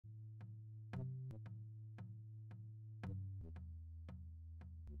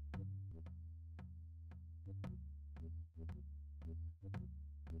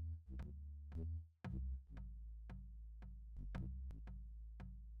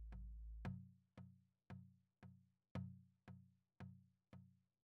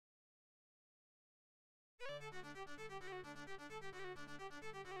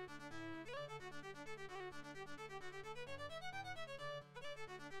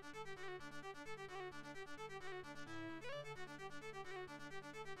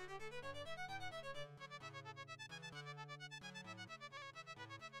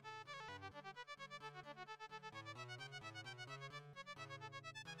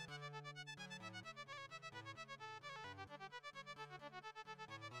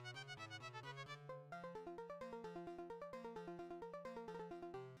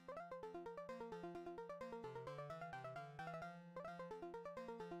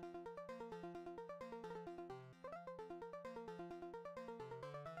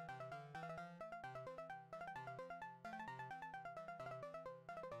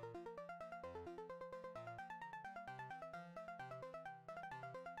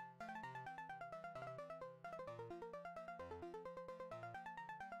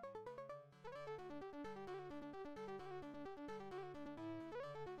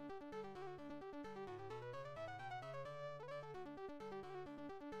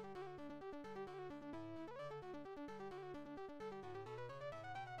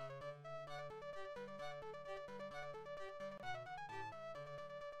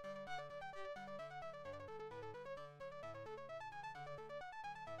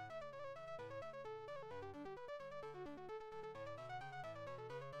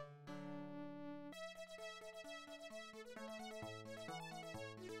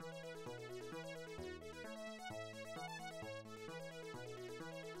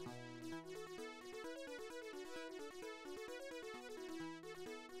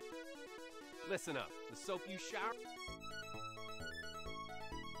Listen up. The soap you shower...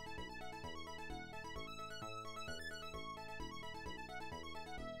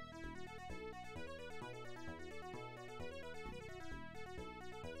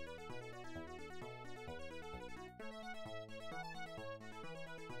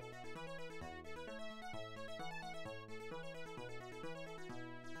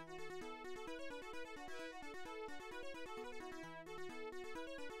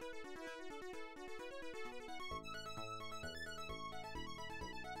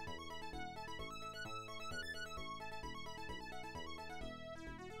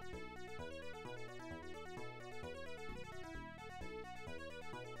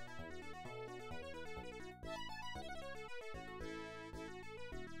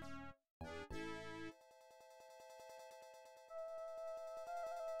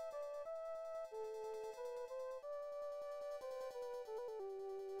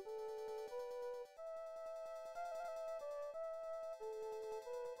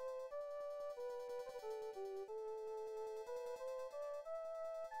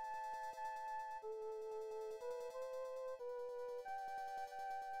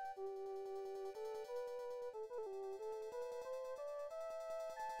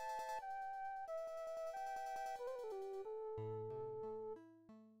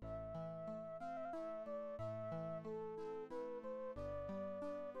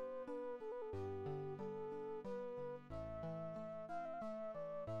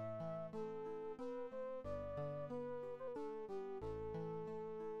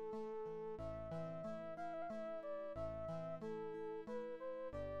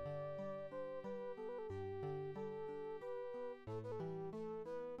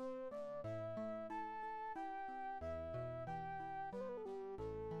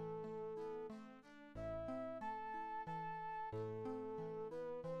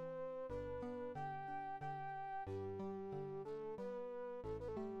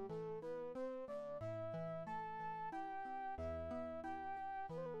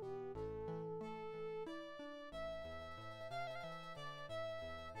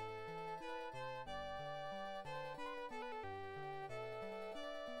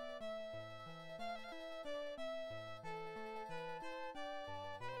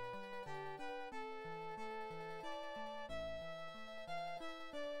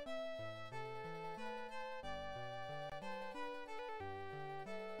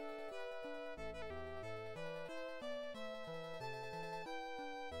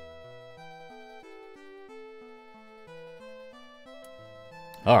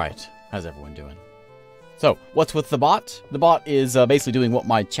 Alright, how's everyone doing? So, what's with the bot? The bot is basically doing what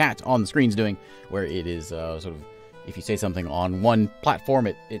my chat on the screen is doing, where it is sort of, if you say something on one platform,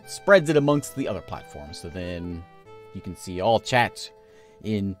 it spreads it amongst the other platforms. So then you can see all chat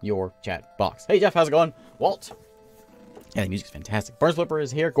in your chat box. Hey Jeff, how's it going? Walt. Yeah, the music's fantastic. Burns Flipper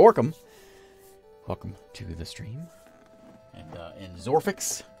is here. Gorkum. Welcome to the stream. And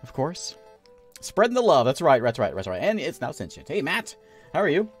Zorfix, of course. Spreading the love. That's right. And it's now sentient. Hey, Matt. How are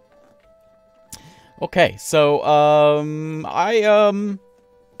you? Okay, so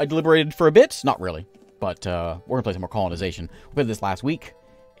I deliberated for a bit. Not really, but we're gonna play some more Colonization. We played this last week,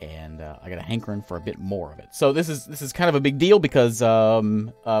 and I got a hankering for a bit more of it. So this is kind of a big deal because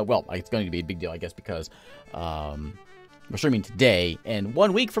well, it's going to be a big deal, I guess, because we're streaming today, and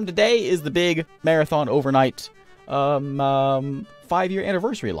 1 week from today is the big marathon overnight 5-year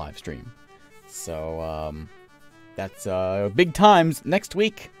anniversary live stream. So that's big times next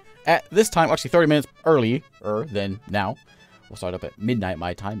week at this time. Actually, 30 minutes earlier than now. We'll start up at midnight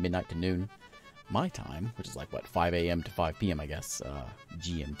my time, midnight to noon my time, which is like, what, 5 a.m. to 5 p.m., I guess,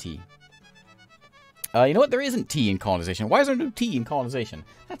 GMT. You know what? There isn't tea in Colonization. Why is there no tea in Colonization?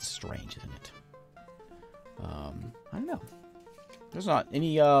 That's strange, isn't it? I don't know. There's not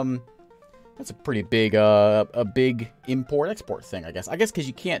any, that's a pretty big, a big import-export thing, I guess. I guess because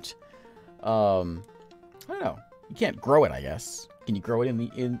you can't, I don't know. You can't grow it, I guess. Can you grow it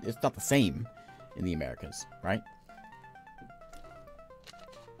it's not the same in the Americas, right?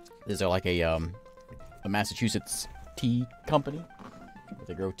 Is there like a Massachusetts tea company? Do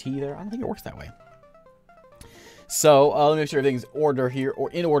they grow tea there? I don't think it works that way. So let me make sure everything's in order here,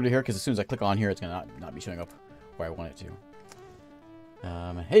 because as soon as I click on here, it's gonna not be showing up where I want it to.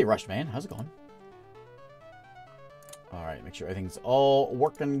 Hey, Rush Man, how's it going? All right, make sure everything's all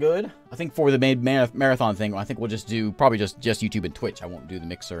working good. I think for the main marathon thing, I think we'll just do probably just YouTube and Twitch. I won't do the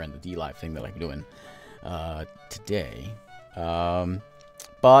Mixer and the D-Live thing that I'm doing today.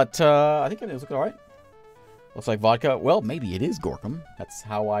 But I think it is looking all right. Looks like vodka. Well, maybe it is Gorkum. That's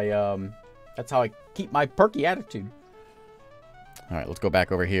how I keep my perky attitude. All right, let's go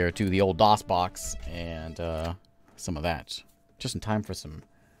back over here to the old DOS box and some of that. Just in time for some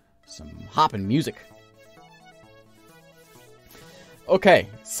hopping music. Okay,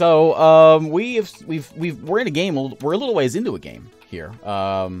 so we're in a game. We're a little ways into a game here.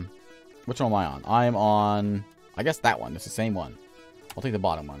 Which one am I on? I'm on, I guess, that one. It's the same one. I'll take the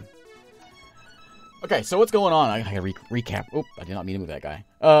bottom one. Okay, so what's going on? I gotta recap. Oh, I did not mean to move that guy.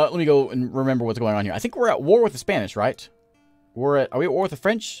 Let me go and remember what's going on here. I think we're at war with the Spanish, right? Are we at war with the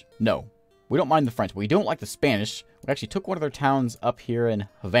French? No. We don't mind the French, but we don't like the Spanish. We actually took one of their towns up here in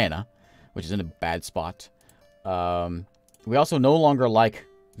Havana, which is in a bad spot. We also no longer like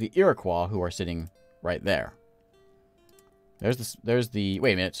the Iroquois, who are sitting right there. There's the...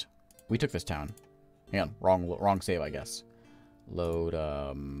 Wait a minute. We took this town. Hang on. Wrong save, I guess. Load,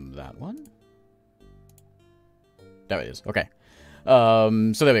 that one? There it is. Okay. So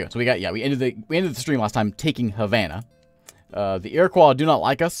there we go. So we ended the stream last time taking Havana. The Iroquois do not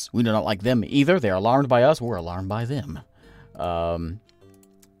like us. We do not like them either. They are alarmed by us. We're alarmed by them.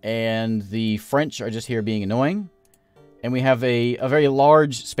 And the French are just here being annoying. And we have a very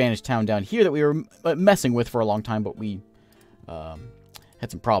large Spanish town down here that we were messing with for a long time, but we had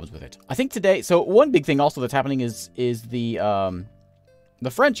some problems with it. I think today... So one big thing also that's happening is the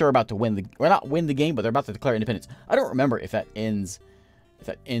French are about to win not win the game, but they're about to declare independence. I don't remember if that ends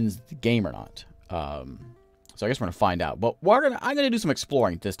the game or not. So I guess we're gonna find out. But I'm gonna do some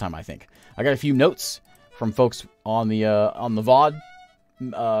exploring this time. I think I got a few notes from folks on the VOD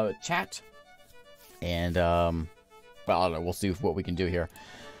chat, and well, I don't know. We'll see what we can do here.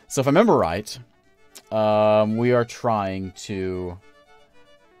 So if I remember right, we are trying to.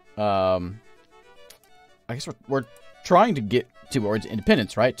 I guess we're trying to get towards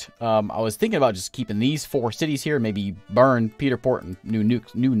independence, right? I was thinking about just keeping these 4 cities here, maybe burn Peterport and New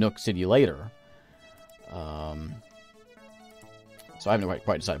Nook City later. So I haven't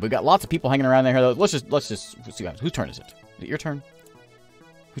quite decided. We've got lots of people hanging around there. Let's just see what happens. Whose turn is it? Is it your turn?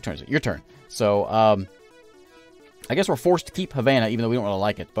 Whose turn is it? Your turn. So I guess we're forced to keep Havana, even though we don't really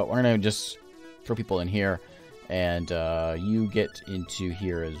like it. But we're gonna just throw people in here, and you get into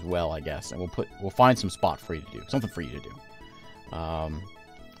here as well, I guess. And we'll find some spot for you to do, something for you to do. Man,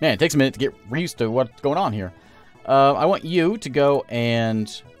 it takes a minute to get used to what's going on here. I want you to go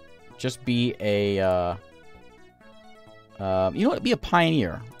and just be a, you know what? Be a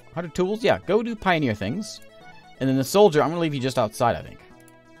pioneer. 100 tools? Yeah, go do pioneer things. And then the soldier, I'm going to leave you just outside, I think.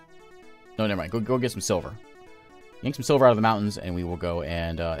 No, never mind. Go get some silver. Yank some silver out of the mountains, and we will go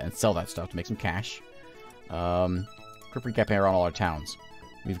and sell that stuff to make some cash. Quick recap here on all our towns.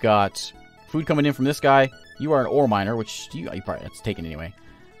 We've got food coming in from this guy. You are an ore miner, which you probably, that's taken anyway.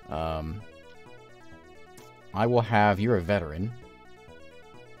 I will have... You're a veteran.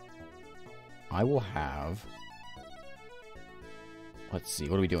 I will have... Let's see.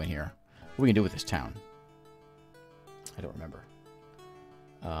 What are we doing here? What are we going to do with this town? I don't remember.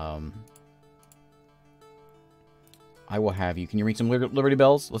 I will have you... Can you ring some Liberty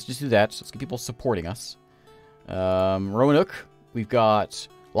Bells? Let's just do that. Let's get people supporting us. Roanoke. We've got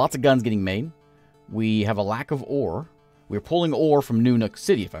lots of guns getting made. we have a lack of ore. We're pulling ore from New Nook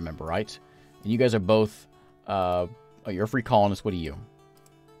City, if I remember right. And you guys are both, you're a free colonist. What are you?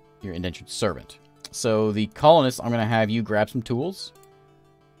 You're an indentured servant. So the colonists, I'm going to have you grab some tools.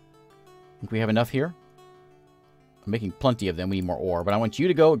 Think we have enough here? I'm making plenty of them. We need more ore. But I want you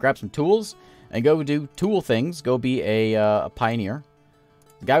to go grab some tools and go do tool things. Go be a pioneer.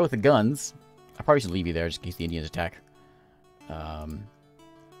 The guy with the guns, I probably should leave you there just in case the Indians attack.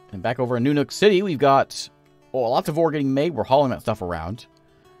 And back over in New Nook City, we've got lots of ore getting made. We're hauling that stuff around.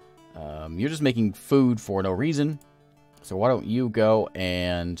 You're just making food for no reason. So why don't you go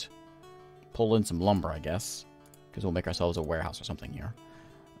and pull in some lumber, I guess. Because we'll make ourselves a warehouse or something here.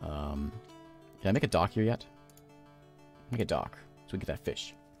 Did I make a dock here yet? Make a dock so we get that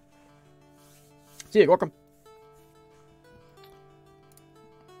fish. See you, welcome.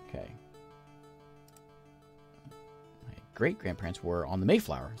 Okay. My great-grandparents were on the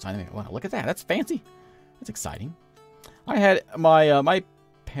Mayflower. Wow, look at that. That's fancy. That's exciting. I had my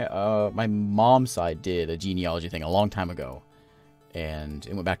my mom's side did a genealogy thing a long time ago, and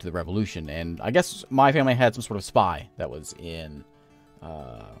it went back to the Revolution. And I guess my family had some sort of spy that was in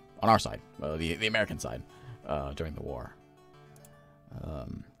on our side, the American side, during the war. I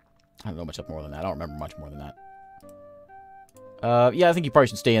don't know much more than that. I don't remember much more than that. Yeah, I think you probably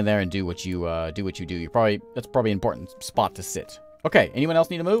should stay in there and do what you do. That's probably an important spot to sit. Okay, anyone else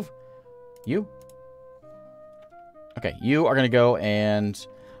need to move? You? Okay, you are gonna go and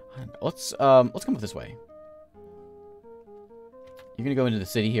let's come up this way. You're gonna go into the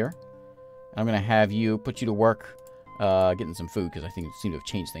city here. I'm gonna have you put you to work getting some food because I think it seemed to have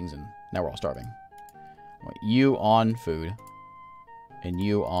changed things and now we're all starving. I want you on food and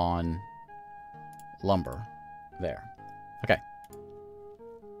you on lumber. There. Okay.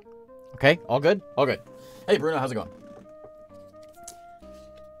 Okay, all good? All good. Hey, Bruno, how's it going?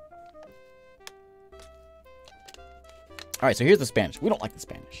 All right, so here's the Spanish. We don't like the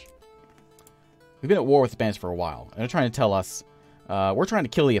Spanish. We've been at war with the Spanish for a while, and they're trying to tell us we're trying to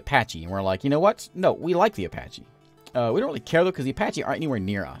kill the Apache, and we're like, you know what? No, we like the Apache. We don't really care, though, because the Apache aren't anywhere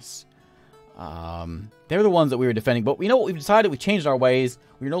near us. They're the ones that we were defending, but you know what? We've decided we changed our ways.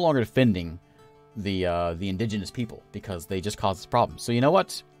 We're no longer defending the indigenous people because they just cause us problems. So you know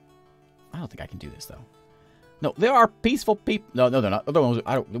what? I don't think I can do this, though. No, there are peaceful people. No, they're not. Other ones,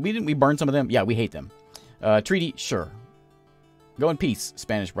 we burned some of them? Yeah, we hate them. Treaty, sure. Go in peace,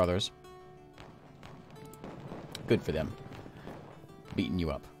 Spanish brothers. Good for them. Beating you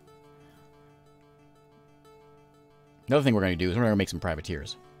up. Another thing we're going to do is we're going to make some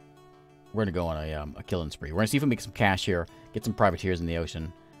privateers. We're going to go on a killing spree. We're going to see if we make some cash here. Get some privateers in the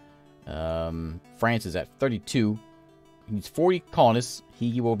ocean. France is at 32. He needs 40 colonists.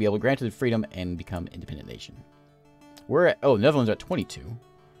 He will be able to grant the freedom and become an independent nation. We're at... Oh, the Netherlands are at 22.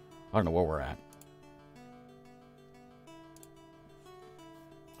 I don't know where we're at.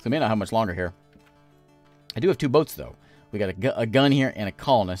 So we may not have much longer here. I do have 2 boats, though. We got a gun here and a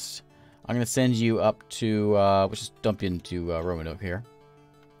colonist. I'm going to send you up to... let's just dump into Roanoke here.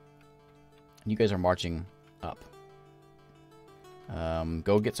 You guys are marching up.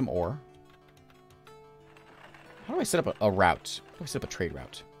 Go get some ore. How do I set up a route? How do I set up a trade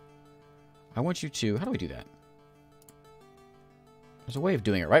route? I want you to... How do we do that? There's a way of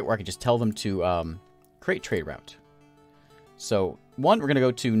doing it, right? Where I can just tell them to create trade route. So, one, we're going to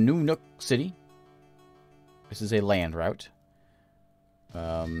go to New Nook City. This is a land route.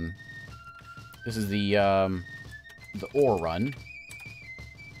 This is the ore run.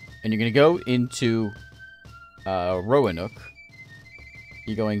 And you're going to go into Roanoke.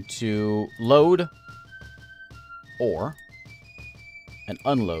 You're going to load ore and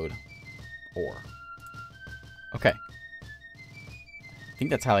unload ore. Okay. I think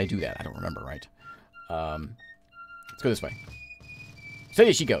that's how I do that. I don't remember, right? Let's go this way.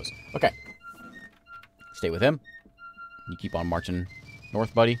 Steady she goes. Okay. Stay with him. You keep on marching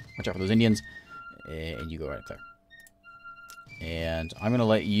north, buddy. Watch out for those Indians. And you go right there. And I'm going to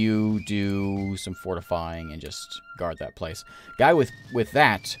let you do some fortifying and just guard that place. Guy with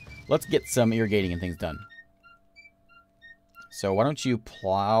that, let's get some irrigating and things done. So why don't you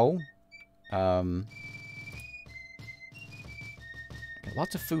plow? Lots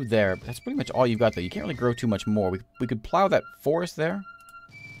of food there. That's pretty much all you've got, though. You can't really grow too much more. We could plow that forest there.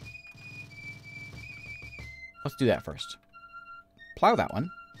 Let's do that first. Plow that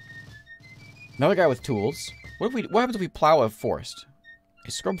one. Another guy with tools. What happens if we plow a forest?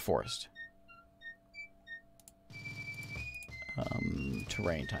 A scrub forest.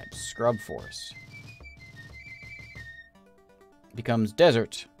 Terrain type. Scrub forest. Becomes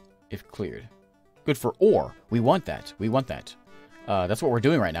desert if cleared. Good for ore. We want that. We want that. That's what we're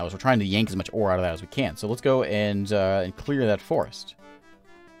doing right now, is we're trying to yank as much ore out of that as we can. So let's go and clear that forest.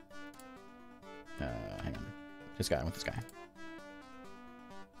 Hang on. This guy. I want this guy.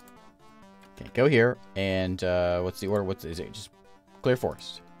 Okay, go here, and what's the order? Is it? Just clear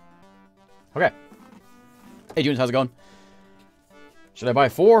forest. Okay. Hey, Junes, how's it going? Should I buy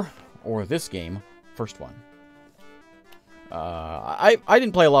 4 or this game? First one. I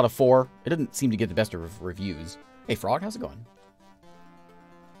didn't play a lot of 4. It didn't seem to get the best of reviews. Hey, Frog, how's it going?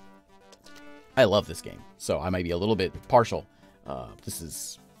 I love this game, so I might be a little bit partial.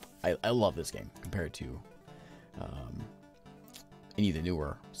 I love this game compared to any of the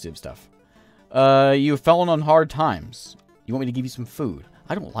newer Civ stuff. You've fallen on hard times. You want me to give you some food?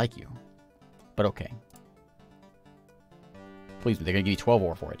 I don't like you, but okay. Please, they're gonna give you 12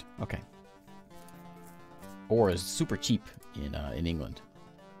 ore for it. Okay. Ore is super cheap in England.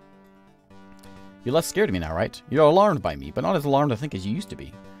 You're less scared of me now, right? You're alarmed by me, but not as alarmed, I think, as you used to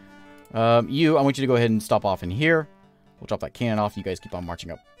be. I want you to go ahead and stop off in here. We'll drop that cannon off. You guys keep on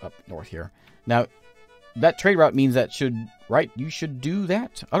marching up north here. Now, that trade route means that you should do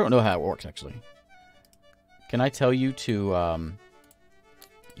that? I don't know how it works, actually. Can I tell you to,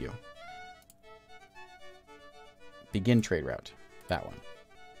 begin trade route. That one.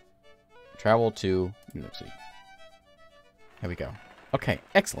 Travel to New York City. There we go. Okay,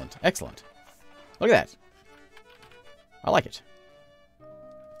 excellent, excellent. Look at that. I like it.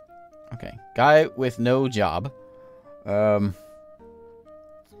 Okay, guy with no job. We're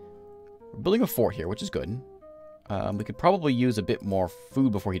building a fort here, which is good. We could probably use a bit more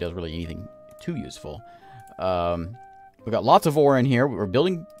food before he does really anything too useful. We've got lots of ore in here. We're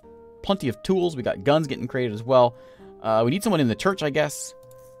building plenty of tools. We got guns getting created as well. We need someone in the church, I guess.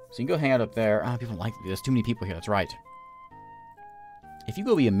 So you can go hang out up there. People like it. There's too many people here. That's right. If you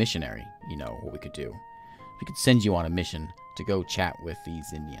go be a missionary, you know what we could do. We could send you on a mission to go chat with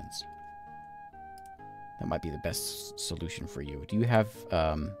these Indians. That might be the best solution for you. Do you have,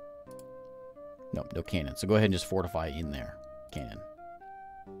 no cannon. So go ahead and just fortify in there. Cannon.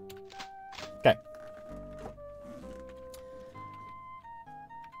 Okay.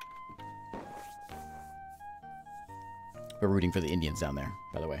 We're rooting for the Indians down there,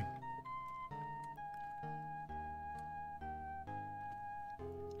 by the way.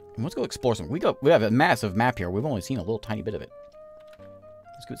 And let's go explore some. We have a massive map here. We've only seen a little tiny bit of it.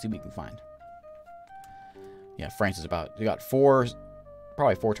 Let's go see what we can find. Yeah, France is about... We got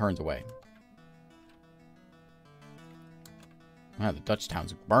probably 4 turns away. Wow, the Dutch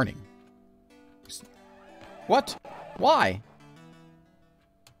town's burning. What? Why?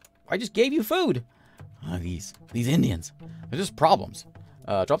 I just gave you food. These Indians. They're just problems.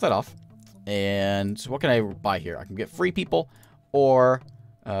 Drop that off. And what can I buy here? I can get free people or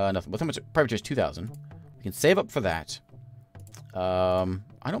nothing. What's how much? Probably just 2,000. We can save up for that.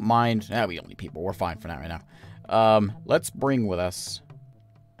 I don't mind. We don't need people. We're fine for now, right now. Let's bring with us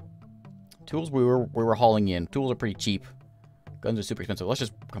tools we were hauling in. Tools are pretty cheap. Guns are super expensive. Let's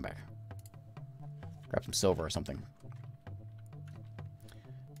just come back. Grab some silver or something.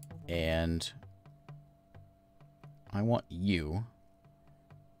 And I want you.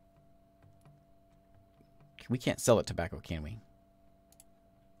 We can't sell it tobacco, can we?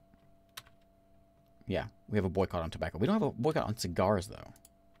 Yeah, we have a boycott on tobacco. We don't have a boycott on cigars, though.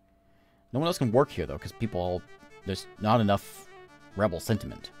 No one else can work here, though, because there's not enough rebel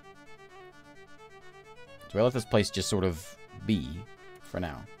sentiment. So I let this place just sort of be for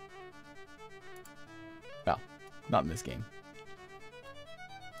now. Well, not in this game.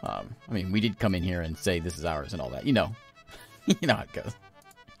 I mean, we did come in here and say this is ours and all that. You know. You know how it goes.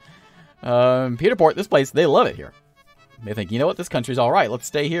 Peterport, this place, they love it here. They think, you know what, this country's all right. Let's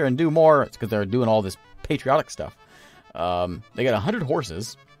stay here and do more. It's because they're doing all this patriotic stuff. They got 100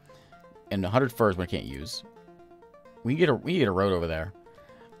 horses and 100 furs we can't use. We get a road over there.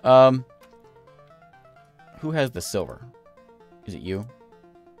 Who has the silver? Is it you?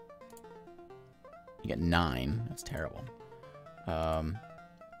 You get 9. That's terrible. And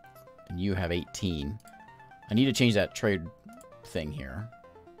you have 18. I need to change that trade thing here.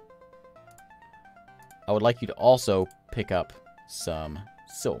 I would like you to also pick up some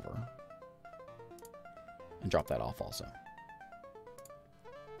silver. And drop that off also.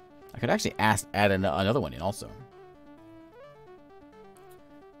 I could actually add another one in also.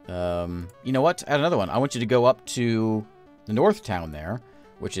 You know what? Add another one. I want you to go up to the north town there,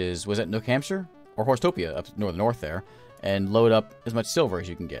 which is, was it New Hampshire? Or Horstopia, up north there, and load up as much silver as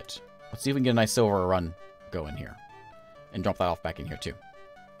you can get. Let's see if we can get a nice silver run going here. And drop that off back in here too.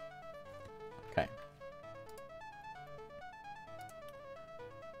 Okay.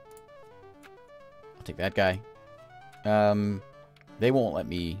 I'll take that guy. They won't let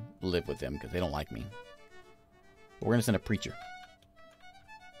me live with them because they don't like me. But we're going to send a preacher.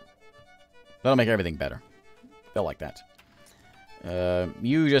 That'll make everything better. They'll like that.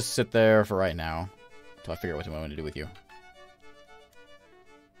 You just sit there for right now until I figure out what I want to do with you.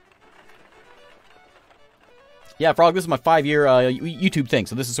 Yeah, Frog, this is my 5-year YouTube thing,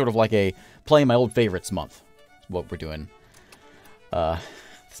 so this is sort of like a playing my old favorites month. That's what we're doing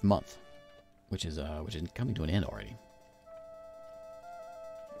this month, which is coming to an end already.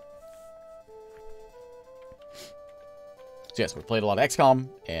 So yes, we played a lot of XCOM,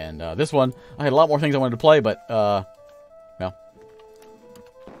 and this one, I had a lot more things I wanted to play, but, well,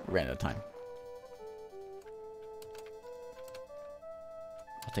 we ran out of time.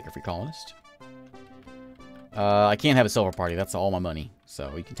 I'll take a free colonist. I can't have a silver party, that's all my money,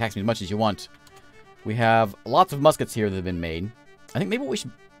 so you can tax me as much as you want. We have lots of muskets here that have been made. I think maybe what we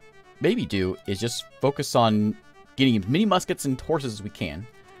should do is just focus on getting as many muskets and horses as we can.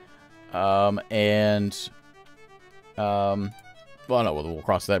 Well, no, we'll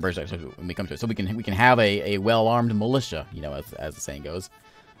cross that bridge when we come to it. So we can have a well-armed militia, you know, as the saying goes.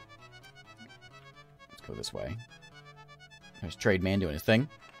 Let's go this way. There's Trade Man doing his thing.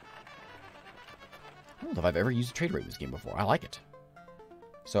 I don't know if I've ever used a trade rate in this game before. I like it.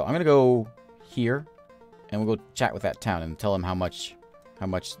 So I'm gonna go here, and we'll go chat with that town and tell them how much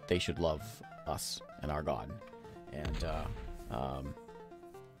they should love us and our god. And oh,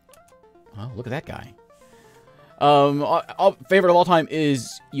 look at that guy. Favorite of all time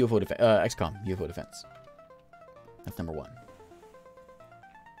is XCOM UFO Defense. That's number 1.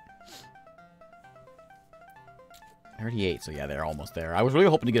 38, so yeah, they're almost there. I was really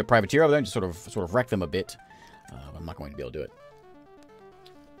hoping to get a privateer over there and just sort of wreck them a bit. I'm not going to be able to do it.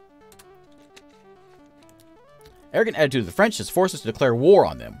 Arrogant attitude of the French has forced us to declare war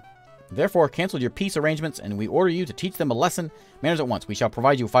on them. Therefore, cancel your peace arrangements, and we order you to teach them a lesson. Manners at once. We shall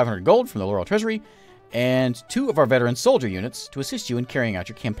provide you 500 gold from the Royal Treasury, and 2 of our veteran soldier units to assist you in carrying out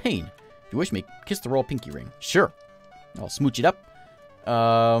your campaign. If you wish me, kiss the royal pinky ring. Sure. I'll smooch it up.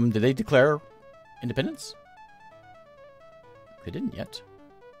 Did they declare independence? They didn't yet.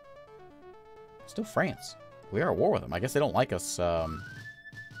 Still France. We are at war with them. I guess they don't like us. War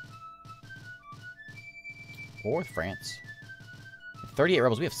with France. 38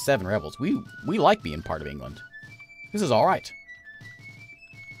 rebels. We have 7 rebels. We like being part of England. This is all right.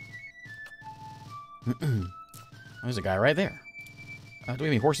 There's a guy right there. Do we have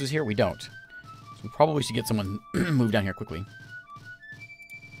any horses here? We don't. So we probably should get someone moved down here quickly.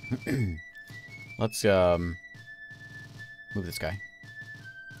 Let's move this guy.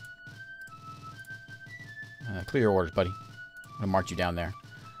 Clear your orders, buddy. I'm gonna march you down there.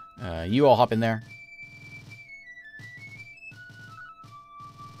 You all hop in there.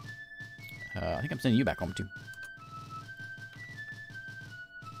 I think I'm sending you back home too.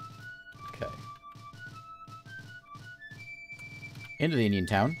 Okay. Into the Indian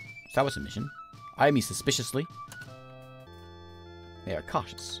town. Establish a mission. Eye me suspiciously. They are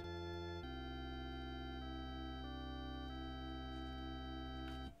cautious.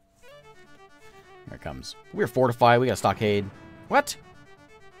 Here it comes. We're fortified. We got a stockade. What?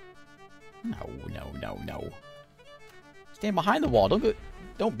 No, no, no, no. Stand behind the wall.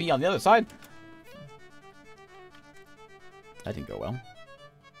 Don't be on the other side. That didn't go well.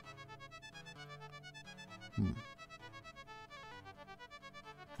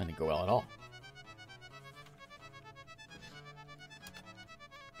 That didn't go well at all.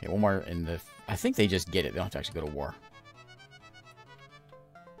 Okay, one more in the... I think they just get it. They don't have to actually go to war.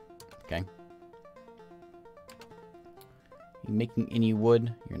 Okay. You making any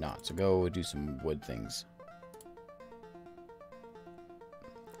wood? You're not. So go do some wood things.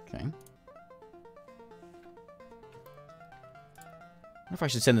 Okay. I wonder if I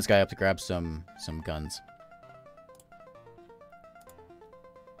should send this guy up to grab some guns.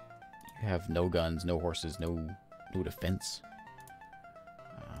 You have no guns, no horses, no defense.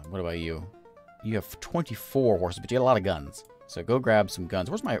 What about you? You have 24 horses, but you got a lot of guns. So go grab some guns.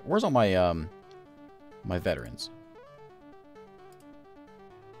 Where's all my my veterans?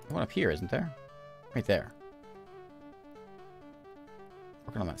 One up here, isn't there? Right there.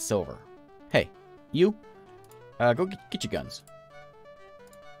 Working on that silver. Hey, you. Go get your guns.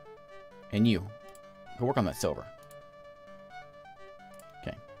 And you. Go work on that silver.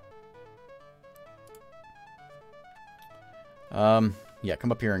 Okay. Yeah,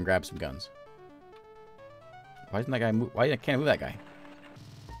 come up here and grab some guns. Why doesn't that guy move? Why can't I move that guy?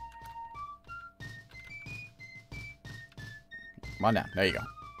 Come on down. There you go.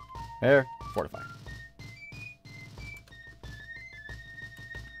 There. Fortify.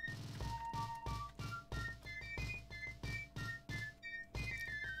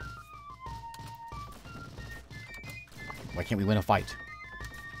 Why can't we win a fight?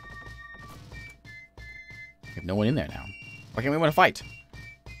 We have no one in there now. Why can't we win a fight?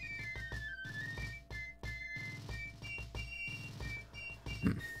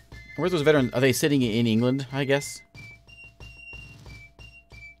 Where's those veterans? Are they sitting in England, I guess?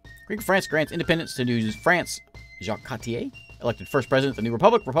 Great France grants independence to New France. Jacques Cartier, elected first president of the new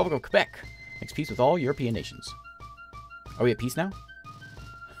Republic of Quebec. Makes peace with all European nations. Are we at peace now?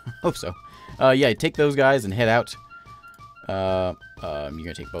 Hope so. Yeah, take those guys and head out. You're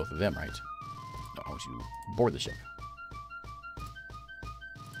gonna take both of them, right? No, I want you to board the ship.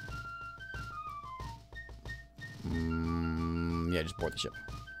 Yeah, just board the ship.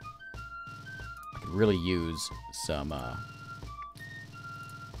 I could really use some,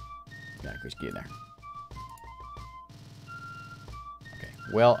 yeah, Chris, get in there. Okay,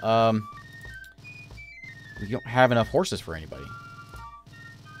 well, we don't have enough horses for anybody.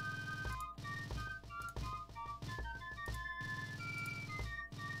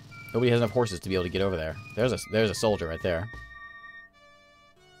 Nobody has enough horses to be able to get over there. There's a soldier right there.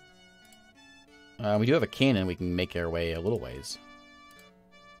 We do have a cannon. We can make our way a little ways.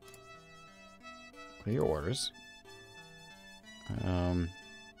 What are your orders?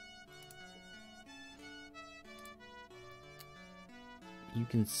 You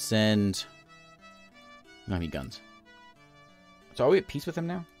can send... You don't have any guns. So are we at peace with him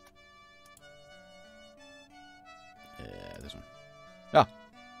now? This one. Oh.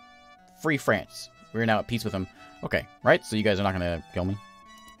 Free France. We're now at peace with them. Okay, right? So you guys are not going to kill me?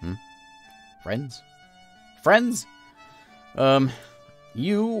 Hmm? Friends? Friends?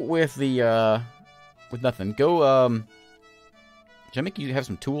 You with the, with nothing. Go, should I make you have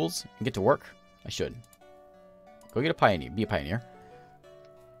some tools and get to work? I should. Go get a pioneer. Be a pioneer.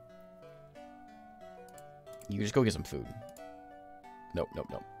 You just go get some food. Nope, nope,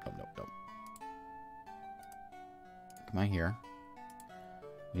 nope, nope, nope, nope. Come on here.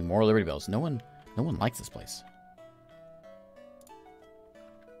 Need more Liberty Bells. No one likes this place.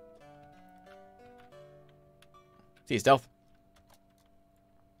 See you, stealth.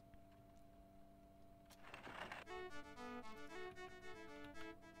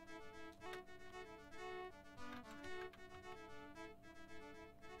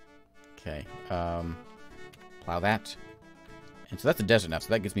 Okay. Plow that. And so that's a desert now, so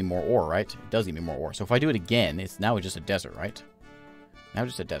that gives me more ore, right? It does give me more ore. So if I do it again, it's now just a desert, right? Now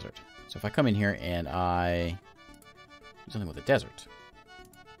just a desert. So if I come in here and I do something with the desert.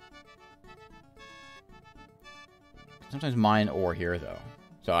 Sometimes mine ore here, though.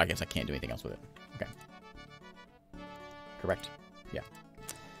 So I guess I can't do anything else with it. Okay. Correct. Yeah.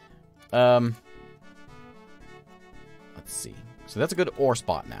 Let's see. So that's a good ore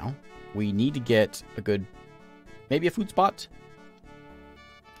spot now. We need to get a good... Maybe a food spot?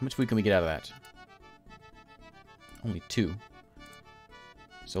 How much food can we get out of that? Only 2.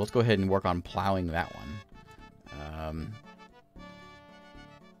 So let's go ahead and work on plowing that one.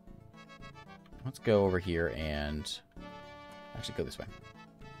 Let's go over here and... Actually, go this way.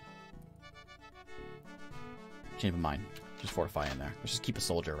 Change of mind. Just fortify in there. Let's just keep a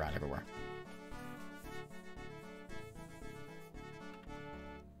soldier around everywhere.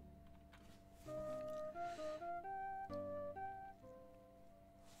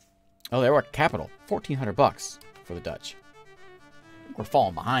 Oh, there we're at capital. $1,400 for the Dutch. We're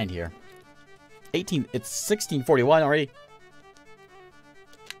falling behind here. It's 1641 already.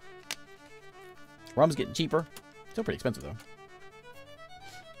 Rum's getting cheaper. Still pretty expensive, though.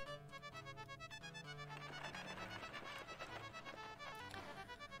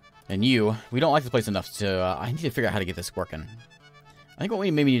 And we don't like this place enough to... I need to figure out how to get this working. I think what we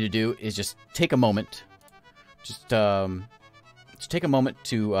maybe need to do is just take a moment. Just take a moment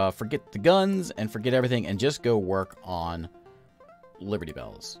to forget the guns and forget everything and just go work on Liberty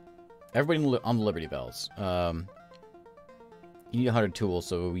Bells. Everybody on the Liberty Bells. You need 100 tools,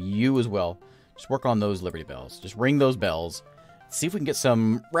 so you as well. Just work on those Liberty Bells. Just ring those bells. See if we can get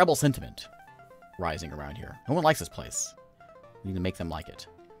some rebel sentiment rising around here. No one likes this place. We need to make them like it.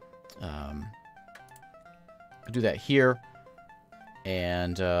 I'll do that here.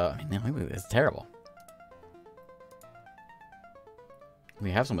 And, I mean, it's terrible. We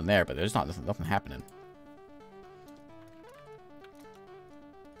have someone there, but there's nothing happening.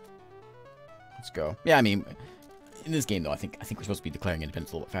 Let's go. Yeah, I mean, in this game, though, I think we're supposed to be declaring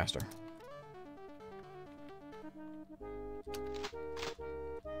independence a little bit faster.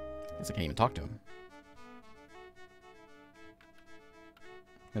 I guess I can't even talk to him.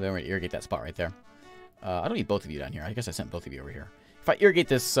 And then we're gonna irrigate that spot right there. I don't need both of you down here. I guess I sent both of you over here. If I irrigate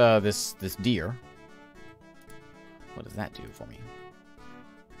this this deer, what does that do for me?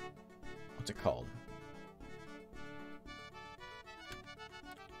 What's it called?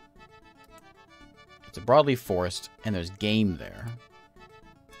 It's a broadleaf forest, and there's game there.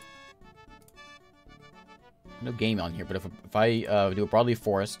 No game on here, but if I do a broadleaf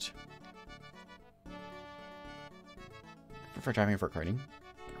forest... For driving for carting.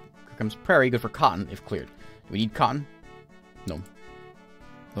 Here comes prairie, good for cotton, if cleared. Do we need cotton? No.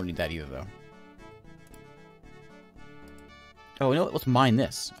 Don't need that either, though. Oh, you know what? Let's mine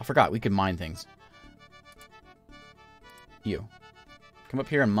this. I forgot, we could mine things. You. Come up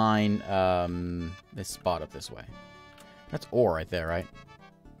here and mine this spot up this way. That's ore right there, right?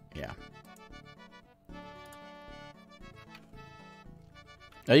 Yeah.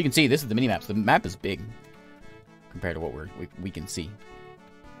 Now you can see, this is the mini-map. So the map is big compared to what we can see.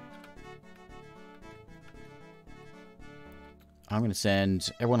 I'm going to send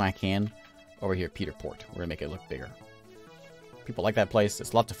everyone I can over here at Peter Port. We're going to make it look bigger. People like that place.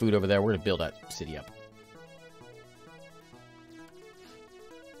 There's lots of food over there. We're going to build that city up.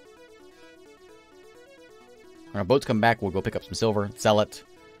 When our boats come back, we'll go pick up some silver, sell it.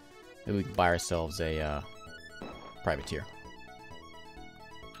 Maybe we can buy ourselves a privateer.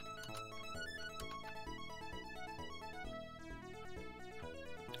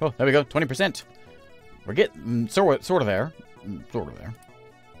 Oh, there we go, 20%. We're getting sort of there. Sort of there.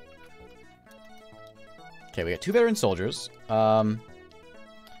 Okay, we got 2 veteran soldiers. I'm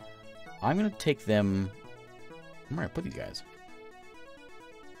going to take them... Where am I going to put these guys?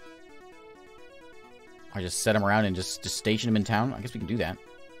 I just set them around and just station them in town? I guess we can do that.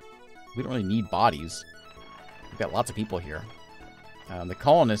 We don't really need bodies. We've got lots of people here. The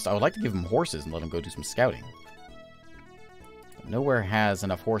colonists, I would like to give them horses and let them go do some scouting. But nowhere has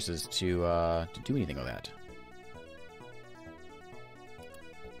enough horses to do anything with that.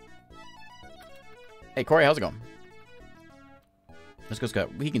 Hey, Corey, how's it going? Let's go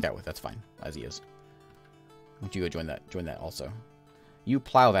scout. He can die with, that's fine, as he is. Why don't you go join that also. You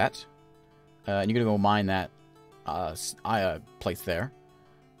plow that. And you're going to go mine that place there.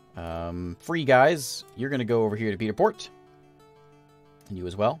 Free guys, you're going to go over here to Peter Port. And you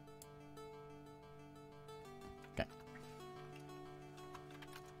as well. Okay.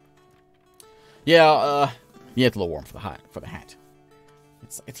 Yeah, it's a little warm for the hat.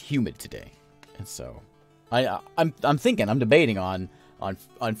 It's humid today. And so I'm debating on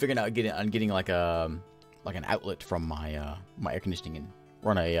figuring out getting like an outlet from my my air conditioning and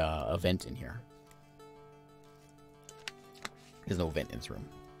run a vent in here. There's no vent in this room.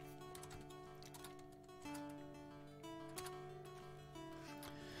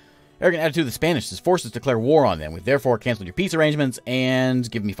 Arrogant attitude of the Spanish says forces declare war on them. We've therefore canceled your peace arrangements and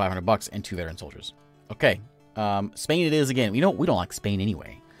give me $500 and 2 veteran soldiers. Okay, Spain it is again. We don't like Spain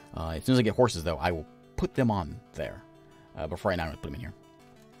anyway. As soon as I get horses, though, I will put them on there. But for right now, I'm going to put them in here.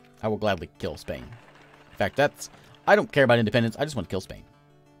 I will gladly kill Spain. In fact, I don't care about independence. I just want to kill Spain.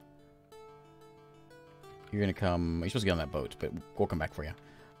 You're going to come... You're supposed to get on that boat, but we'll come back for you.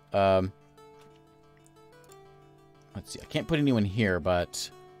 Let's see. I can't put anyone here, but...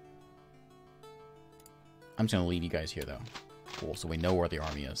 I'm just going to leave you guys here, though. Cool, so we know where the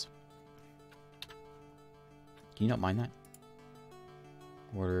army is. Can you not mind that?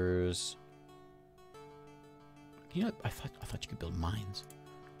 Orders. You know, I thought you could build mines.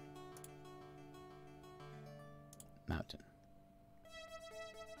 Mountain.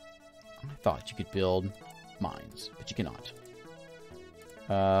 I thought you could build mines, but you cannot.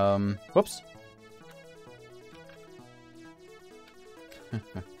 Whoops.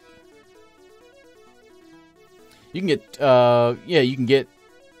 You can get, yeah, you can get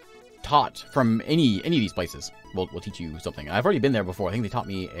taught from any of these places. We'll teach you something. I've already been there before. I think they taught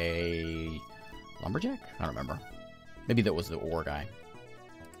me a lumberjack? I don't remember. Maybe that was the ore guy.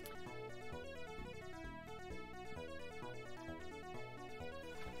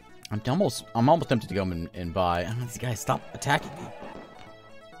 I'm almost tempted to go and buy... these guys, stop attacking me.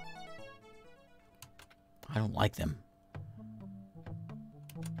 I don't like them.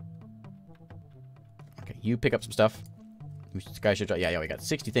 Okay, you pick up some stuff. This guy should... Yeah, we got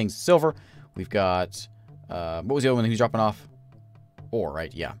 60 things. Silver. We've got... what was the other one who's dropping off? Ore,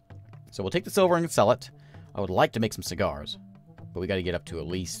 right? Yeah. So we'll take the silver and sell it. I would like to make some cigars. But we got to get up to at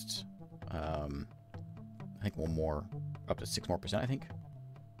least... I think one more... Up to 6% more, I think.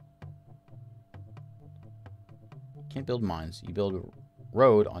 Can't build mines. You build a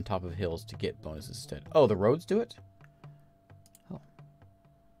road on top of hills to get bonuses instead. Oh, the roads do it? Oh.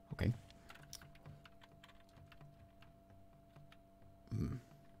 Okay.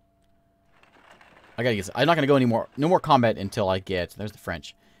 I gotta get... I'm not gonna go anymore. No more combat until I get... There's the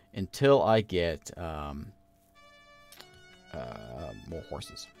French. Until I get more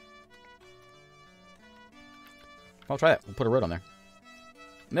horses. I'll try that. We'll put a road on there.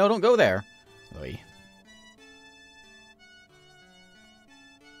 No, don't go there. Oy.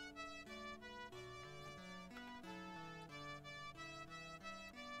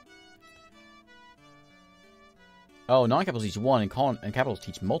 Oh, non-capitals teach one, and capitals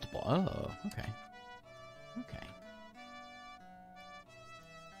teach multiple. Oh, okay. Okay.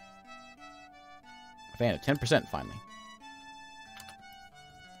 Fan of 10% finally.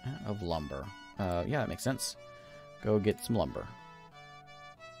 Of lumber. Yeah, that makes sense. Go get some lumber.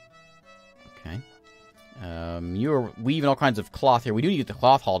 Okay. You're weaving all kinds of cloth here. We do need to get the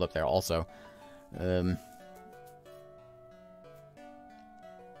cloth hauled up there also. Okay.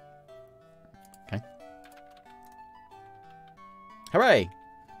 Hooray!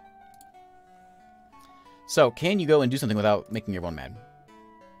 So, can you go and do something without making everyone mad?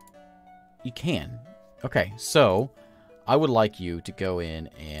 You can. Okay, so I would like you to go in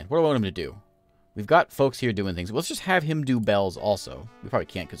and... What do I want him to do? We've got folks here doing things. Let's just have him do bells also. We probably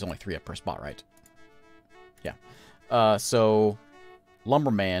can't because it's only 3 up per spot, right? Yeah. So,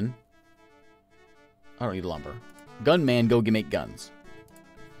 lumberman. I don't need lumber. Gunman, go make guns.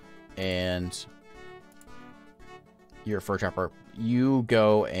 And you're a fur trapper. You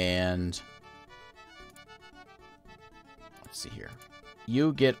go and... Let's see here.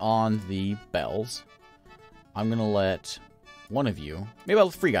 You get on the bells. I'm going to let one of you... Maybe I'll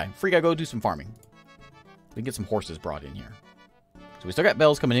let Free Guy. Free Guy, go do some farming. We can get some horses brought in here. So we still got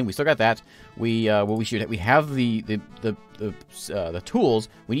bells coming in. We still got that. We have the tools.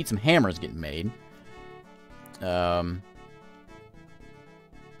 We need some hammers getting made. What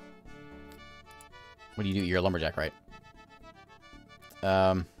do you do? You're a lumberjack, right?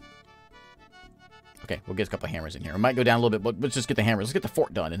 Okay, we'll get a couple of hammers in here. We might go down a little bit, but let's just get the hammers. Let's get the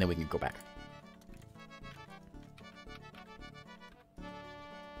fort done, and then we can go back.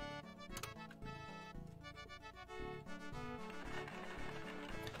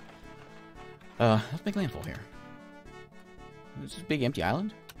 Let's make landfall here. This is a big empty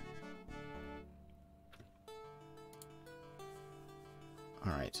island.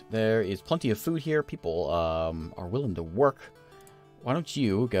 Alright, there is plenty of food here. People are willing to work. Why don't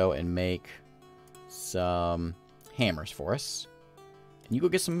you go and make some hammers for us? And you go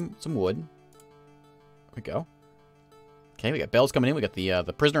get some wood. There we go. Okay, we got bells coming in. We got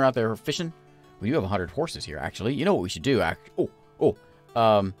the prisoner out there fishing. We do have 100 horses here, actually. You know what we should do? Hang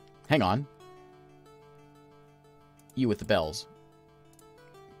on. You with the bells.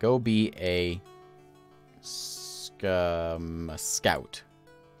 Go be a scout.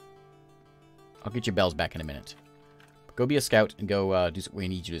 I'll get your bells back in a minute. Go be a scout and go do. We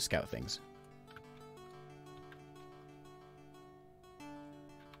need you to scout things.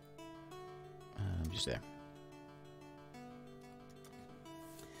 Just there.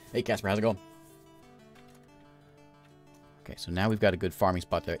 Hey, Casper, how's it going? Okay, so now we've got a good farming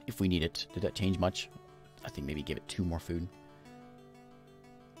spot there if we need it. Did that change much? I think maybe give it 2 more food.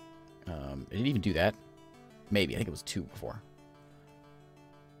 It didn't even do that. Maybe. I think it was 2 before.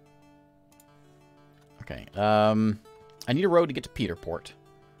 Okay. I need a road to get to Peterport.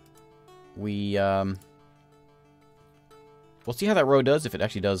 We'll see how that road does, if it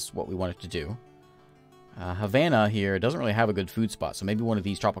actually does what we want it to do. Havana here doesn't really have a good food spot, so maybe one of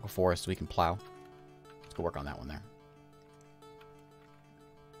these tropical forests we can plow. Let's go work on that one there.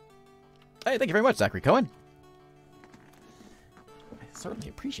 Hey, thank you very much, Zachary Cohen. I certainly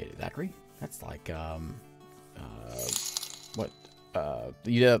appreciate it, Zachary. That's like,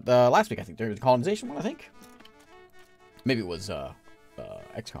 last week, I think, there was a colonization one, I think. Maybe it was,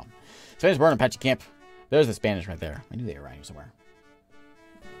 XCOM. Spanish burn Apache camp. There's the Spanish right there. I knew they were around here somewhere.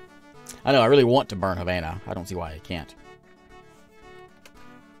 I know, I really want to burn Havana. I don't see why I can't.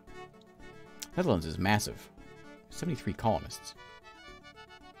 Netherlands is massive. 73 colonists.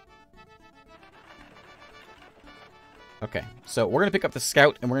 Okay, so we're going to pick up the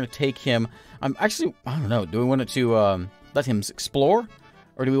scout, and we're going to take him. I don't know, do we want to let him explore?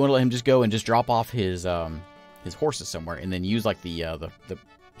 Or do we want to let him just go and just drop off his horses somewhere, and then use, like,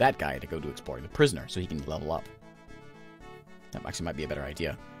 that guy to go to explore, the prisoner, so he can level up? That actually might be a better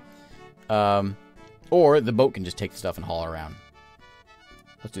idea. Or the boat can just take the stuff and haul around.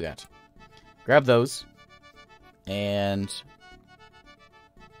 Let's do that. Grab those, and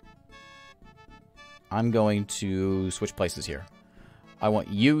I'm going to switch places here. I want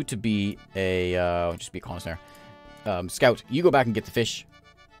you to be a, just be a colonist there. Scout, you go back and get the fish.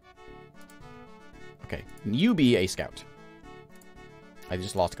 Okay, you be a scout. I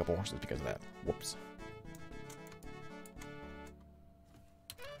just lost a couple horses because of that. Whoops.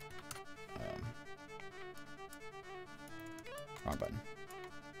 Wrong button.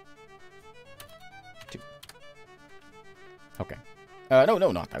 2. Okay. No,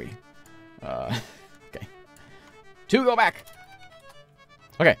 not that way. Okay. 2, go back!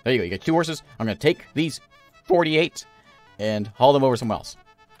 Okay, there you go. You got 2 horses. I'm going to take these 48 and haul them over somewhere else.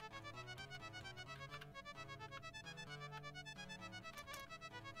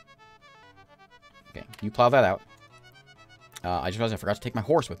 you plow that out. I just realized I forgot to take my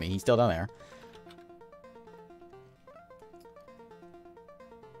horse with me. He's still down there.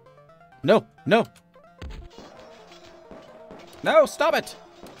 No, no. No, stop it.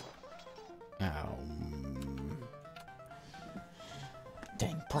 Oh.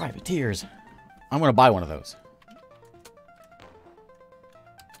 Dang, privateers. I'm going to buy one of those.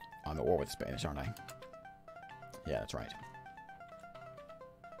 I'm at war with the Spanish, aren't I? Yeah, that's right.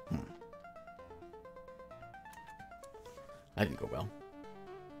 That didn't go well.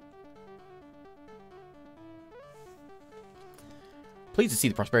 Pleased to see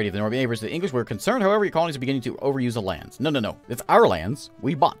the prosperity of the Northern neighbors. The English were concerned, however, your colonies are beginning to overuse the lands. No, no, no. It's our lands.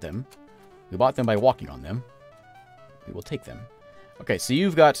 We bought them. We bought them by walking on them. We will take them. Okay, so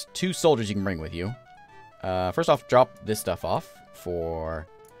you've got 2 soldiers you can bring with you. First off, drop this stuff off for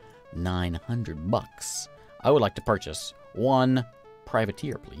 900 bucks. I would like to purchase 1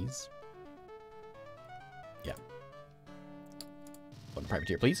 privateer, please. Yeah. 1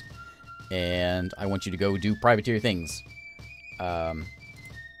 privateer, please. And I want you to go do privateer things.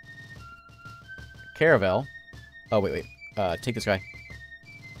 Caravel. Oh, wait. Take this guy.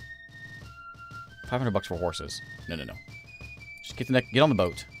 500 bucks for horses. No, no, no. Just get on the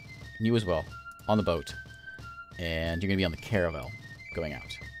boat. And you as well. On the boat. And you're going to be on the caravel. Going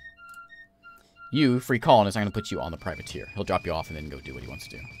out. You, free colonist, I'm going to put you on the privateer. He'll drop you off and then go do what he wants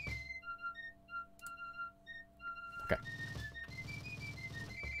to do. Okay.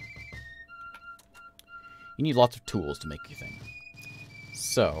 You need lots of tools to make your thing.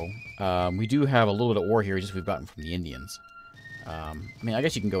 So, we do have a little bit of ore here just we've gotten from the Indians. I mean, I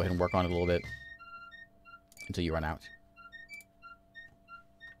guess you can go ahead and work on it a little bit until you run out.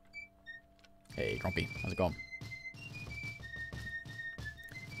 Hey, Grumpy. How's it going?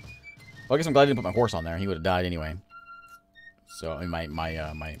 Well, I guess I'm glad I didn't put my horse on there. He would have died anyway. So, I mean,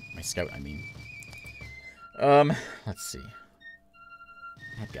 my scout, I mean. Let's see.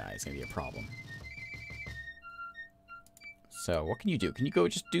 That guy's gonna be a problem. So, what can you do? Can you go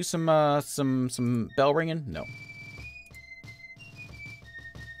just do some bell ringing? No.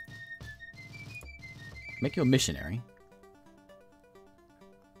 Make you a missionary.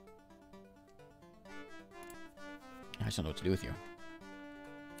 I just don't know what to do with you.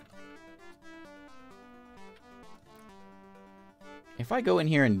 If I go in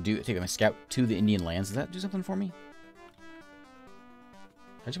here and take my scout to the Indian lands, does that do something for me?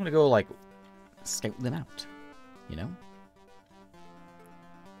 I just want to go, like, scout them out. You know?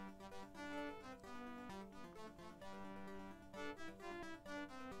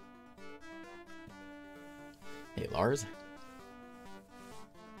 Hey, Lars.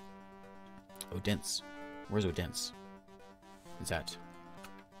 Odense. Where's Odense? Is that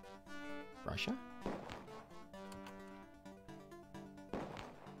Russia?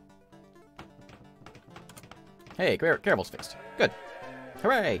 Hey, caravel's fixed. Good.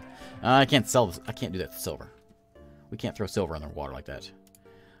 Hooray! I can't sell this. I can't do that with silver. We can't throw silver in the water like that.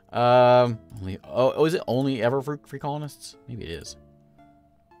 Is it only ever for free colonists? Maybe it is.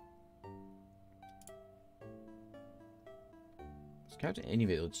 Scout to any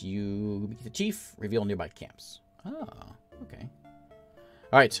village. You meet the chief. Reveal nearby camps. Oh, okay.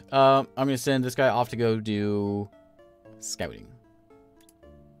 All right. I'm gonna send this guy off to go do scouting.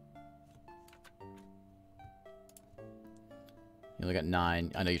 You only got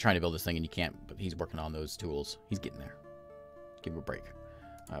 9. I know you're trying to build this thing and you can't, but he's working on those tools. He's getting there. Give him a break.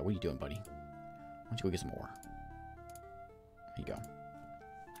 What are you doing, buddy? Why don't you go get some more? Here you go.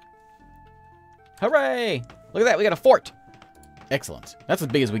 Hooray! Look at that. We got a fort. Excellent. That's as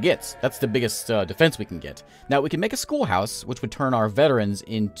big as we get. That's the biggest defense we can get. Now, we can make a schoolhouse, which would turn our veterans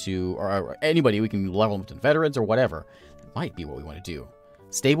into, or anybody, we can level them to veterans or whatever. That might be what we want to do.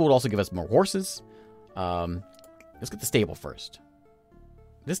 Stable would also give us more horses. Let's get the stable first.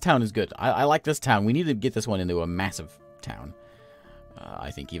 This town is good. I like this town. We need to get this one into a massive town. I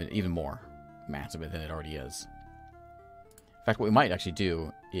think even more massive than it already is. In fact, what we might actually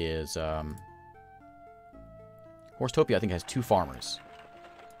do is... Horsetopia, I think, has 2 farmers.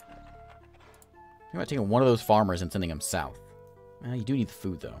 You might take one of those farmers and sending them south. You do need the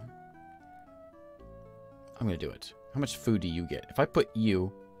food, though. I'm going to do it. How much food do you get? If I put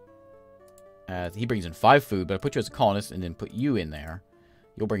you... he brings in 5 food, but I put you as a colonist and then put you in there.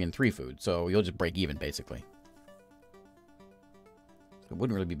 You'll bring in 3 food, so you'll just break even, basically. It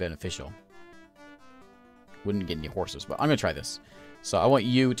wouldn't really be beneficial. Wouldn't get any horses, but I'm going to try this. So I want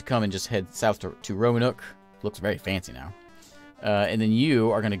you to come and just head south to Roanoke. Looks very fancy now. And then you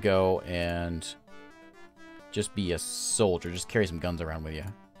are going to go and just be a soldier. Just carry some guns around with you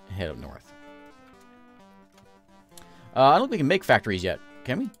and head up north. I don't think we can make factories yet,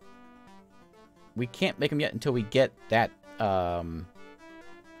 can we? We can't make them yet until we get that,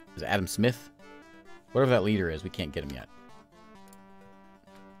 is it Adam Smith? Whatever that leader is, we can't get him yet.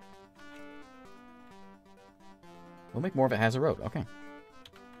 We'll make more of it has a road. Okay.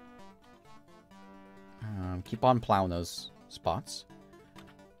 Keep on plowing those spots.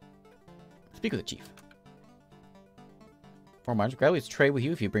 Speak with the chief. Four miners. Gladly let's trade with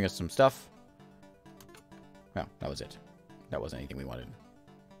you if you bring us some stuff. Well, that was it. That wasn't anything we wanted.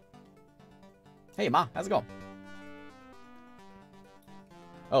 Hey, Ma, how's it going?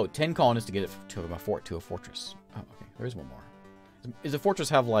 Oh, 10 colonists to get it to a fort, to a fortress. Oh, okay. There is one more. Does the fortress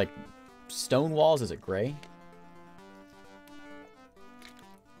have, like, stone walls? Is it gray?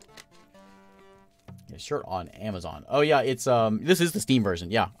 Yeah, shirt on Amazon. Oh, yeah, it's, this is the Steam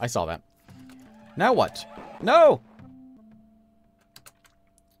version. Yeah, I saw that. Now what? No!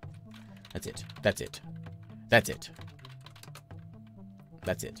 That's it. That's it. That's it.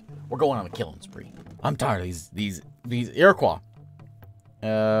 That's it. We're going on a killing spree. I'm tired of these Iroquois.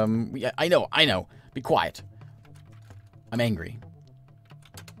 Yeah, I know. Be quiet. I'm angry.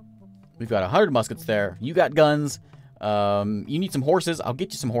 We've got 100 muskets there. You got guns. You need some horses. I'll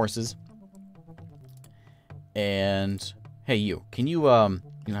get you some horses. And hey, you. Can you you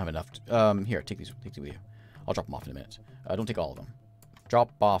don't have enough. Here, take these with you. I'll drop them off in a minute. Don't take all of them. Drop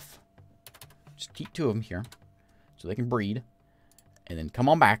off. Just keep 2 of them here, so they can breed, and then come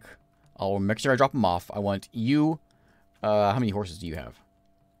on back. I'll make sure I drop them off. I want you. How many horses do you have?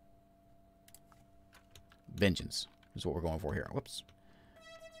 Vengeance is what we're going for here. Whoops.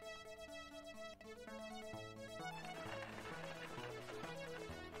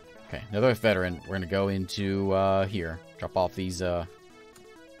 Okay, another veteran. We're gonna go into here. Drop off these. There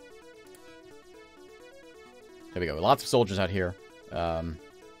we go. Lots of soldiers out here.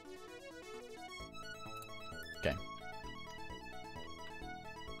 Okay.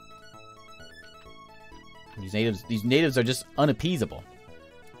 These natives are just unappeasable.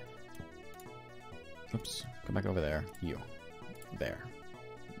 Oops. Come back over there. You. There.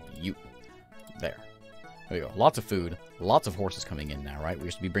 You. There. There we go. Lots of food. Lots of horses coming in now, right? We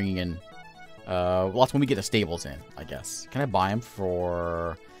should be bringing in lots when we get the stables in, I guess. Can I buy them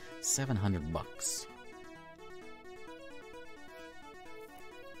for 700 bucks?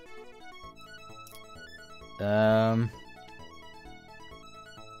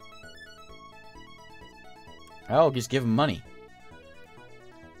 I'll just give him money.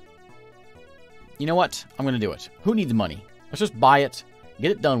 You know what? I'm going to do it. Who needs money? Let's just buy it, get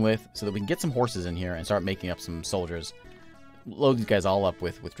it done with, so that we can get some horses in here and start making up some soldiers. Load these guys all up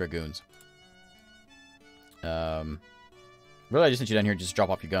with dragoons. Really, I just sent you down here just to drop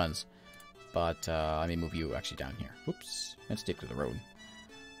off your guns. But I may move you actually down here. Oops. Let's stick to the road.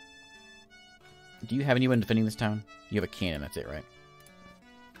 Do you have anyone defending this town? You have a cannon, that's it, right?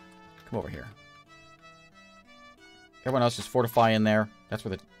 Come over here. Everyone else just fortify in there. That's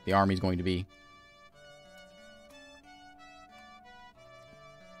where the army's going to be.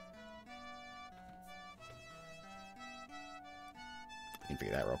 I can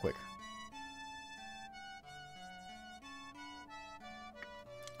figure that real quick.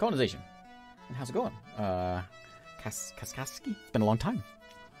 Colonization. And how's it going? Kaskaski? It's been a long time.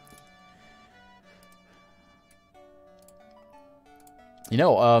 You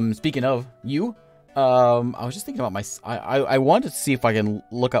know, speaking of you, I was just thinking about I wanted to see if I can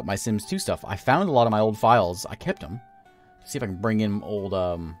look up my Sims 2 stuff. I found a lot of my old files. I kept them to see if I can bring in old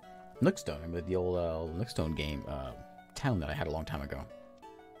Nookstone. Remember the old Nookstone game town that I had a long time ago.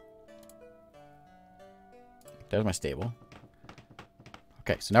 There's my stable.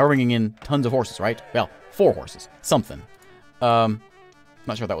 Okay, so now we're bringing in tons of horses, right? Well, 4 horses. Something. Not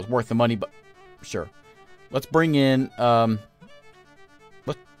sure if that was worth the money, but sure. Let's bring in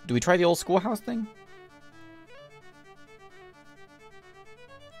do we try the old schoolhouse thing?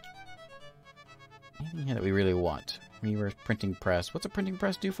 Anything here that we really want? Reverse printing press. What's a printing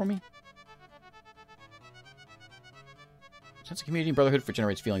press do for me? Sense of community and brotherhood for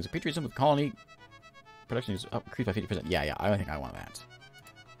generates feelings of patriotism with colony. Production is up, increased by 50%. Yeah, I think I want that.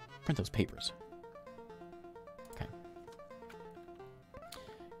 Print those papers. Okay.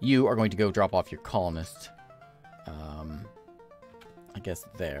 You are going to go drop off your colonist. I guess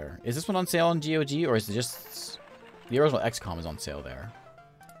there. Is this one on sale on GOG, or is it just... The original XCOM is on sale there.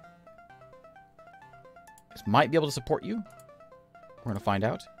 This might be able to support you. We're going to find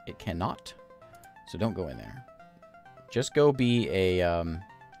out. It cannot. So don't go in there. Just go be a...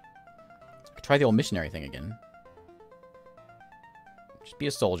 Try the old missionary thing again. Just be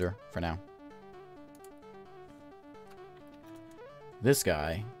a soldier for now. This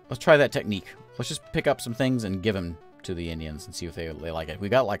guy... Let's try that technique. Let's just pick up some things and give him to the Indians and see if they like it. We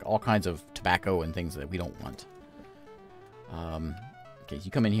got like all kinds of tobacco and things that we don't want. Okay, so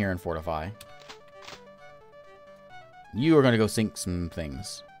you come in here and fortify. You are going to go sink some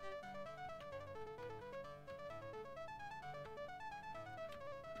things.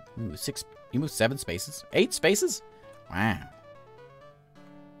 Ooh, you move 7 spaces? 8 spaces? Wow.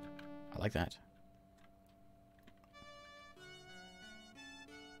 I like that.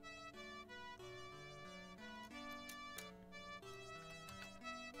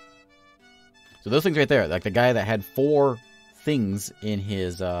 So those things right there, like the guy that had 4 things in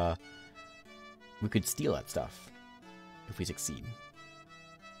his, we could steal that stuff if we succeed.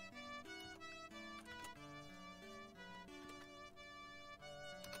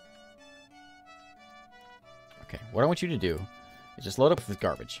 Okay, what I want you to do is just load up with this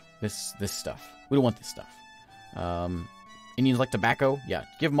garbage, this stuff. We don't want this stuff. Indians like tobacco? Yeah,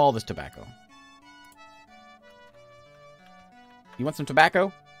 give them all this tobacco. You want some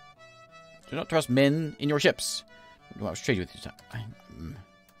tobacco? Do not trust men in your ships. Do not trade with you.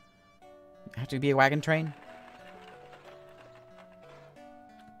 Have to be a wagon train?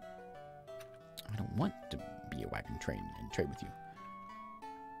 I don't want to be a wagon train and trade with you.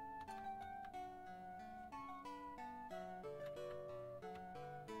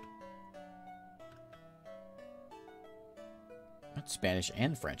 That's Spanish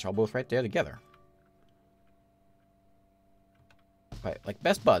and French, all both right there together. Right, like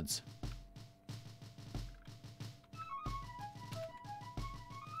best buds.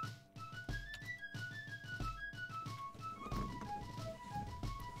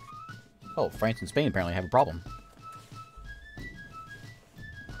 Oh, France and Spain apparently have a problem.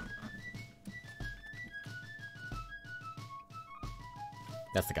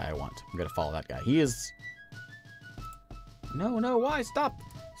 That's the guy I want. I'm gonna follow that guy. He is... No, why? Stop!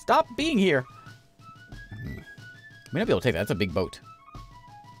 Stop being here! I may not be able to take that. That's a big boat.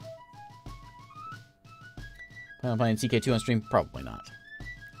 Plan on playing CK2 on stream? Probably not.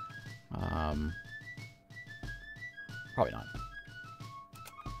 Probably not.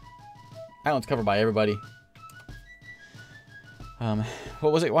 Island's covered by everybody.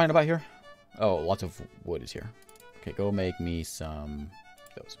 What was it whining about here? Oh, lots of wood is here. Okay, go make me some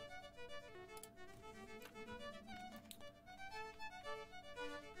of those.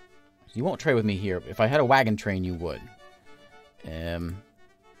 You won't trade with me here. If I had a wagon train, you would. I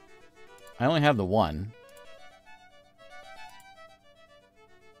only have the one.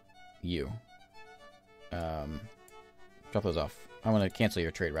 You. Drop those off. I want to cancel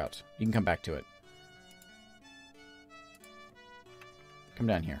your trade route. You can come back to it. Come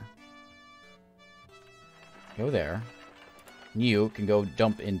down here. Go there. You can go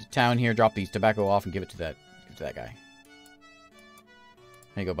dump into town here, drop these tobacco off, and give it to that guy.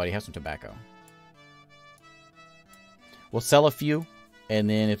 There you go, buddy. Have some tobacco. We'll sell a few, and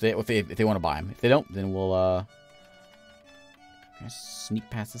then if they want to buy them, if they don't, then we'll can I sneak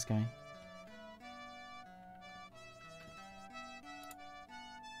past this guy?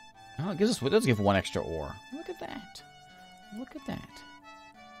 Oh, it does give 1 extra ore. Look at that. Look at that.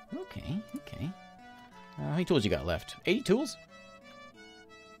 Okay. How many tools you got left? 80 tools?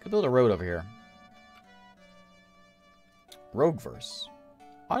 Could build a road over here. Rogueverse.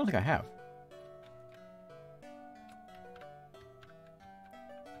 I don't think I have.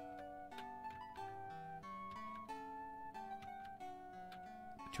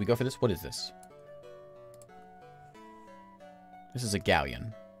 Should we go for this? What is this? This is a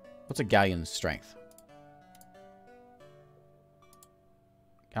galleon. What's a galleon's strength?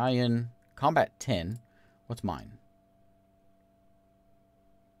 Galleon, combat 10. What's mine?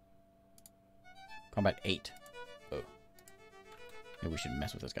 Combat 8. Oh. Maybe we should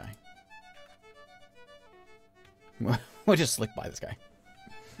mess with this guy. We'll just slick by this guy.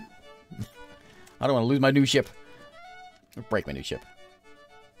 I don't want to lose my new ship. Or break my new ship.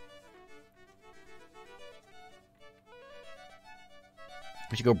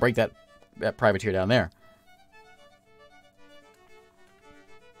 We should go break that privateer down there.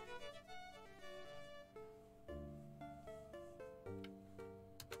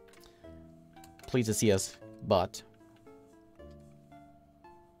 Pleased to see us, but...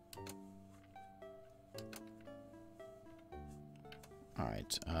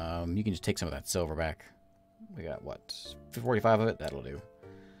 Alright, you can just take some of that silver back. We got, what, 45 of it? That'll do.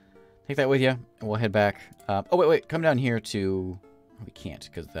 Take that with you, and we'll head back. Oh, wait, come down here to... We can't,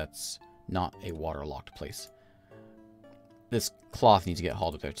 because that's not a waterlocked place. This cloth needs to get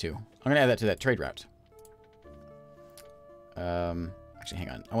hauled up there, too. I'm going to add that to that trade route. Actually, hang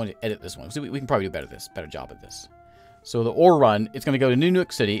on. I want to edit this one. So we can probably do better job at this. So the ore run, it's going to go to New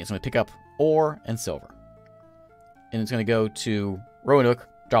Nook City. It's going to pick up ore and silver. and it's going to go to Roanoke,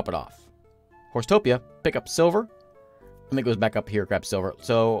 drop it off. Horsetopia, pick up silver, and then it goes back up here, grab silver.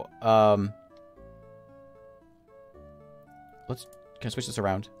 So, can I switch this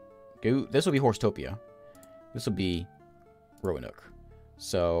around? Go. This will be Horsetopia. This will be Roanoke.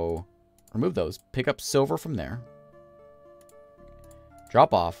 So, remove those. Pick up silver from there.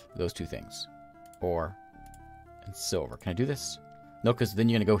 Drop off those two things. Ore and silver. Can I do this? No, because then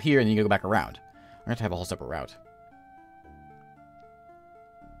you're going to go here and then you're going to go back around. I'm going to have a whole separate route.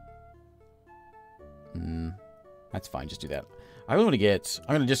 That's fine. Just do that. I really want to get...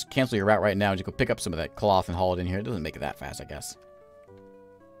 I'm going to just cancel your route right now and just go pick up some of that cloth and haul it in here. It doesn't make it that fast, I guess.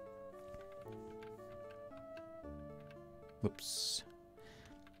 Whoops.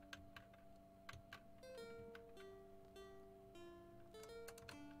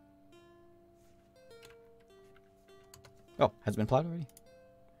 Oh, has it been plowed already?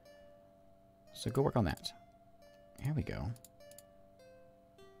 So go work on that. Here we go.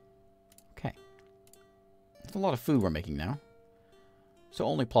 Okay. That's a lot of food we're making now. So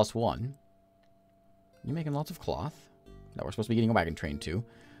only +1. You're making lots of cloth. That we're supposed to be getting a wagon train to.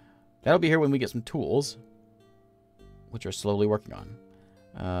 That'll be here when we get some tools. Which we're slowly working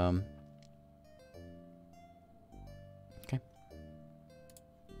on. Okay.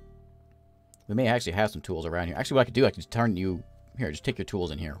 We may actually have some tools around here. Actually, what I could do, I could just turn you... Here, just take your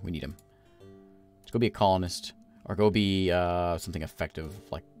tools in here. We need them. Just go be a colonist. Or go be something effective.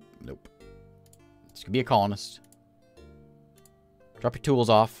 Like, nope. Just be a colonist. Drop your tools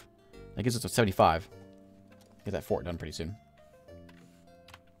off. That gives us a 75. Get that fort done pretty soon.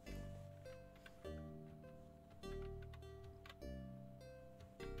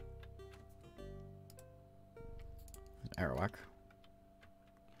 Arawak.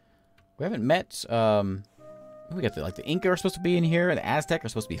 We haven't met, we got the Inca are supposed to be in here, and the Aztec are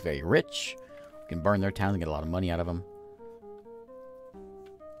supposed to be very rich. We can burn their towns and get a lot of money out of them.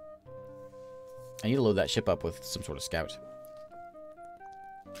 I need to load that ship up with some sort of scout.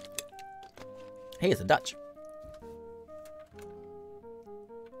 Hey, it's the Dutch.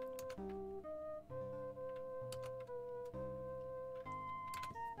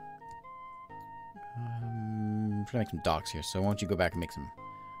 I'm trying to make some docks here, so why don't you go back and make some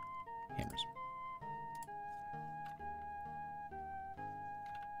hammers.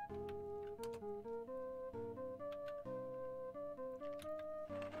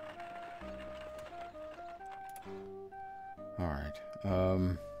 Alright. I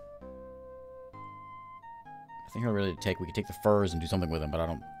think we could take the furs and do something with them, but I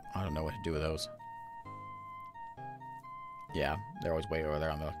don't know what to do with those. Yeah, they're always way over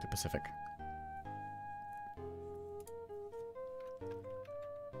there on the Pacific.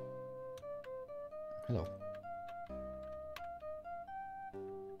 Hello.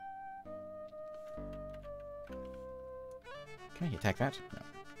 Can I attack that? No.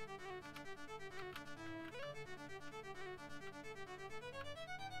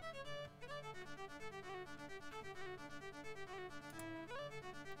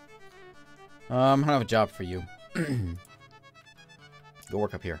 I don't have a job for you. Go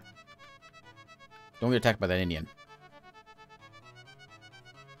work up here. Don't get attacked by that Indian.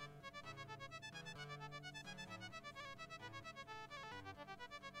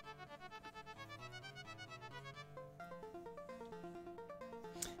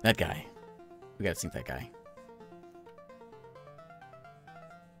 That guy. We gotta sink that guy.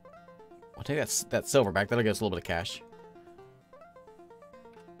 I'll take that silver back. That'll get us a little bit of cash.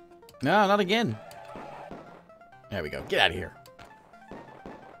 No, not again. There we go. Get out of here.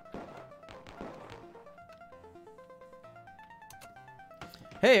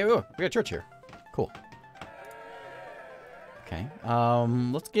 Hey, ooh, we got a church here. Cool. Okay.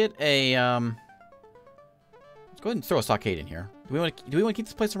 Let's get a let's go ahead and throw a stockade in here. Do we want to keep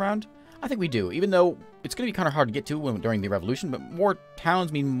this place around? I think we do, even though it's going to be kind of hard to get to during the revolution, but more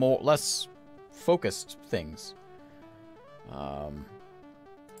towns mean less focused things.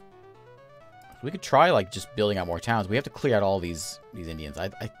 We could try like just building out more towns. We have to clear out all these Indians.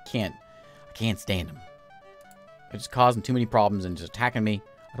 I can't stand them. They're just causing too many problems and just attacking me.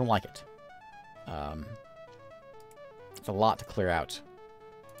 I don't like it. It's a lot to clear out.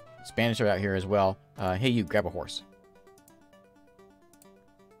 Spanish are out here as well. Hey, you, grab a horse.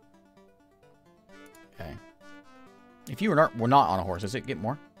 Okay. If you were not on a horse, does it get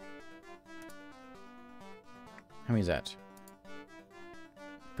more? How many is that?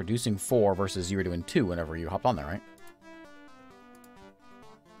 Producing 4 versus you were doing 2 whenever you hopped on there, right?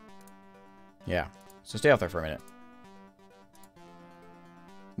 Yeah. So stay off there for a minute.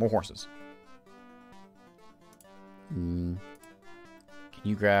 More horses. Can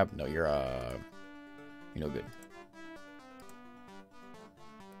you grab... No, you're no good.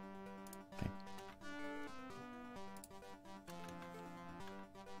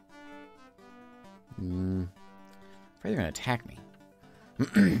 Afraid they're gonna attack me.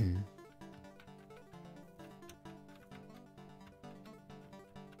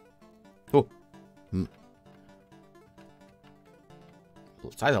 Oh.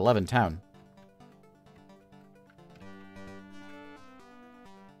 Size 11 town.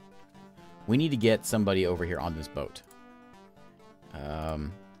 We need to get somebody over here on this boat.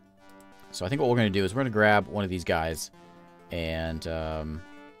 So I think what we're going to do is we're going to grab one of these guys. And I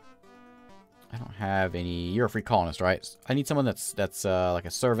don't have any... You're a free colonist, right? I need someone that's like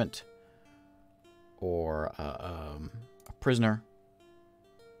a servant. Or a prisoner.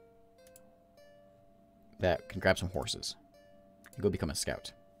 That can grab some horses. Go become a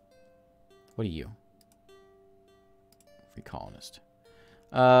scout. What are you? Free colonist.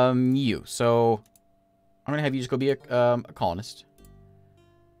 You. So, I'm gonna have you just go be a colonist.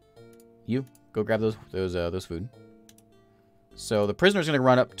 You go grab those food. So the prisoner's gonna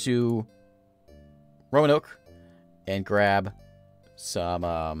run up to Roanoke and grab some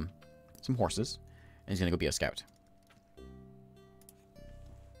horses, and he's gonna go be a scout.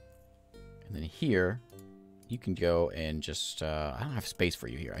 And then here, you can go and just I don't have space for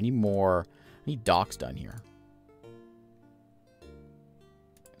you here. I need docks done here.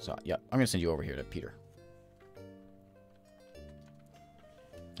 So, yeah, I'm going to send you over here to Peter.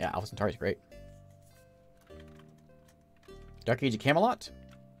 Yeah, Alpha Centauri's great. Dark Age of Camelot.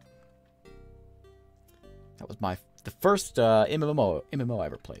 That was the first MMO I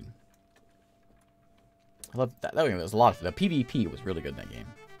ever played. I love that. That was a lot of... The PvP was really good in that game.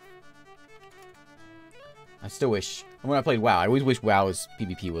 I still wish... When I played WoW, I always wish WoW's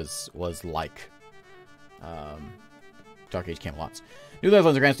PvP was like... Dark Age Camelot's. New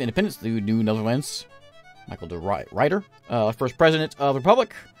Netherlands grants independence to New Netherlands. Michael de Ruyter, first president of the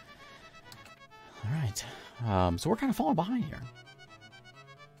Republic. Alright. So we're kind of falling behind here.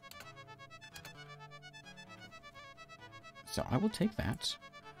 So I will take that.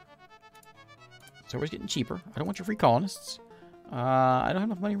 So we're getting cheaper. I don't want your free colonists. I don't have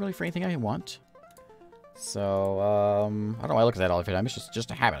enough money really for anything I want. So, I don't know why I look at that all the time. It's just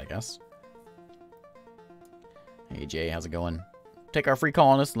a habit, I guess. Hey, Jay, how's it going? Take our free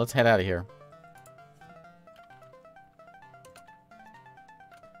colonists and let's head out of here.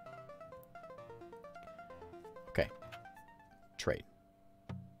 Okay. Trade.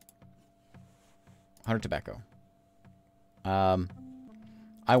 100 tobacco.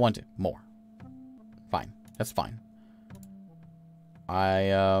 I want it more. Fine. That's fine.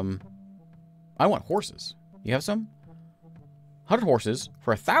 I want horses. You have some? 100 horses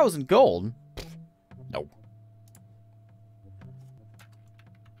for 1,000 gold? No.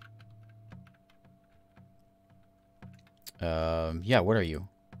 Yeah, what are you?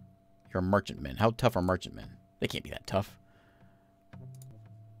 You're a merchantman. How tough are merchantmen? They can't be that tough.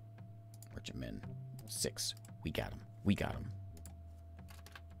 Merchantmen. 6. We got him. We got him.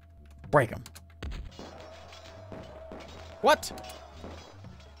 Break him. What?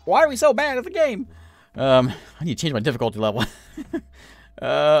 Why are we so bad at the game? I need to change my difficulty level.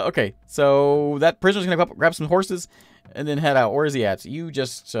 Okay, so that prisoner's gonna go up, grab some horses, and then head out. Where is he at? You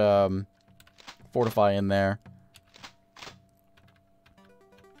just fortify in there.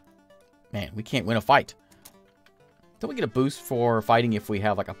 Man, we can't win a fight. Don't we get a boost for fighting if we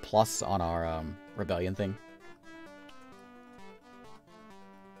have like a plus on our rebellion thing?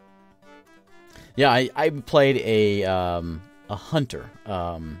 Yeah, I played a hunter,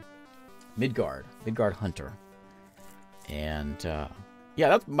 Midgard hunter, and yeah,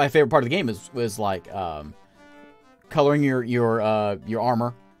 that's my favorite part of the game was like coloring your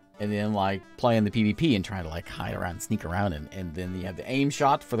armor, and then like playing the PvP and trying to like hide around, and sneak around, and then you have the aim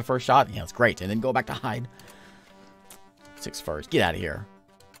shot for the first shot. Yeah, it's great, and then go back to hide. 6 furs, get out of here.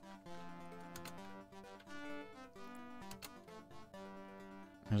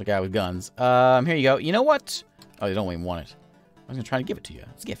 There's a guy with guns. Here you go. You know what? Oh, you don't even want it. I was gonna try to give it to you.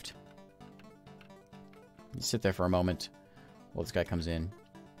 It's a gift. You sit there for a moment while this guy comes in.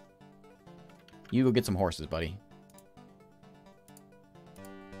 You go get some horses, buddy.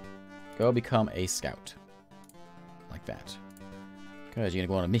 Go become a scout. Like that. Because you're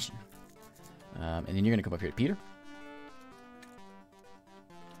gonna go on a mission. And then you're gonna come up here to Peter.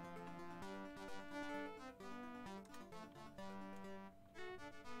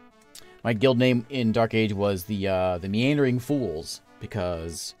 My guild name in Dark Age was the Meandering Fools,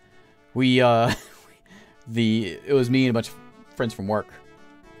 because we it was me and a bunch of friends from work,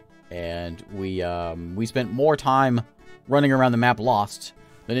 and we spent more time running around the map lost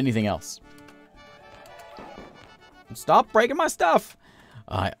than anything else. Stop breaking my stuff!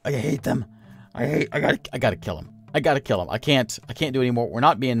 I hate them. I gotta kill him. I gotta kill him. I can't do anymore. We're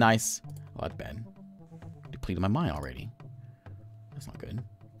not being nice. Oh, that's bad. depleted my mine already. That's not good.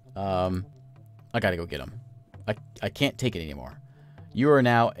 I gotta go get him. I can't take it anymore. You are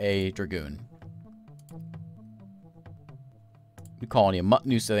now a dragoon. New colony,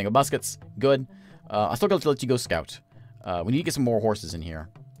 new setting of muskets. Good. I still got to let you go scout. We need to get some more horses in here.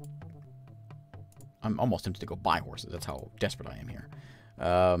 I'm almost tempted to go buy horses. That's how desperate I am here.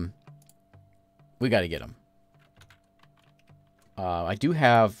 We got to get them. I do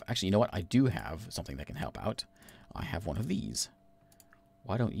have... Actually, you know what? I do have something that can help out. I have one of these.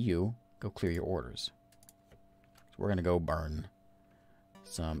 Why don't you go clear your orders? So we're going to go burn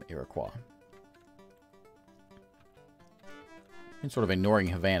some Iroquois. I'm sort of ignoring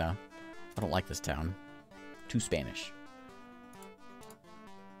Havana. I don't like this town. Too Spanish.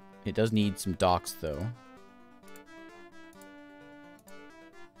 It does need some docks, though.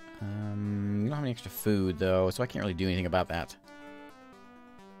 You don't have any extra food, though, so I can't really do anything about that.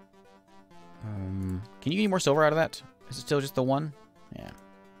 Can you get any more silver out of that? Is it still just the one? Yeah.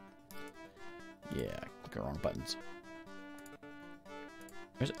 Yeah, click the wrong buttons.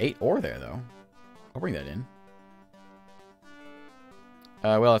 There's 8 ore there, though. I'll bring that in.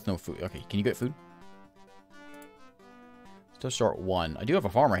 Well, that's no food. Okay, can you get food? Still short 1. I do have a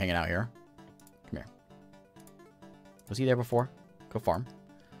farmer hanging out here. Come here. Was he there before? Go farm.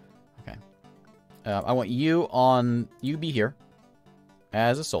 Okay. I want you on... You be here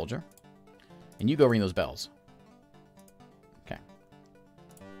as a soldier. And you go ring those bells. Okay.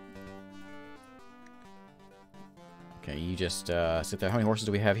 Okay, you just sit there. How many horses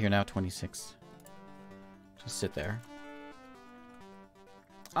do we have here now? 26. Just sit there.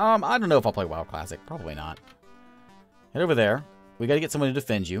 I don't know if I'll play WoW Classic. Probably not. Head over there. We got to get someone to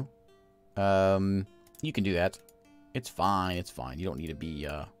defend you. You can do that. It's fine. It's fine. You don't need to be...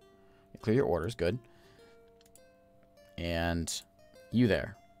 clear your orders. Good. And you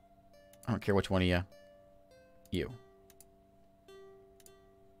there. I don't care which one of you. You.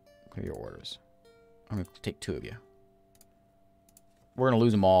 Clear your orders. I'm going to take 2 of you. We're going to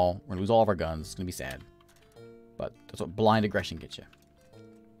lose them all. We're going to lose all of our guns. It's going to be sad. But that's what blind aggression gets you.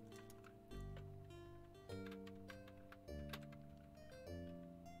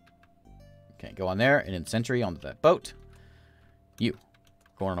 Okay, go on there, and then sentry onto that boat. You,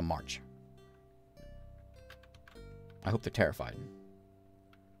 going on a march. I hope they're terrified.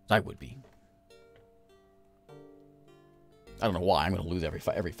 I would be. I don't know why. I'm going to lose every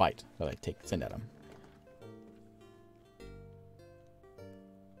fight that I send at them.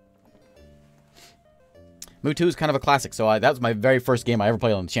 Mu 2 is kind of a classic, so that was my very first game I ever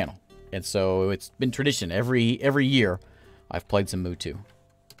played on the channel. And so it's been tradition. Every year, I've played some Mu 2.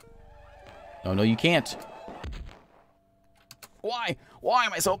 Oh, no, you can't. Why? Why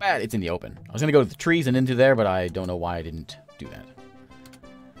am I so bad? It's in the open. I was going to go to the trees and into there, but I don't know why I didn't do that.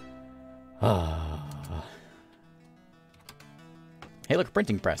 Hey, look,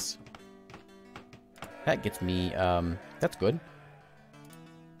 printing press. That gets me, that's good.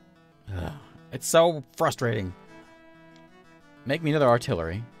 It's so frustrating. Make me another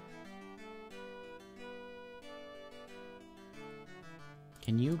artillery.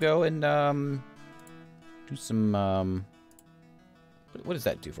 Can you go and, do some, what does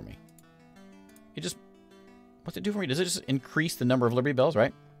that do for me? It just, what's it do for me? Does it just increase the number of Liberty Bells,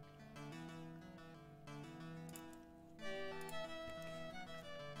 right?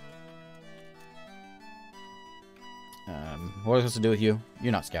 What is this to do with you?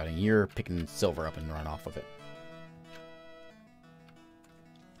 You're not scouting. You're picking silver up and run off with it.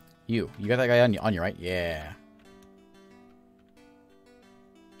 You got that guy on you, right? Yeah.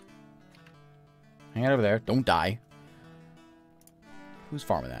 Hang out over there. Don't die. Who's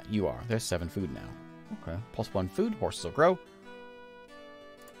farming that? You are. There's 7 food now. Okay. +1 food. Horses will grow.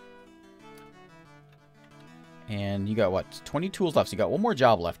 And you got, what, 20 tools left. So you got 1 more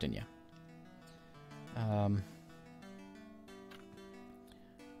job left in you.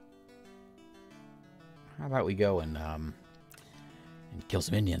 How about we go and kill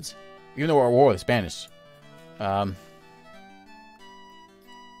some Indians? Even though we're at war with the Spanish. I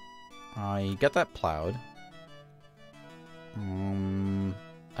got that plowed.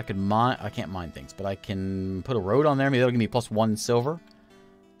 I could mine. I can't mine things, but I can put a road on there. Maybe that'll give me +1 silver.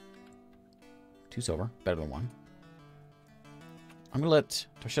 2 silver, better than 1. I'm gonna let.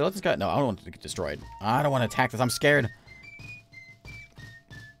 Should I let this guy? No, I don't want it to get destroyed. I don't want to attack this. I'm scared.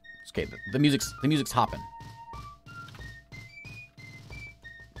 Okay, the music's hopping.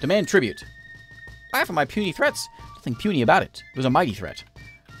 Demand tribute. Laugh at my puny threats. Nothing puny about it. It was a mighty threat.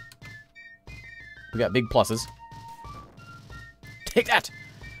 We got big pluses. Take that!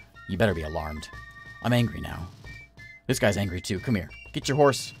 You better be alarmed. I'm angry now. This guy's angry too. Come here. Get your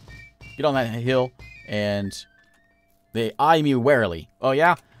horse. Get on that hill and they eye me warily. Oh,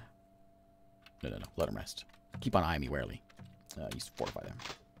 yeah? No. Let them rest. Keep on eyeing me warily. Use fortify them.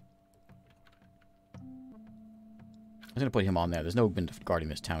 I'm going to put him on there. There's no been guarding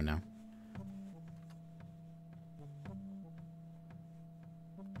this town now.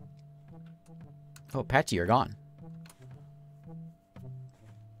 Oh, Patchy, you're gone.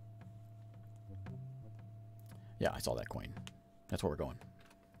 Yeah, I saw that coin. That's where we're going.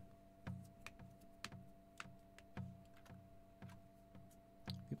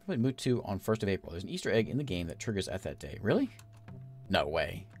 We probably moved to on 1st of April. There's an Easter egg in the game that triggers at that day. Really? No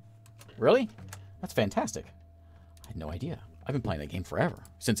way. Really? That's fantastic. I had no idea. I've been playing that game forever.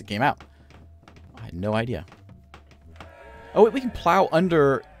 Since it came out. I had no idea. Oh, wait, we can plow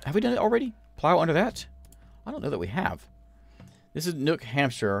under... Have we done it already? Plow under that? I don't know that we have. This is Nook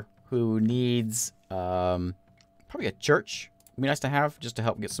Hampshire, who needs probably a church. Would be nice to have, just to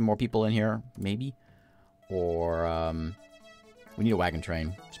help get some more people in here, maybe. Or we need a wagon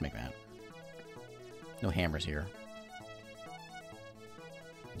train. Just make that. No hammers here.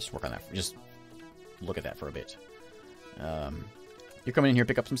 Just work on that. Just look at that for a bit. You're coming in here,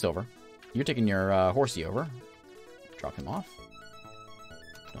 pick up some silver. You're taking your horsey over. Drop him off.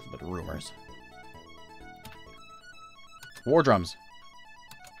 Nothing but rumors. War drums.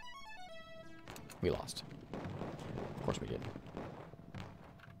 We lost. Of course we did.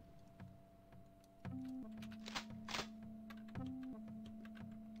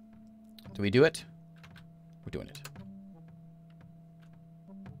 Do we do it? We're doing it.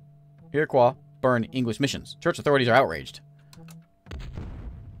 Iroquois burn English missions. Church authorities are outraged.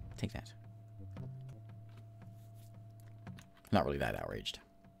 Take that. Not really that outraged.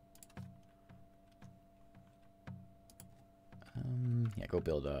 Yeah, go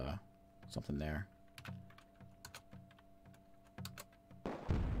build something there.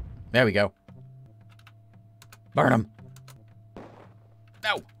 There we go. Burn them.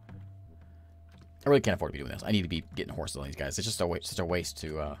 No. I really can't afford to be doing this. I need to be getting horses on these guys. It's just such a waste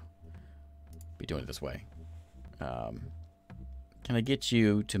to be doing it this way. Can I get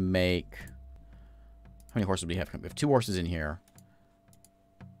you to make... How many horses do we have? We have 2 horses in here.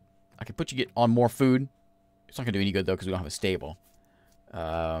 I could put you on more food. It's not going to do any good, though, because we don't have a stable.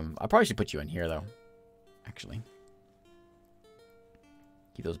 I probably should put you in here, though. Actually.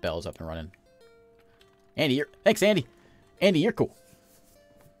 Keep those bells up and running. Andy, thanks, Andy. Andy, you're cool.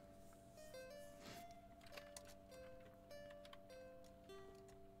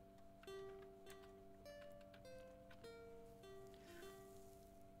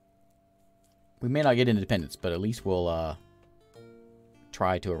 We may not get independence, but at least we'll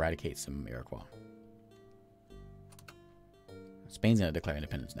try to eradicate some Iroquois. Spain's going to declare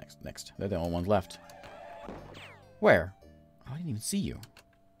independence next. They're the only ones left. Where? Oh, I didn't even see you.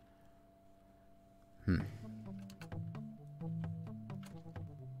 We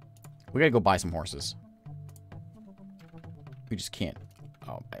gotta go buy some horses. We just can't.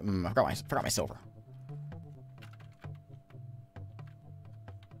 Oh, I forgot my silver.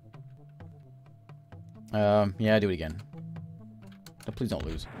 Yeah, do it again. No, please don't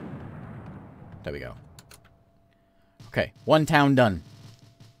lose. There we go. Okay, 1 town done.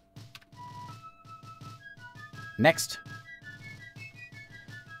 Next.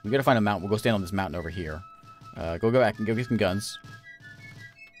 We gotta find a mountain. We'll go stand on this mountain over here. Go back and go get some guns.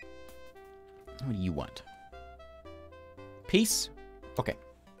 What do you want? Peace? Okay.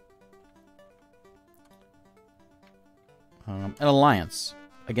 An alliance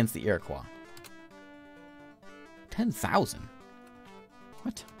against the Iroquois. 10,000?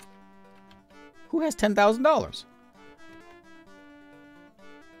 What? Who has $10,000?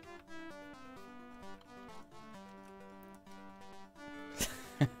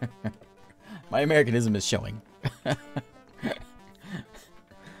 My Americanism is showing.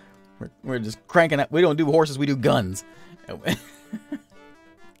 we're just cranking up. We don't do horses, we do guns.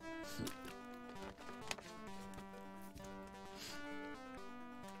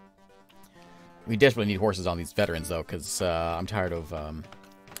 We desperately need horses on these veterans, though, because I'm tired of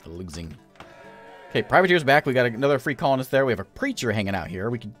losing. Okay, privateer's back. We got another free colonist there. We have a preacher hanging out here.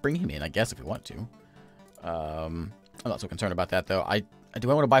 We could bring him in, I guess, if we want to. I'm not so concerned about that, though. Do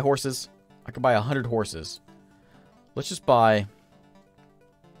I want to buy horses? I could buy 100 horses. Let's just buy...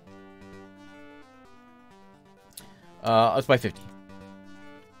 let's buy 50.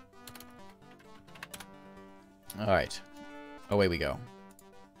 Alright. Away we go.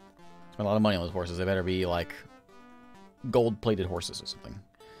 Spent a lot of money on those horses. They better be, like, gold-plated horses or something.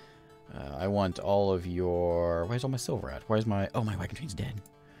 I want all of your... Where's all my silver at? Where's my... Oh, my wagon train's dead.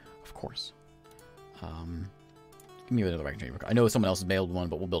 Of course. Give me another wagon train. I know someone else has built one,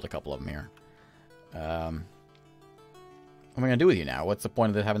 but we'll build a couple of them here. What am I going to do with you now? What's the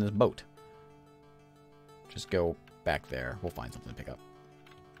point of having this boat? Just go back there. We'll find something to pick up.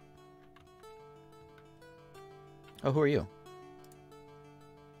 Oh, who are you?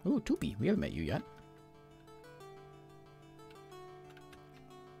 Ooh, Toopy. We haven't met you yet.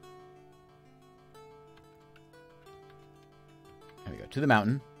 There we go. To the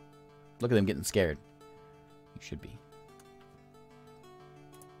mountain. Look at them getting scared. You should be.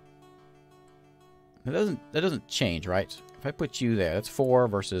 That doesn't change, right? If I put you there, that's 4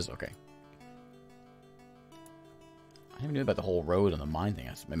 versus... Okay. I didn't even know about the whole road and the mine thing.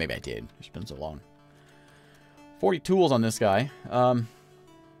 Maybe I did. It's been so long. 40 tools on this guy.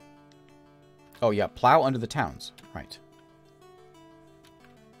 Oh, yeah. Plow under the towns. Right.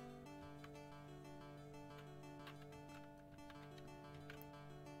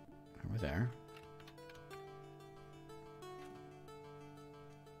 Over there.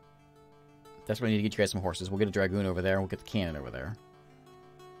 That's where I need to get you guys some horses. We'll get a dragoon over there. We'll get the cannon over there.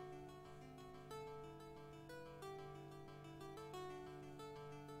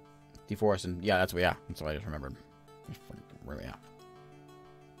 Deforest and... Yeah, that's what... Yeah, that's what I just remembered. Yeah.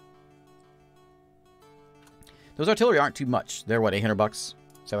 Those artillery aren't too much. They're, what, 800 bucks?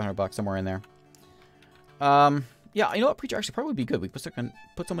 700 bucks, somewhere in there. Yeah, you know what? Preacher actually probably would be good. We put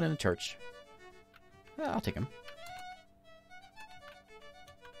someone in a church. Yeah, I'll take him.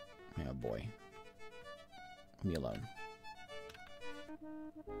 Oh, boy. Leave me alone.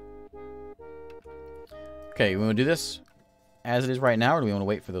 Okay, we want to do this as it is right now, or do we want to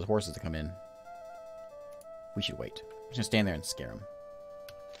wait for those horses to come in? We should wait. I'm just going to stand there and scare them.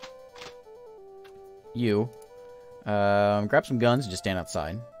 You. Grab some guns and just stand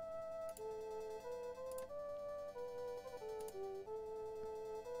outside.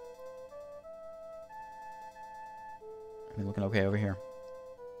 Are we looking okay over here?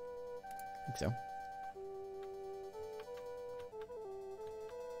 I think so.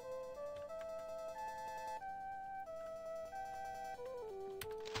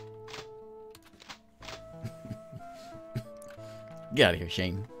 Get out of here,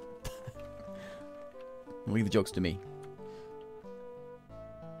 Shane. Leave the jokes to me.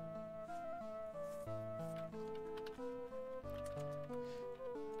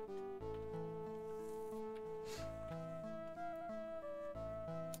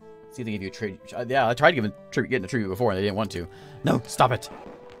 See if they give you a tribute. Yeah, I tried getting a tribute before and they didn't want to. No, stop it.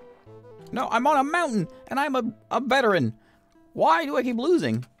 No, I'm on a mountain and I'm a veteran. Why do I keep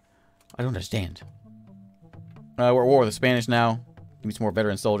losing? I don't understand. We're at war with the Spanish now. Give me some more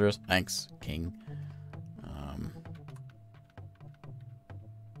veteran soldiers. Thanks, King.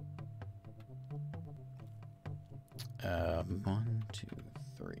 1, 2,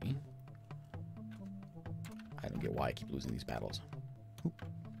 3. I don't get why I keep losing these battles. Oop.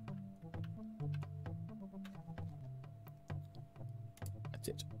 That's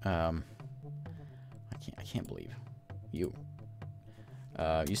it. I can't believe you.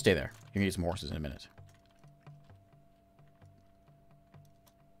 You stay there. You're gonna need some horses in a minute.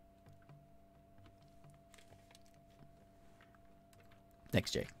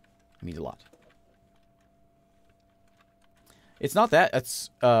 Thanks, Jay. It means a lot. It's not that. It's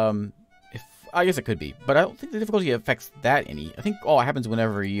I guess it could be, but I don't think the difficulty affects that any. I think all it happens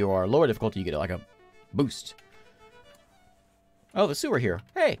whenever you are lower difficulty, you get like a boost. Oh, the sewer here.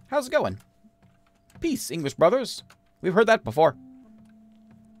 Hey, how's it going? Peace, English brothers. We've heard that before.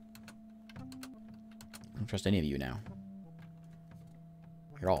 I don't trust any of you now.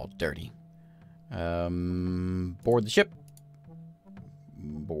 You're all dirty. Board the ship.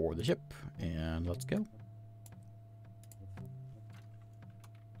 Board the ship, and let's go.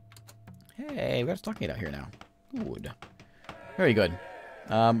 Hey, we got a stockade out here now. Good. Very good.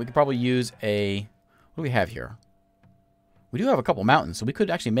 We could probably use a... What do we have here? We do have a couple mountains, so we could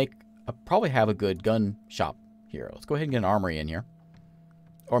actually make... probably have a good gun shop here. Let's go ahead and get an armory in here.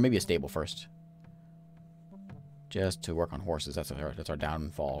 Or maybe a stable first. Just to work on horses. That's our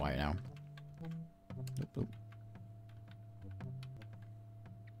downfall right now. Oop, oop.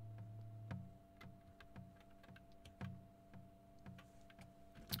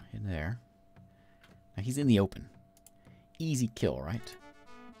 In there. Now he's in the open. Easy kill, right?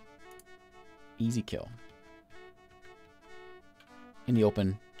 Easy kill. In the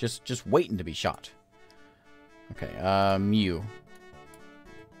open, just waiting to be shot. Okay, you.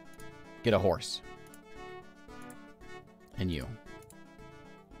 Get a horse. And you.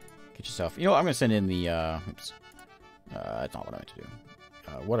 Get yourself... You know what? I'm going to send in the... Oops. That's not what I meant to do.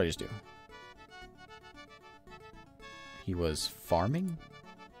 What did I just do? He was farming?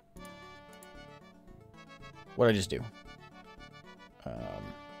 What did I just do?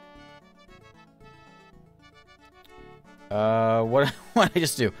 What did I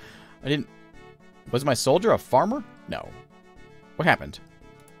just do? I didn't... Was my soldier a farmer? No. What happened?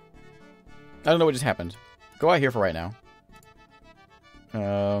 I don't know what just happened. Go out here for right now.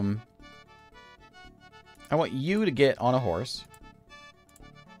 I want you to get on a horse.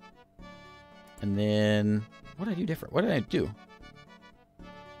 And then... What did I do different? What did I do?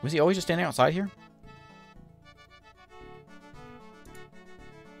 Was he always just standing outside here?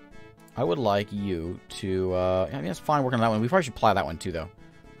 I would like you to... I mean, that's fine working on that one. We probably should plow that one too, though.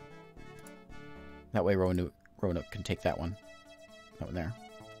 That way Roanoke can take that one. That one there.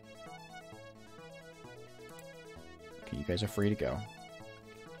 Okay, you guys are free to go.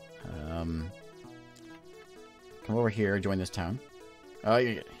 Come over here, join this town. Oh,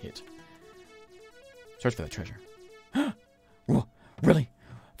 you get hit. Search for the treasure. Really?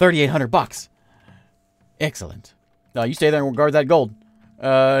 3,800 bucks. Excellent. You stay there and guard that gold.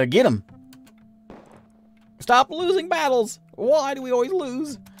 Get him. Stop losing battles. Why do we always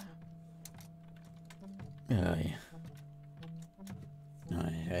lose? Yeah.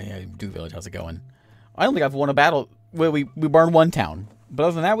 Do village, how's it going? I don't think I've won a battle. Well, we burned one town. But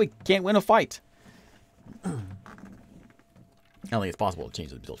other than that, we can't win a fight. I don't think it's possible to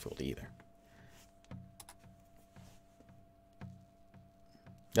change the build field either.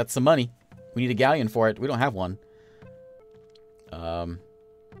 That's some money. We need a galleon for it. We don't have one. Oh,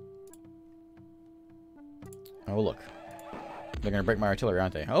 look. They're going to break my artillery,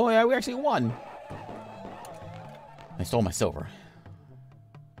 aren't they? Oh, yeah, we actually won. They stole my silver.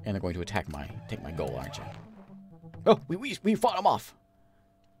 And they're going to take my gold, aren't you? Oh, we fought them off.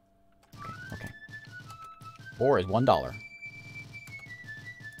 Okay. Ore is $1.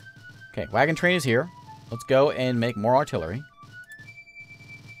 Okay, wagon train is here. Let's go and make more artillery.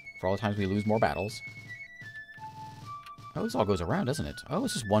 For all the times we lose more battles. Oh, this all goes around, doesn't it? Oh,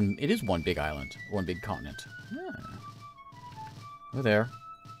 it's just one... It is one big island. One big continent. Yeah. Over there.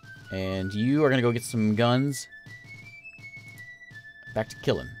 And you are going to go get some guns. Back to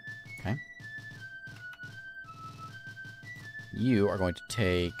killing. Okay. You are going to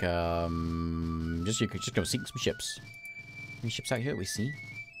take... Just go sink some ships. Any ships out here that we see?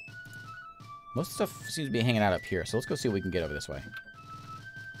 Most of the stuff seems to be hanging out up here. So let's go see what we can get over this way.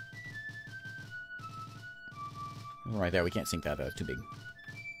 Right there, we can't sink that though, it's too big.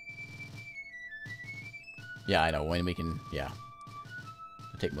 Yeah, I know, when we can, yeah.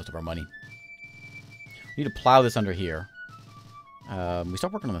 It'll take most of our money. We need to plow this under here. We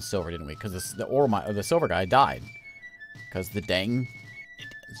stopped working on the silver, didn't we? Because the silver guy died. Because the dang Indians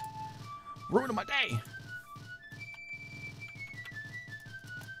ruined my day.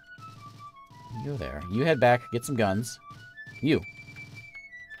 You go there. You head back, get some guns. You.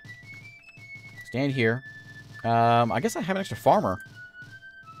 Stand here. I guess I have an extra farmer.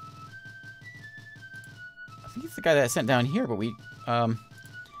 I think it's the guy that I sent down here, but we...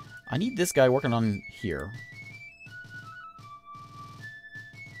 I need this guy working on here.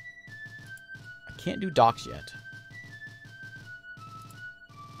 I can't do docks yet.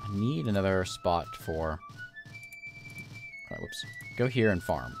 I need another spot for... Alright, whoops. Go here and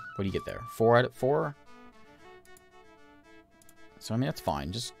farm. What do you get there? 4 out of 4? So, I mean, that's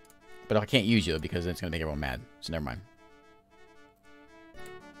fine. Just... But I can't use you because it's going to make everyone mad. So never mind.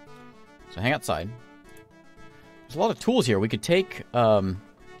 So hang outside. There's a lot of tools here. We could take... if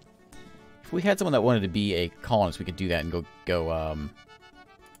we had someone that wanted to be a colonist, we could do that and go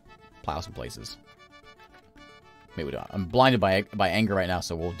plow some places. Maybe we don't. I'm blinded by anger right now,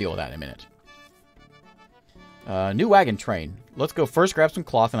 so we'll deal with that in a minute. New wagon train. Let's go first grab some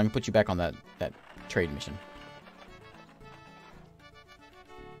cloth, and I can put you back on that trade mission.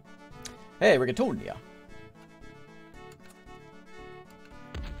 Hey, Rigatonia.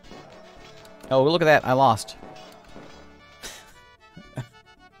 Oh, look at that. I lost.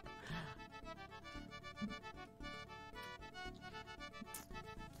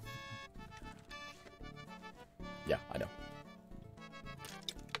 Yeah, I know.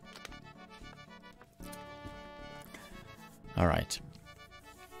 All right.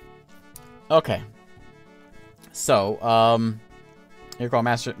 Okay. So, here call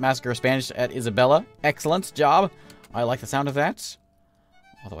Massacre Spanish at Isabella. Excellent job. I like the sound of that.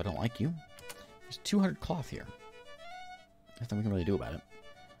 Although I don't like you. There's 200 cloth here. Nothing we can really do about it.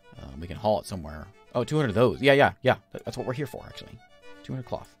 We can haul it somewhere. Oh, 200 of those. Yeah. That's what we're here for, actually. 200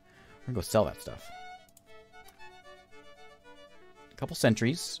 cloth. We're going to go sell that stuff. A couple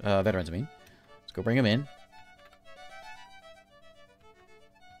sentries. Veterans, I mean. Let's go bring them in.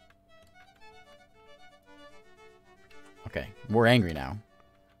 Okay, we're angry now.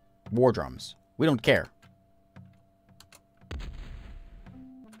 War drums. We don't care.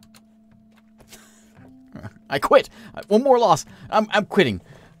 I quit. One more loss. I'm quitting.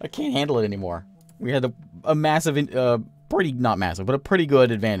 I can't handle it anymore. We had a massive, pretty, not massive, but a pretty good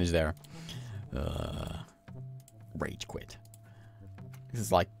advantage there. Rage quit. This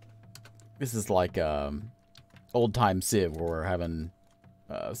is like old time Civ where we're having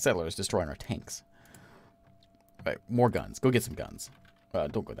settlers destroying our tanks. Right, more guns. Go get some guns.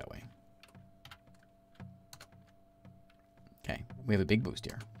 Don't go that way. Okay, we have a big boost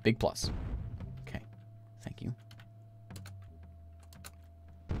here. Big plus. Okay, thank you.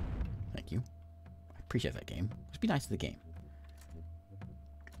 Thank you. I appreciate that game. Just be nice to the game.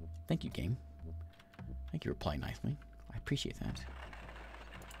 Thank you, game. Thank you for playing nicely. I appreciate that.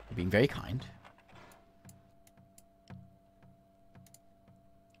 You're being very kind.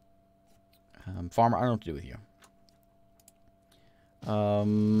 Farmer, I don't know what to do with you. Oh,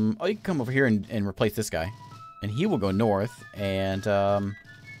 you can come over here and replace this guy. And he will go north and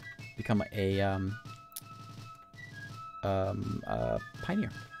become a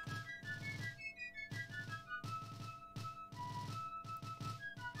pioneer.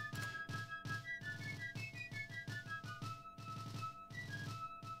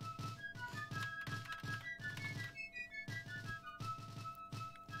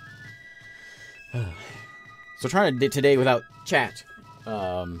 So trying to do today without chat.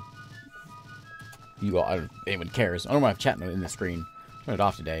 You all, I don't, anyone cares. I don't want to have chat in the screen. Turn it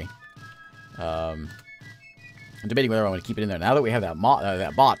off today. I'm debating whether I want to keep it in there. Now that we have that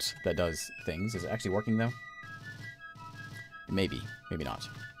bot that does things, is it actually working though? Maybe, maybe not.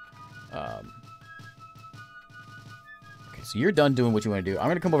 Okay, so you're done doing what you want to do. I'm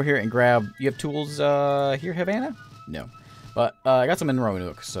gonna come over here and grab. You have tools here, Havana? No, but I got some in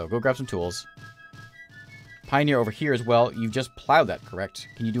Roanoke, so go grab some tools. Pioneer over here as well. You've just plowed that, correct?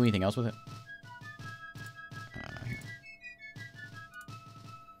 Can you do anything else with it? Here.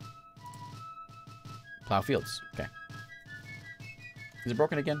 Plow fields. Okay. Is it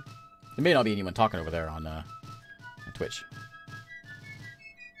broken again? There may not be anyone talking over there on Twitch.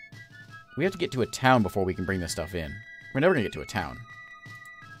 We have to get to a town before we can bring this stuff in. We're never going to get to a town.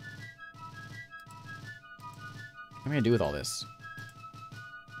 What am I going to do with all this?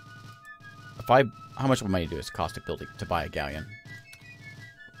 How much money does it cost to buy a galleon?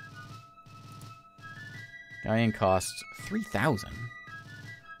 Galleon costs 3,000.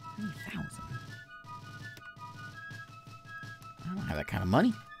 3,000. I don't have that kind of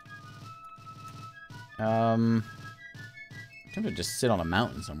money. I'm tempted to just sit on a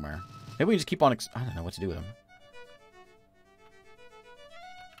mountain somewhere. Maybe we just keep on. I don't know what to do with them.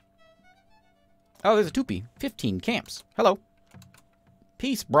 Oh, there's a Tupi. 15 camps. Hello.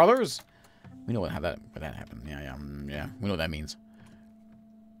 Peace, brothers. We know how that happened. Yeah. We know what that means.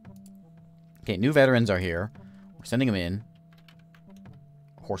 Okay, new veterans are here. We're sending them in.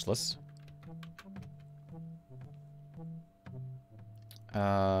 Horseless.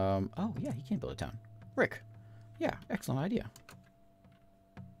 Oh, yeah, he can build a town. Rick. Yeah, excellent idea.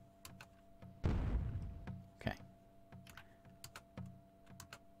 Okay.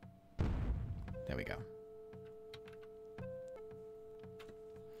 There we go.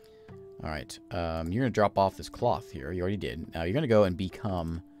 Alright, you're going to drop off this cloth here. You already did. Now you're going to go and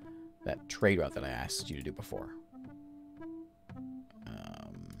become that trade route that I asked you to do before.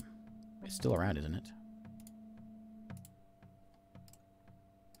 It's still around, isn't it?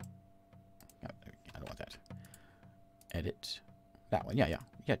 I don't want that. Edit. That one. Yeah,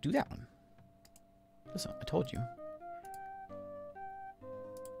 do that one. Listen, I told you.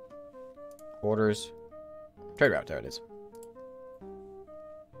 Orders. Trade route, there it is.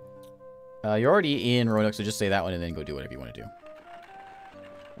 You're already in Roanoke, so just say that one and then go do whatever you want to do.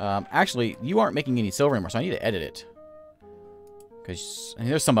 Actually, you aren't making any silver anymore, so I need to edit it. Because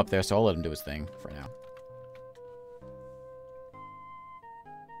there's some up there, so I'll let him do his thing for now.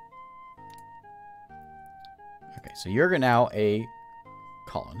 Okay, so you're now a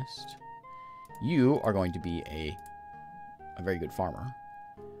colonist. You are going to be a very good farmer.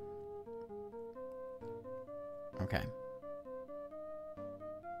 Okay.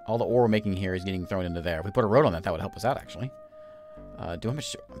 All the ore we're making here is getting thrown into there. If we put a road on that, that would help us out, actually. How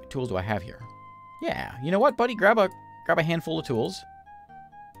much tools do I have here? Yeah, you know what, buddy? Grab a handful of tools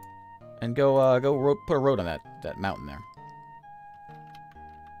and go put a road on that mountain there.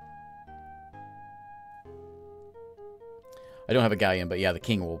 I don't have a galleon, but yeah, the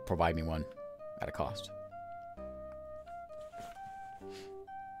king will provide me one at a cost.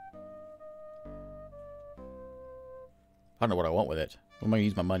 I don't know what I want with it. What am I going to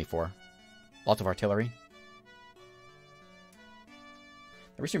use my money for? Lots of artillery.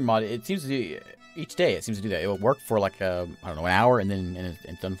 The restream mod, it seems to do, each day it seems to do that. It will work for like, I don't know, an hour and then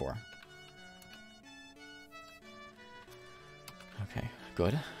it's done for. Okay,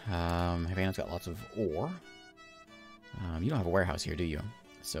 good. Havana's got lots of ore. You don't have a warehouse here, do you?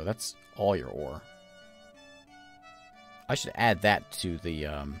 So that's all your ore. I should add that to the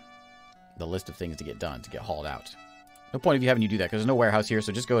list of things to get done, to get hauled out. No point of you having you do that, because there's no warehouse here,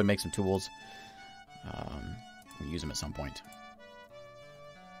 so just go and make some tools. We'll use them at some point.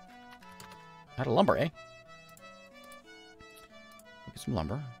 Out of lumber, eh? Get some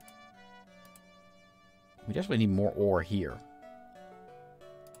lumber. We definitely need more ore here.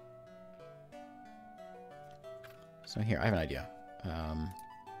 So here, I have an idea.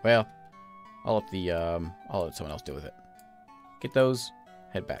 Well, I'll let someone else deal with it. Get those,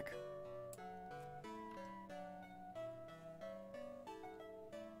 head back.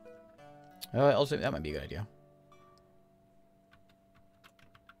 Also, that might be a good idea.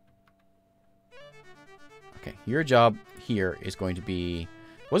 Okay, your job here is going to be...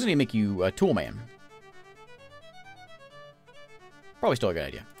 Wasn't going to make you a tool man. Probably still a good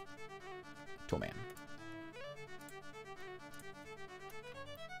idea. Tool man.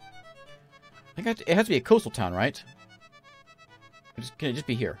 I think it has to be a coastal town, right? Can it just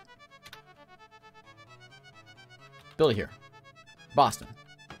be here? Build it here. Boston.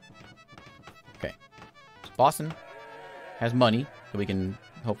 Okay. So Boston has money that we can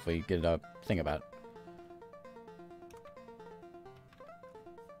hopefully get a thing about.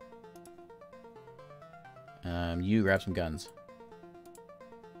 You grab some guns.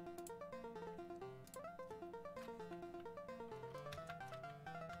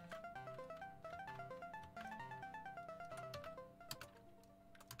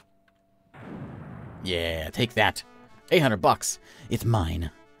 Yeah, take that. 800 bucks. It's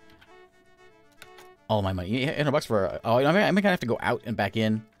mine. All my money. 800 bucks for... Oh, am I gonna have to go out and back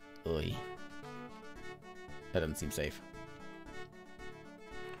in? Oy. That doesn't seem safe.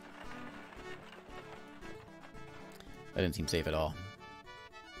 That didn't seem safe at all.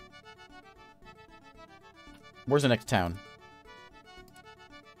 Where's the next town?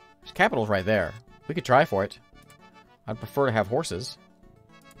 There's capital's right there. We could try for it. I'd prefer to have horses.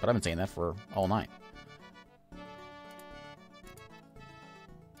 But I've been saying that for all night.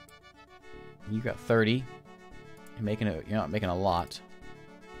 You got 30. You're not making a lot.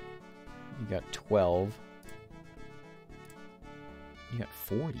 You got 12. You got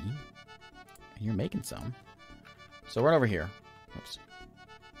 40. And you're making some. So run over here. Oops.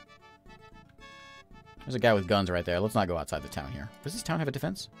 There's a guy with guns right there. Let's not go outside the town here. Does this town have a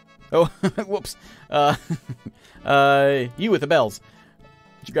defense? Oh, whoops. You with the bells.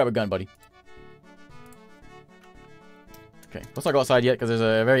 You grab a gun, buddy. Okay, let's not go outside yet, because there's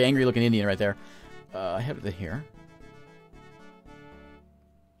a very angry-looking Indian right there. Head to here.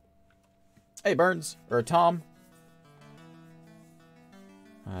 Hey, Burns. Or Tom.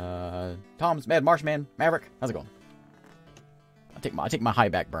 Tom's Mad Marshman. Maverick. How's it going? I take my high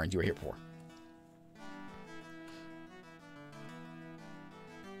back, Burns. You were here before.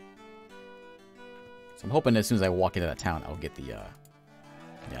 So I'm hoping as soon as I walk into that town, I'll get the, yeah,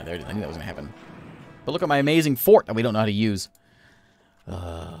 there it is. I knew that was going to happen. But look at my amazing fort that we don't know how to use. It's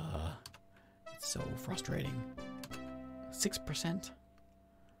so frustrating. 6%?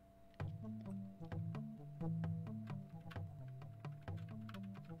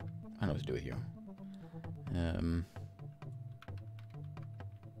 I don't know what to do with you.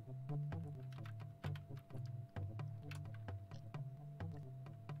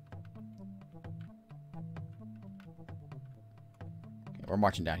 Okay, we're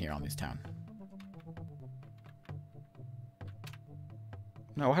marching down here on this town.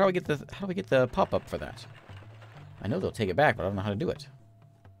 No, how do we get the pop-up for that? I know they'll take it back, but I don't know how to do it.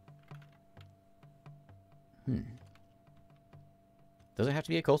 Does it have to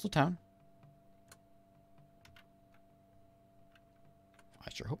be a coastal town? I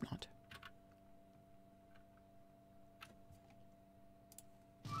sure hope not.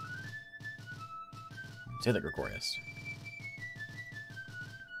 Say that, Gregorius.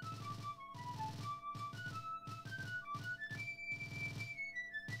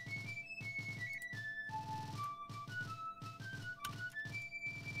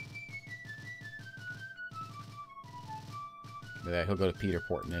 He'll go to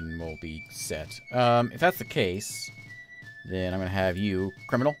Peterport and then we'll be set. If that's the case, then I'm going to have you,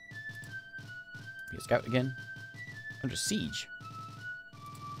 criminal, be a scout again. Under siege.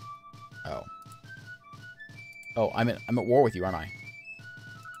 Oh. Oh, I'm at war with you, aren't I?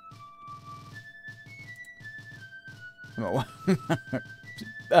 I'm at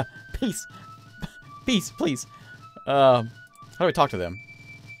war. Peace. Peace, please. How do I talk to them?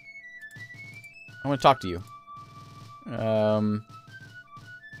 I want to talk to you.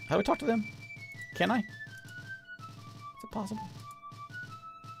 How do I talk to them? Can I? Is it possible?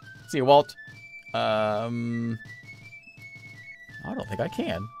 See you, Walt. I don't think I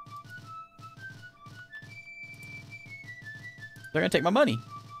can. They're gonna take my money.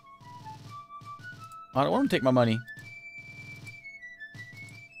 I don't want them to take my money.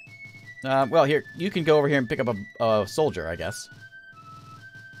 Well, here, you can go over here and pick up a soldier, I guess.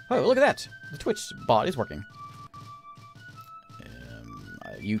 Oh, look at that. The Twitch bot is working.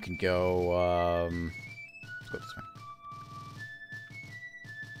 You can go, let's go this way.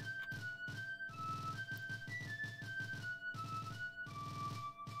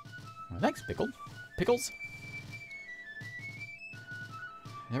 Well, thanks, Pickles.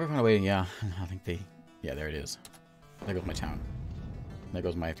 Never found a way, yeah, I think they, yeah, there it is. There goes my town. There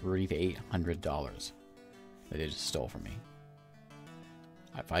goes my $3,800 that they just stole from me.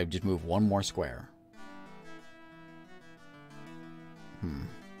 If I just move one more square.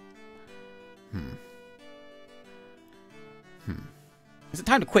 Is it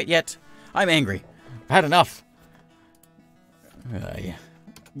time to quit yet? I'm angry. I've had enough. Yeah.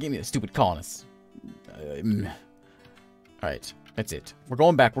 Give me the stupid colonists. Alright, that's it. We're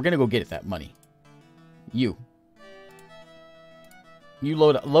going back. We're gonna go get that money. You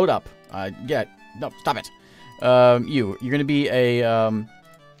load up. No, stop it. You're gonna be a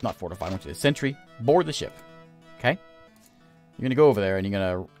not fortified. I want you to sentry. Board the ship. Okay. You're gonna go over there and you're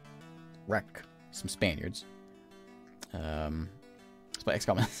gonna wreck some Spaniards. That's my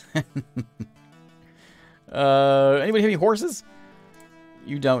comments. Anybody have any horses?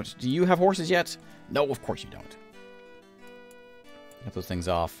 You don't. Do you have horses yet? No, of course you don't. Get those things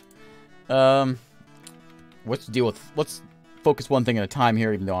off. Let's deal with. Let's focus one thing at a time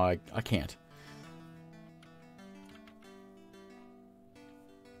here, even though I can't.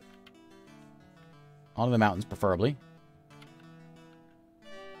 Onto the mountains, preferably.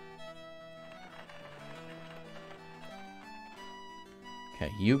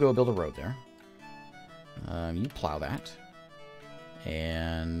 Okay, you go build a road there. You plow that.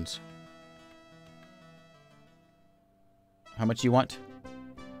 And how much you want?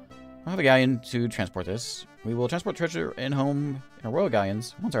 I'll have a galleon to transport this. We will transport treasure and home in our royal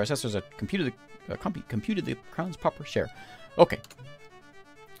galleons once our assessors have computed the crown's proper share. Okay.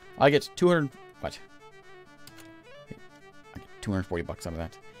 I get 200. What? I get 240 bucks out of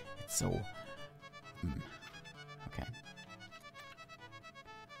that. It's so. Okay.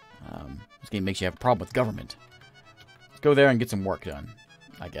 This game makes you have a problem with government. Let's go there and get some work done,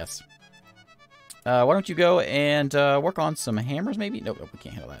 I guess. Why don't you go and work on some hammers, maybe? Nope, we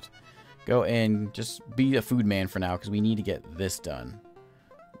can't handle that. Go and just be a food man for now, because we need to get this done.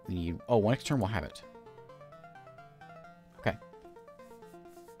 We need... Oh, one extra turn, we'll have it. Okay.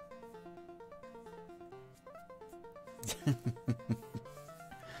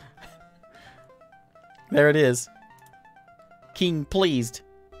 There it is. King pleased.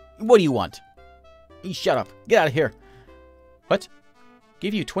 What do you want? You shut up. Get out of here. What?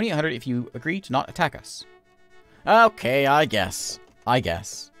 Give you 2,800 if you agree to not attack us. Okay, I guess.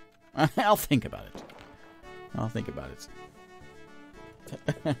 I'll think about it.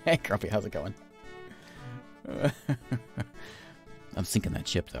 Hey, Grumpy, how's it going? I'm sinking that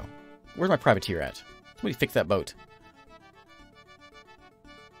ship, though. Where's my privateer at? Somebody fix that boat.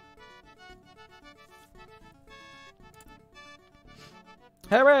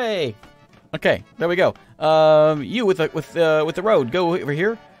 Hooray! Okay, there we go. You with the road, go over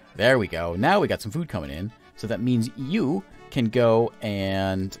here. There we go. Now we got some food coming in, so that means you can go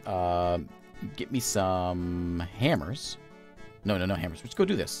and get me some hammers. No hammers. Let's go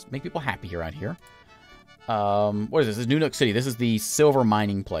do this. Make people happy around here. What is this? This is New Nook City. This is the silver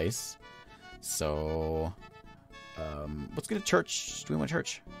mining place. So, let's get a church. Do we want a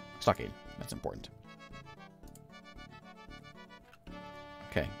church? Stockade. That's important.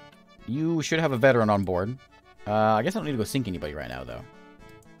 Okay. You should have a veteran on board. I guess I don't need to go sink anybody right now, though.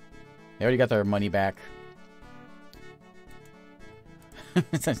 They already got their money back. You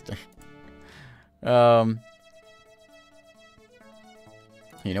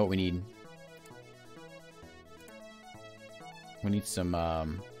know what we need? We need some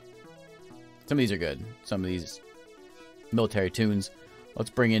of these are good. Some of these military tunes. Let's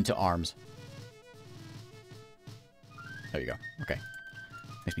bring into arms. There you go. Okay.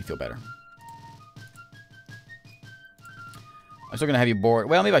 Makes me feel better. I'm still gonna have you board.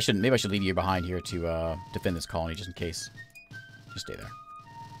 Well, maybe I shouldn't. Maybe I should leave you behind here to defend this colony just in case. Just stay there.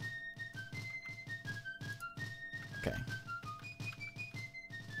 Okay.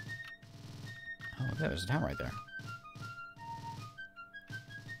 Oh, look at that. There's a town right there.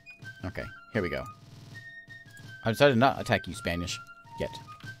 Okay, here we go. I decided not to attack you, Spanish, yet.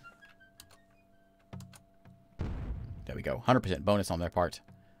 There we go. 100% bonus on their part.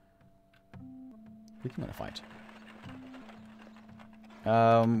 We can win a fight.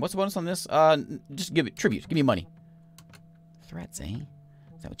 What's the bonus on this? Just give it tribute. Give me money. Threats, eh?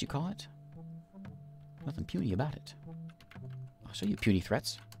 Is that what you call it? Nothing puny about it. I'll show you puny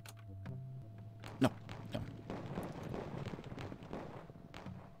threats. No, no.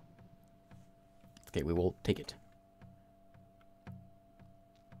 Okay, we will take it.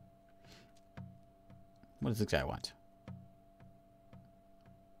 What does this guy want?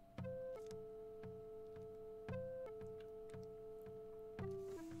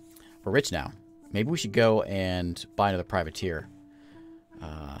 We're rich now. Maybe we should go and buy another privateer.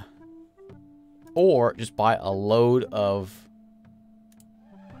 Or just buy a load of...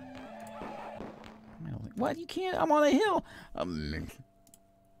 What? You can't? I'm on a hill.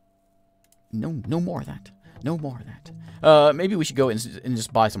 No more of that. No more of that. Maybe we should go and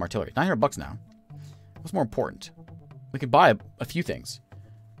just buy some artillery. 900 bucks now. What's more important? We could buy a few things.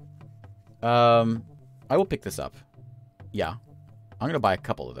 I will pick this up. Yeah. I'm going to buy a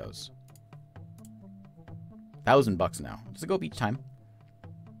couple of those. $1,000 now. Does it go up each time?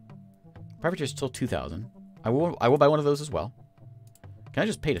 Privateer is still 2,000. I will buy one of those as well. Can I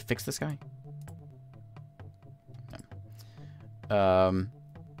just pay to fix this guy? No.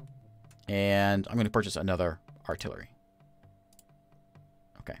 And I'm going to purchase another artillery.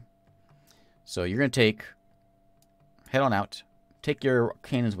 Okay. So you're going to head on out, take your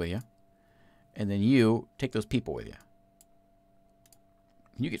cannons with you, and then you take those people with you.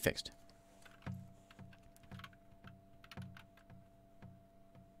 You get fixed.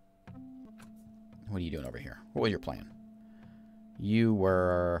 What are you doing over here? What was your plan? You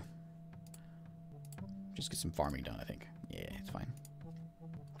were... Just get some farming done, I think. Yeah, it's fine.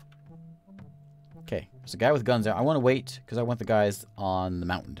 Okay, there's a guy with guns out. I want to wait, because I want the guys on the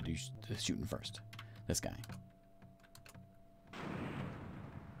mountain to do the shooting first. This guy.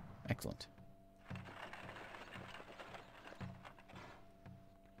 Excellent.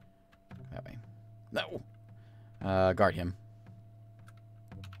 That way. No! Guard him.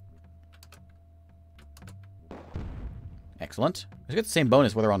 Excellent. We get the same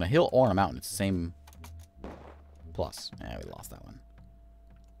bonus whether on a hill or on a mountain. It's the same plus. Yeah, we lost that one.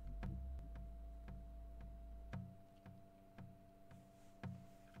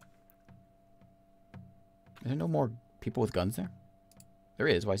 Is there no more people with guns there? There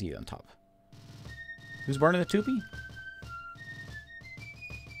is. Why is he on top? Who's burning the toopy?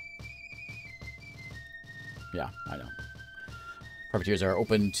 Yeah, I know. Privateers are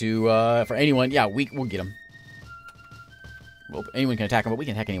open to, for anyone. Yeah, we'll get them. Well, anyone can attack him, but we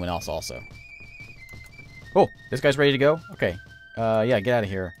can attack anyone else also. Oh, this guy's ready to go? Okay. Yeah, get out of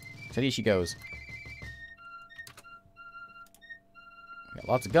here. Steady she goes. We got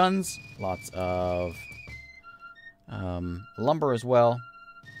lots of guns. Lots of lumber as well.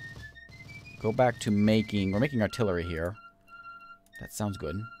 Go back to making... We're making artillery here. That sounds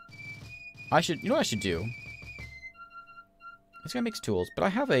good. You know what I should do? This guy makes tools, but I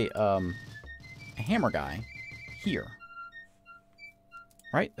have a hammer guy here.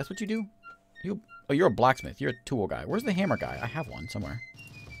 Right? That's what you do? Oh, you're a blacksmith. You're a tool guy. Where's the hammer guy? I have one somewhere.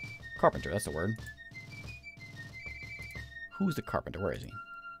 Carpenter, that's the word. Who's the carpenter? Where is he?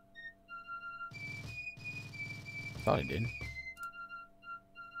 Thought he did.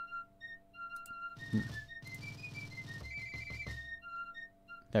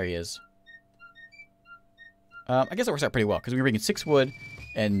 There he is. I guess it works out pretty well, because we're making 6 wood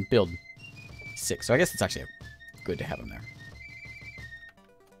and build 6. So I guess it's actually good to have him there.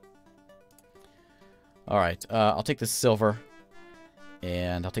 Alright, I'll take this silver,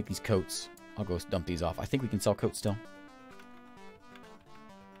 and I'll take these coats. I'll go dump these off. I think we can sell coats still.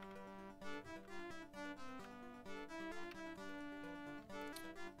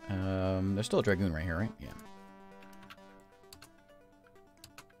 There's still a dragoon right here, right? Yeah.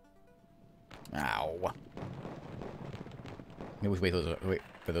 Ow. Maybe we wait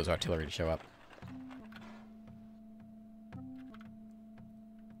for those artillery to show up.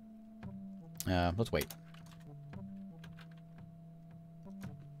 Let's wait.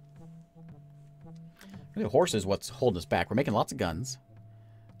 Really, horse is what's holding us back. We're making lots of guns.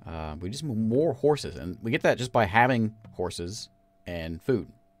 We just need more horses, and we get that just by having horses and food.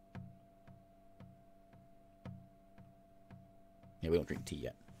 Yeah, we don't drink tea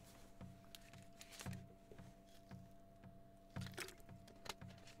yet.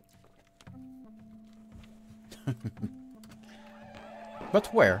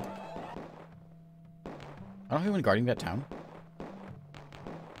 But where? I don't have anyone guarding that town.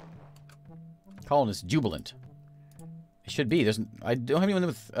 Colonist jubilant. It should be. I don't have anyone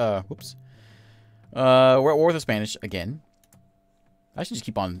with whoops. We're at war with the Spanish again. I should just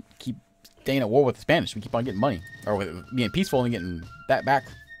keep staying at war with the Spanish. We keep on getting money. Or with being peaceful and getting that back.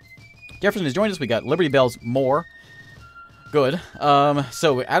 Jefferson has joined us. We got Liberty Bells more. Good.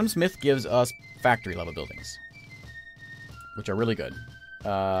 So Adam Smith gives us factory level buildings, which are really good.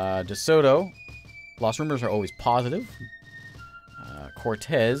 DeSoto, Lost Rumors are always positive.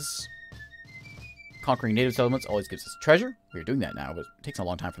 Cortez, conquering native settlements always gives us treasure. We're doing that now, but it takes a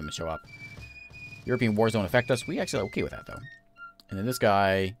long time for them to show up. European wars don't affect us. We actually are okay with that, though. And then this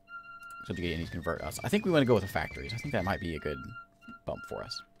guy, subjugate and he's convert us. I think we want to go with the factories. I think that might be a good bump for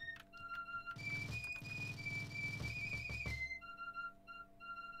us.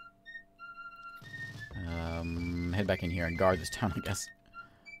 Head back in here and guard this town, I guess.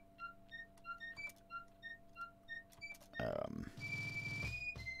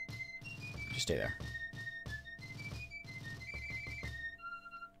 Just stay there.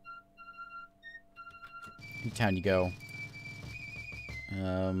 Any town you go.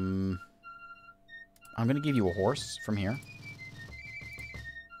 I'm going to give you a horse from here.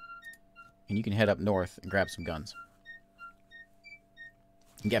 And you can head up north and grab some guns.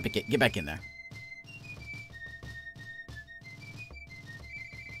 And get back in there.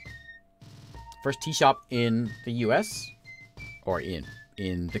 First tea shop in the U.S. Or in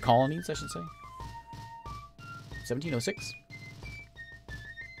the colonies, I should say. 1706.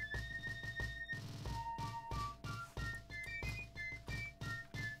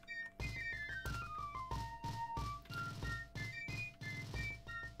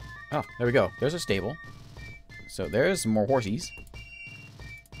 Oh, there we go. There's a stable. So there's some more horsies.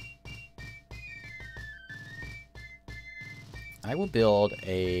 I will build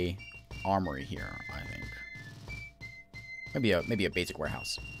a armory here, I think. Maybe a basic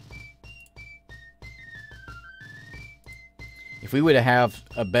warehouse. If we were to have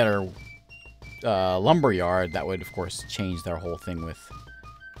a better lumber yard, that would of course change their whole thing with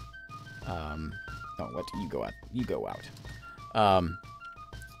oh, what you go out. You go out.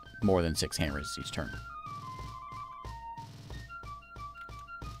 More than 6 hammers each turn.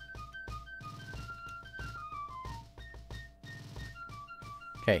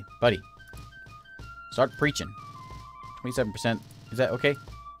 Okay, buddy. Start preaching. 27%. Is that okay?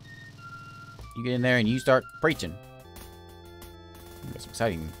 You get in there and you start preaching. Got some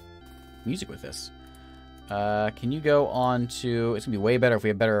exciting music with this. Can you go on to... It's going to be way better if we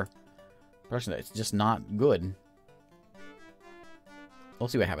have better production. It's just not good. We'll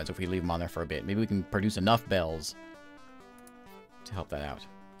see what happens if we leave them on there for a bit. Maybe we can produce enough bells to help that out.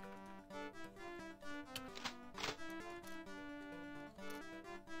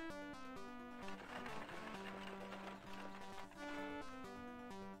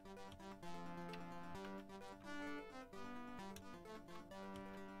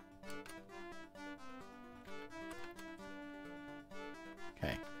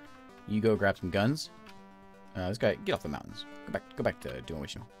 Okay. You go grab some guns. This guy, get off the mountains. Go back to doing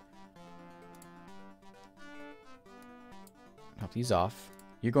what you know. Help these off.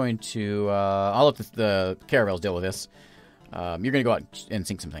 You're going to, I'll let the caravels deal with this. You're going to go out and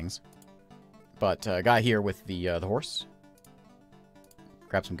sink some things. But, guy here with the horse.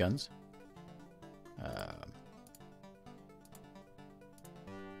 Grab some guns.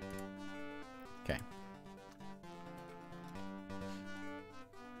 Okay.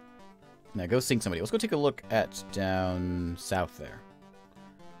 Now go sing somebody. Let's go take a look at down south there.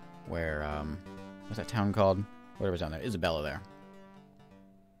 Where, what's that town called? Whatever's down there. Isabella there.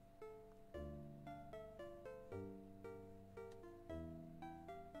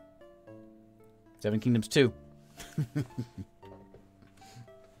 Seven Kingdoms 2.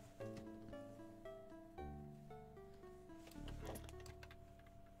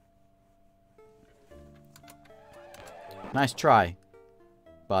 Nice try.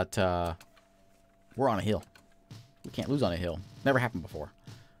 But, we're on a hill. We can't lose on a hill. Never happened before.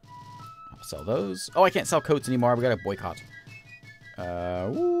 I'll sell those. Oh, I can't sell coats anymore. We gotta boycott.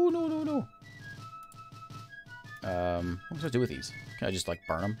 Ooh, no. What am I supposed to do with these? Can I just, like,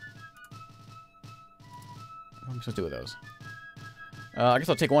 burn them? What am I supposed to do with those? I guess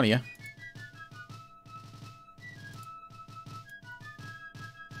I'll take one of you.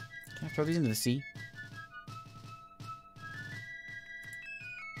 Can I throw these into the sea?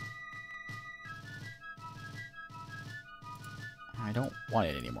 I don't want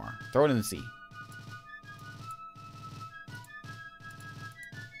it anymore. Throw it in the sea.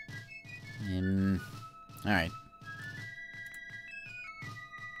 Alright.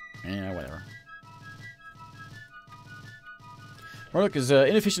 Yeah, whatever. Roanoke is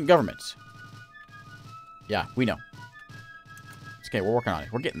inefficient government. Yeah, we know. It's okay, we're working on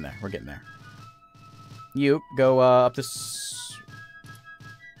it. We're getting there. We're getting there. You go up this...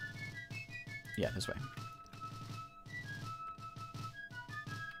 Yeah, this way.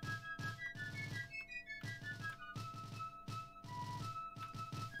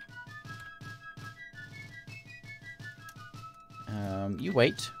 You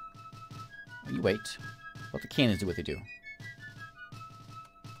wait. You wait. Let the cannons do what they do.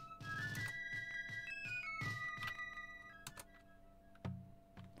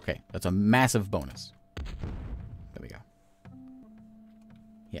 Okay, that's a massive bonus. There we go.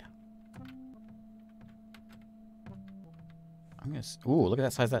 Yeah. I'm gonna... Ooh, look at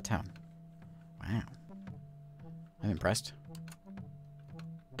that size of that town. Wow. I'm impressed.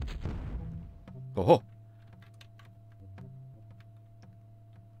 Oh!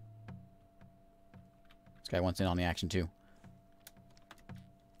 This guy wants in on the action, too.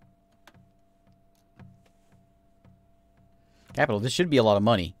 Capital, this should be a lot of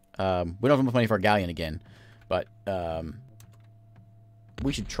money. We don't have enough money for a galleon again, but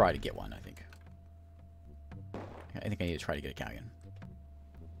we should try to get one, I think. I think I need to try to get a galleon.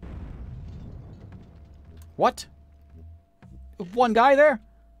 What? One guy there?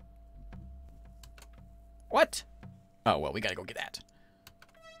 What? Oh, well, we gotta go get that.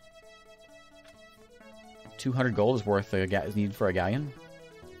 200 gold is worth is needed for a galleon.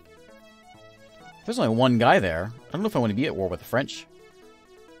 If there's only one guy there, I don't know if I want to be at war with the French.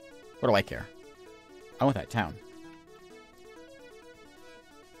 What do I care? I want that town.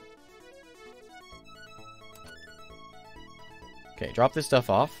 Okay, drop this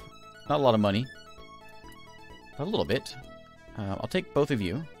stuff off. Not a lot of money. But a little bit. I'll take both of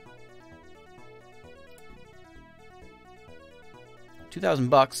you. 2,000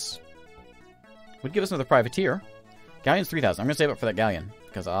 bucks would give us another privateer. Galleon's 3,000. I'm going to save up for that galleon,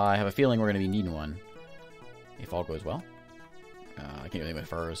 because I have a feeling we're going to be needing one. If all goes well. I can't do anything with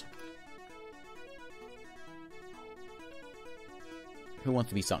furs. Who wants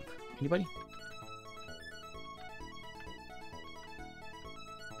to be sunk? Anybody?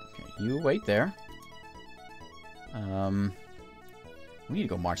 Okay, you wait there. We need to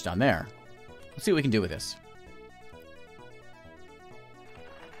go march down there. Let's see what we can do with this.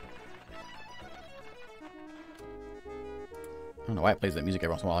 I don't know why it plays that music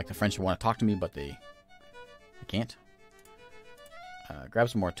every once in a while. Like the French want to talk to me, but they can't. Grab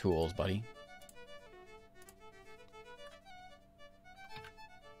some more tools, buddy.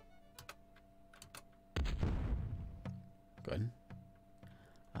 Good.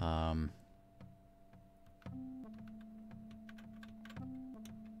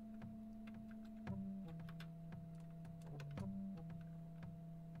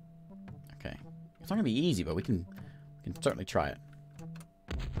 Okay. It's not gonna be easy, but we can certainly try it.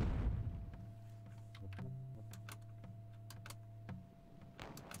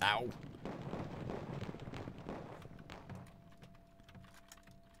 Ow.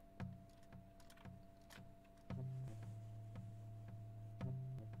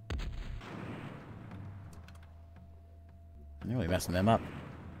 I'm really messing them up.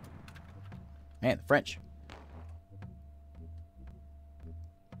 Man, the French.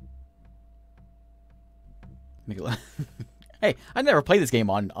 Make it Hey, I never played this game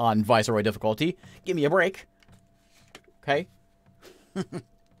on Viceroy difficulty. Give me a break. Okay.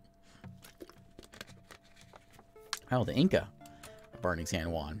 Oh, the Inca. Burning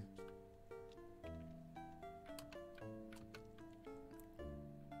San Juan.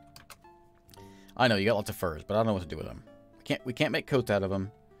 I know, you got lots of furs, but I don't know what to do with them. We can't make coats out of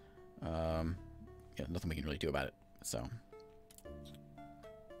them. Yeah, nothing we can really do about it. So.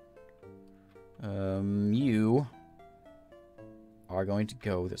 You are going to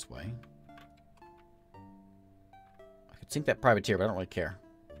go this way. I could sink that privateer, but I don't really care.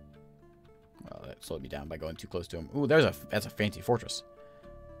 Well, that slowed me down by going too close to him. Ooh, that's a fancy fortress.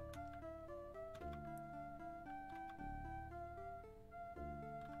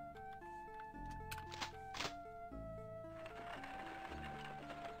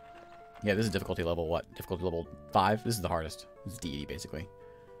 Yeah, this is difficulty level what? Difficulty level 5? This is the hardest. This is DE, basically.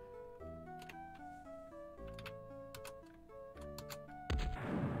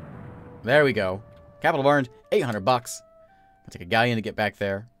 There we go. Capital burned. 800 bucks. I'll take a galleon to get back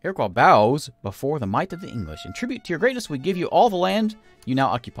there. Iroquois bows before the might of the English. In tribute to your greatness, we give you all the land you now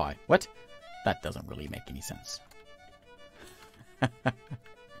occupy. What? That doesn't really make any sense. I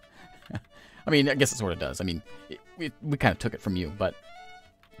mean, I guess it sort of does. I mean, we kind of took it from you, but...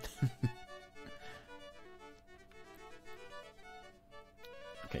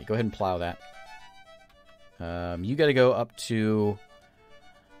 Okay, go ahead and plow that. You got to go up to...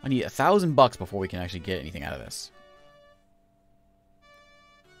 I need 1,000 bucks before we can actually get anything out of this.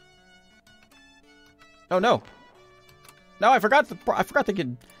 Oh no! No, I forgot they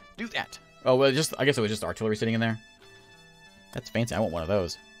could do that. Oh, well, I guess it was just artillery sitting in there. That's fancy. I want one of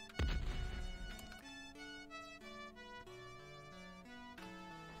those.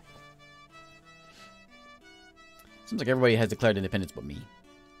 Seems like everybody has declared independence but me.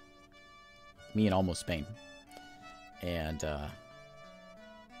 Me and almost Spain. And,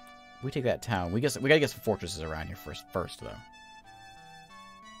 we take that town. We gotta get some fortresses around here first though.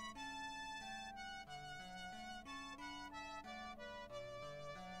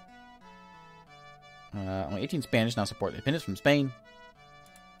 Only 18 Spanish now support independence from Spain.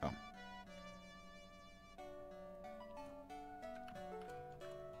 Oh.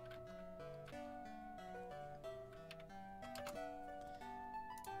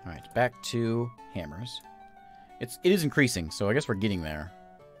 Alright, back to hammers. It is increasing, so I guess we're getting there.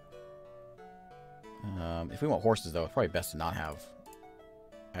 If we want horses, though, it's probably best to not have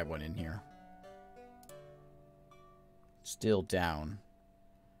one in here. Still down.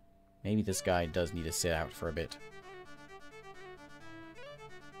 Maybe this guy does need to sit out for a bit.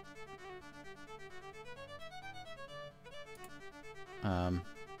 I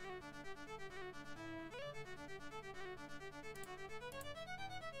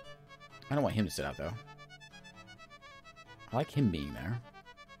don't want him to sit out, though. I like him being there.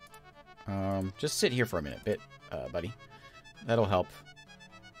 Just sit here for a minute, buddy. That'll help.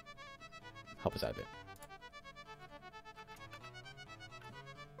 Help us out a bit.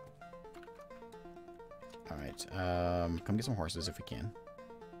 Alright, come get some horses if we can.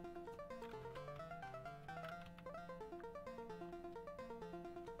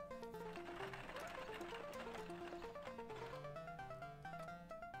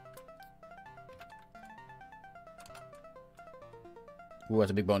 Ooh,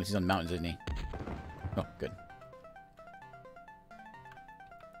 that's a big bonus. He's on the mountains, isn't he? Oh, good.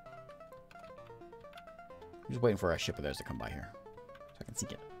 I'm just waiting for a ship of theirs to come by here, so I can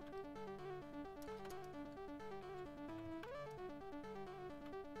sink it.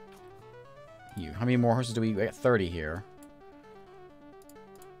 You. How many more horses do we got? 30 here.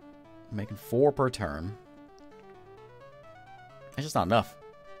 I'm making 4 per turn. That's just not enough.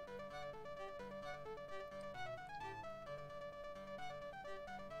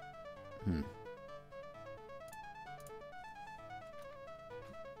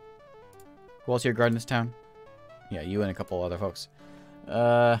 Who else here guarding this town? Yeah, you and a couple other folks.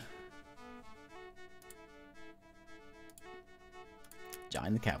 Join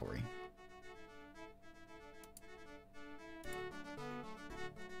the cavalry.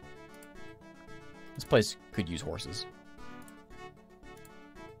 This place could use horses.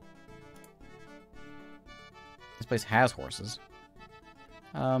 This place has horses.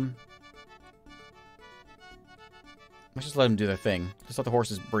 Let's just let them do their thing. Just let the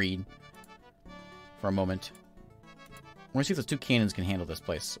horses breed for a moment. I want to see if those 2 cannons can handle this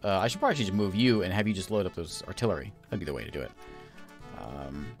place. I should probably just move you and have you just load up those artillery. That'd be the way to do it.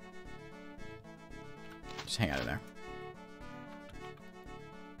 Just hang out in there.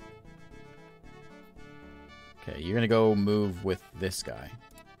 Okay, you're gonna go move with this guy.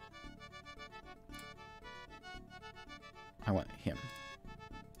 I want him.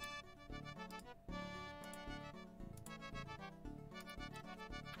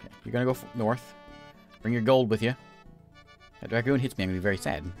 Okay, you're gonna go north. Bring your gold with you. That dragoon hits me, I'm gonna be very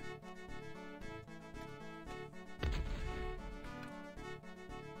sad.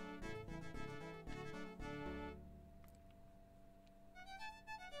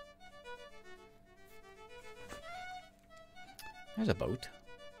 There's a boat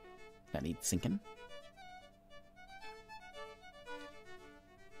that needs sinking.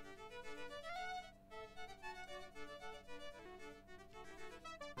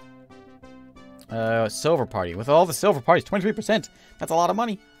 Silver party. With all the silver parties, 23%. That's a lot of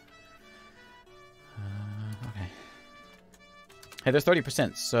money. Okay. Hey, there's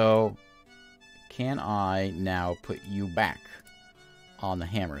 30%. So, can I now put you back on the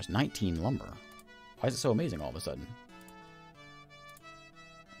hammers? 19 lumber. Why is it so amazing all of a sudden?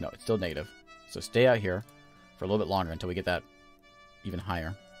 No, it's still negative. So stay out here for a little bit longer until we get that even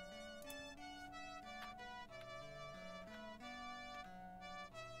higher.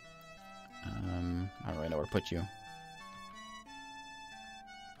 I don't really know where to put you.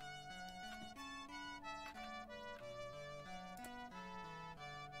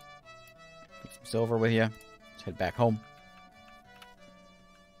 Get some silver with you. Let's head back home.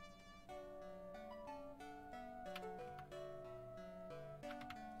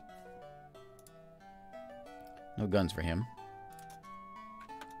 No guns for him.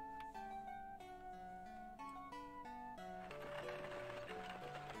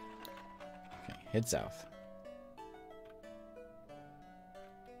 Okay, head south.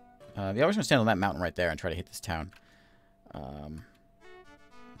 Yeah, we're just gonna stand on that mountain right there and try to hit this town.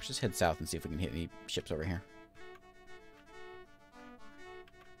 Let's just head south and see if we can hit any ships over here.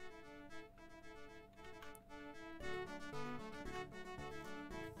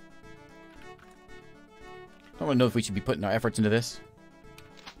 I don't really know if we should be putting our efforts into this.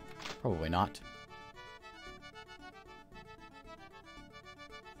 Probably not.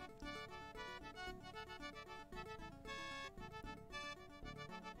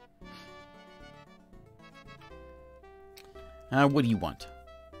 What do you want?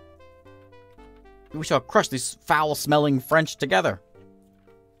 We shall crush these foul-smelling French together.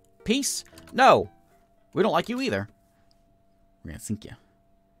 Peace? No. We don't like you either. We're gonna sink you.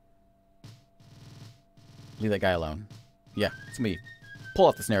 Leave that guy alone. Yeah, it's me. Pull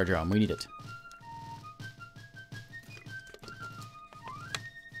off the snare drum. We need it.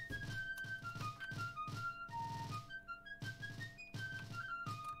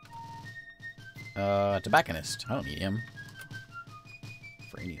 Tobacconist. I don't need him.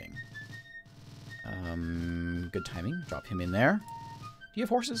 For anything. Good timing. Drop him in there. Do you have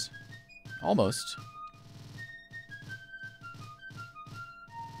horses? Almost.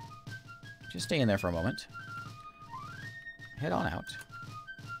 Just stay in there for a moment. Head on out.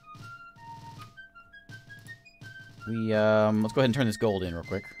 We, let's go ahead and turn this gold in real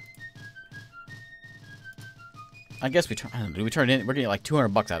quick. I guess we turn, I don't know, do we turn it in? We're getting like 200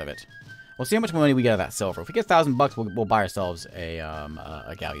 bucks out of it. We'll see how much money we get out of that silver. If we get 1,000 bucks, we'll buy ourselves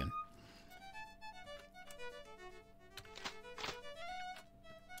a galleon.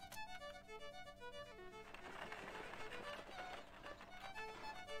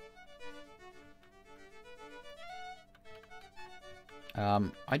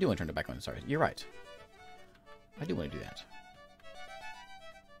 I do want to turn it back on. Sorry, you're right. I do want to do that.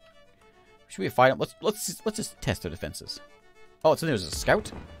 Should we fight them? Let's just test their defenses. Oh, so there's a scout?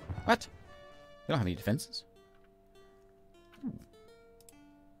 What? They don't have any defenses. I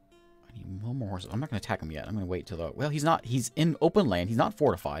need one more horses. I'm not going to attack him yet. I'm going to wait till the... Well, he's not... He's in open land. He's not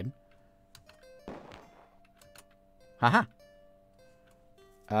fortified. Haha.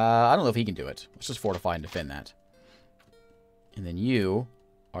 I don't know if he can do it. Let's just fortify and defend that. And then you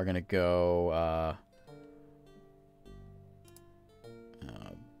are going to go...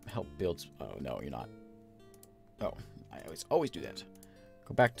 help build... Oh, no, you're not. Oh, I always do that.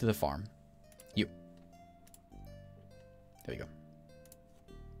 Go back to the farm. You. There you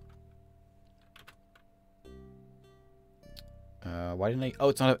go. Why didn't I... Oh,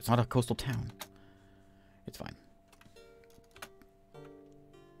 it's not a coastal town. It's fine.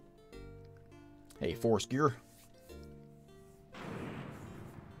 Hey, forest gear.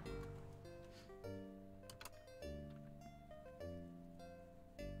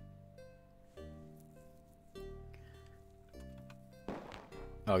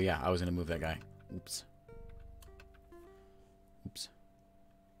 Oh, yeah, I was going to move that guy. Oops. Oops.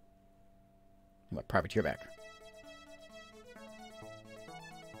 My privateer back.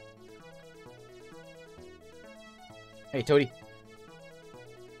 Hey, Toady.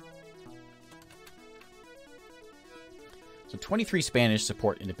 So 23 Spanish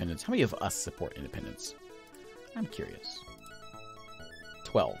support independence. How many of us support independence? I'm curious.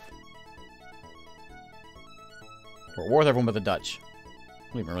 12. We're at war with everyone but the Dutch.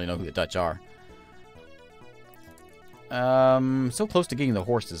 I don't even really know who the Dutch are. So close to getting the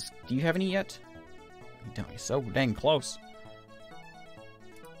horses. Do you have any yet? You don't. You're so dang close.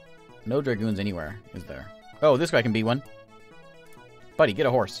 No dragoons anywhere, is there? Oh, this guy can be one. Buddy, get a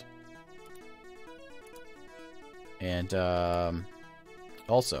horse. And,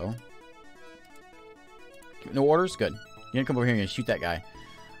 also... No orders? Good. You're gonna come over here and shoot that guy.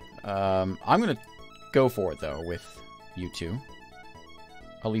 I'm gonna go for it, though, with you two.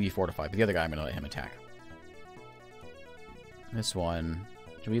 I'll leave you fortified, but the other guy, I'm gonna let him attack. This one...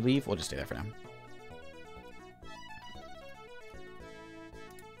 Should we leave? We'll just stay there for now.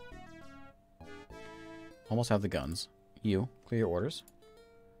 Almost have the guns. You, clear your orders.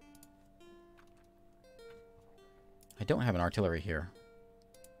 I don't have an artillery here.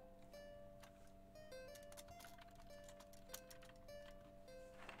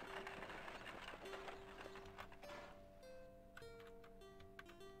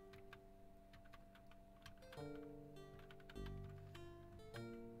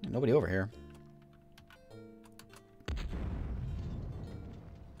 Nobody over here.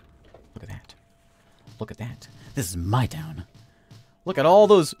 Look at that. Look at that. This is my town. Look at all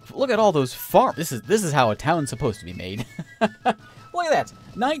those farms. This is how a town's supposed to be made. Look at that.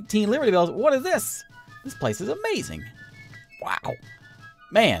 19 Liberty Bells. What is this? This place is amazing. Wow.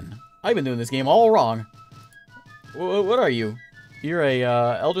 Man, I've been doing this game all wrong. What are you? You're a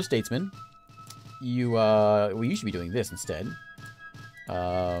elder statesman. You we should be doing this instead.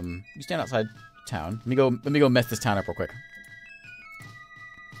 You stand outside town. Let me go mess this town up real quick.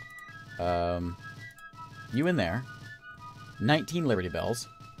 You in there. 19 Liberty Bells.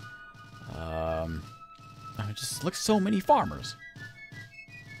 It just looks so many farmers.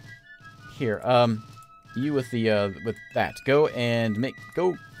 Here, you with the with that. Go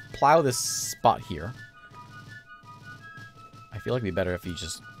plow this spot here. I feel like it'd be better if you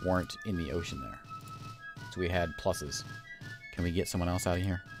just weren't in the ocean there. So we had pluses. Can we get someone else out of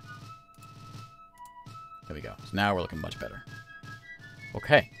here? There we go. So now we're looking much better.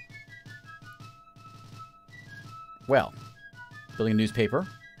 Okay. Well, building a newspaper.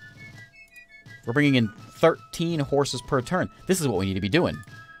 We're bringing in 13 horses per turn. This is what we need to be doing.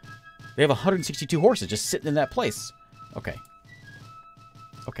 They have 162 horses just sitting in that place. Okay.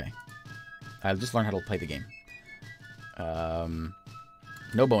 Okay. I just learned how to play the game.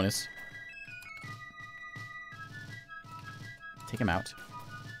 No bonus. Take him out.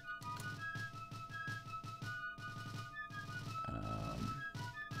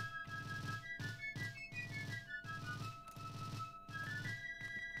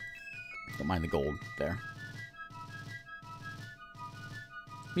 Don't mind the gold there.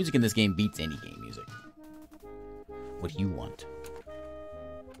 Music in this game beats any game music. What do you want?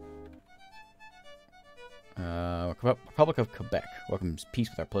 Republic of Quebec welcomes peace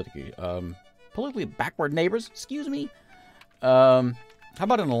with our politically backward neighbors. Excuse me. How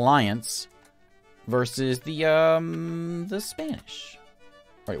about an alliance versus the Spanish?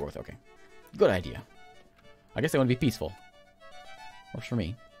 Right, worth okay. Good idea. I guess they want to be peaceful. Works for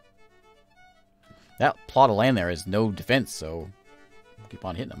me. That plot of land there is no defense, so we'll keep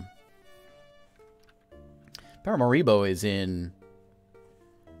on hitting them. Paramaribo is in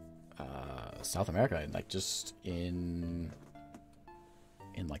South America, like just in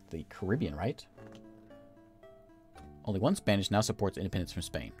like the Caribbean, right? Only one Spanish now supports independence from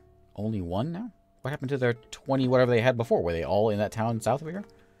Spain. Only one now? What happened to their 20 whatever they had before? Were they all in that town south of here?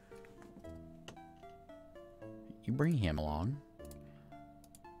 You bring him along.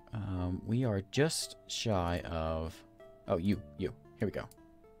 We are just shy of... Oh, you. Here we go.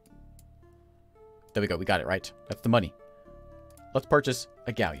 There we go. We got it, right? That's the money. Let's purchase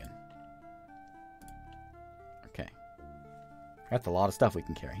a galleon. Okay. That's a lot of stuff we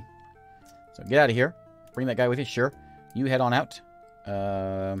can carry. So get out of here. Bring that guy with you. Sure. You head on out.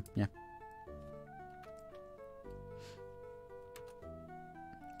 Yeah.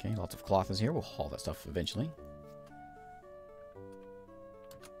 Okay, lots of cloth is here. We'll haul that stuff eventually.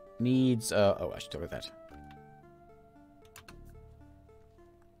 Needs, oh, I should talk about that.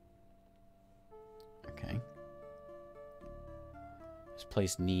 Okay. This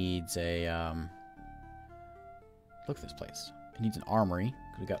place needs a, look at this place. It needs an armory.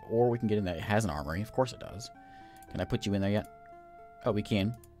 We got ore we can get in there. It has an armory. Of course it does. Can I put you in there yet? Oh, we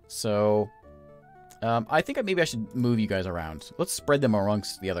can. So, I think maybe I should move you guys around. Let's spread them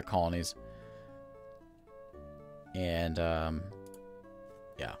amongst the other colonies. And,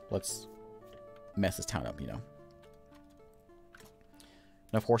 yeah, let's mess this town up, you know.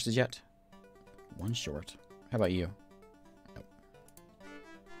 Enough horses yet? One short. How about you? Nope.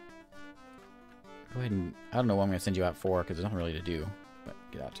 Go ahead and... I don't know what I'm going to send you out for, because there's nothing really to do. But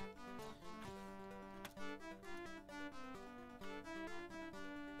get out.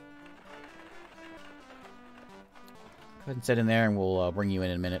 Go ahead and sit in there, and we'll bring you in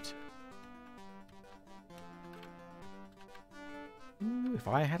a minute. Ooh, if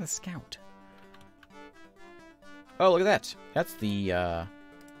I had a scout. Oh, look at that. That's the,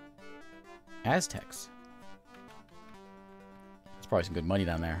 Aztecs. That's probably some good money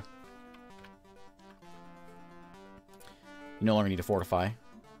down there. You no longer need to fortify.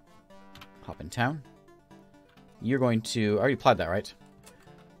 Hop in town. You're going to... I already applied that, right?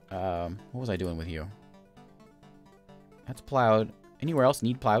 What was I doing with you? That's plowed. Anywhere else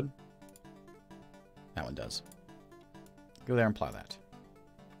need plowed? That one does. Go there and plow that.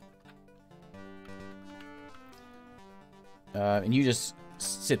 And you just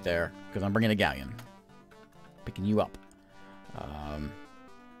sit there, because I'm bringing a galleon. Picking you up.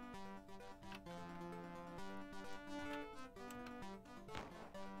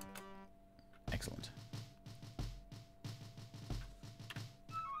 Excellent.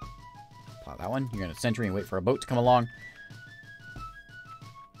 Plow that one. You're going to sentry and wait for a boat to come along.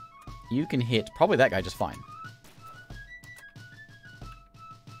 You can hit probably that guy just fine.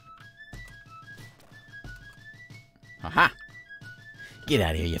 Aha! Get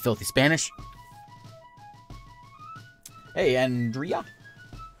out of here, you filthy Spanish. Hey, Andrea.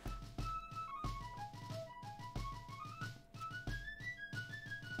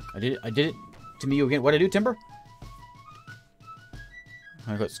 I did it to me again. What'd I do, Timber?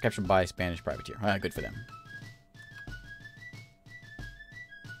 I got captured by Spanish privateer. Ah, good for them.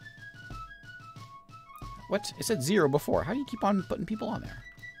 What? It said 0 before. How do you keep on putting people on there?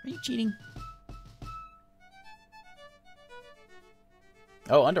 Are you cheating?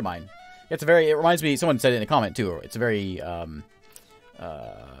 Oh, Undermine. It's a very... It reminds me... Someone said it in a comment, too. It's a very,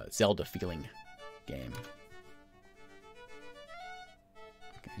 Zelda-feeling game.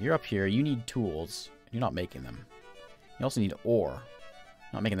 Okay, you're up here. You need tools. You're not making them. You also need ore.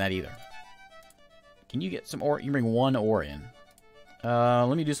 Not making that either. Can you get some ore? You can bring 1 ore in.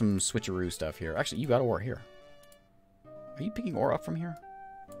 Let me do some switcheroo stuff here. Actually, you got ore here. Are you picking ore up from here?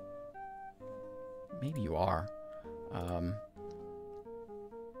 Maybe you are.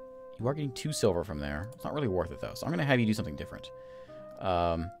 You are getting 2 silver from there. It's not really worth it, though. So I'm going to have you do something different.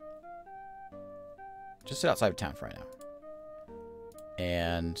 Just sit outside of town for right now.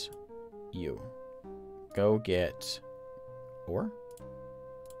 And you. Go get ore.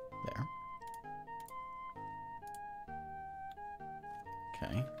 There.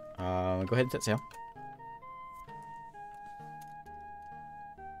 Okay. Go ahead and set sail.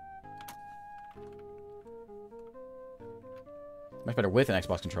 Much better with an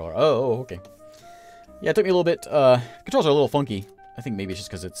Xbox controller. Oh, okay. Yeah, it took me a little bit. Controls are a little funky. I think maybe it's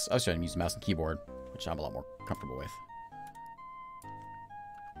just because I was trying to use mouse and keyboard, which I'm a lot more comfortable with.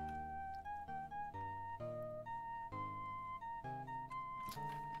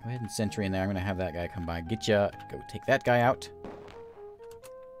 Go ahead and sentry in there. I'm going to have that guy come by. Get ya. Go take that guy out.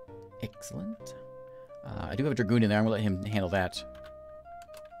 Excellent. I do have a Dragoon in there. I'm going to let him handle that.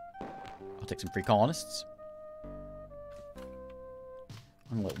 I'll take some free colonists.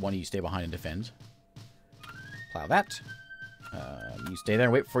 I'm going to let one of you stay behind and defend. Plow that. You stay there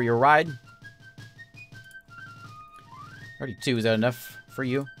and wait for your ride. 32, is that enough for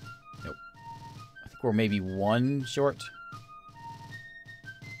you? Nope. I think we're maybe 1 short.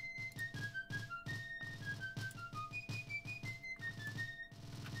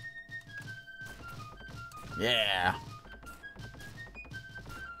 Yeah.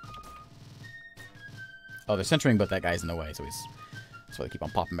 Oh, they're centering, but that guy's in the way, so that's why they keep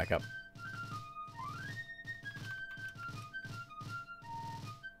on popping back up.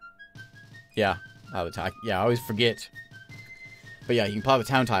 Yeah, yeah, I always forget. But yeah, you can plow the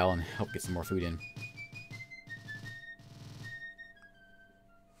town tile and help get some more food in.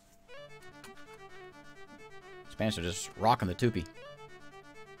 Spanish are just rocking the Tupi.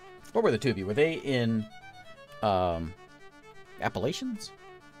 What were the Tupi? Were they in Appalachians?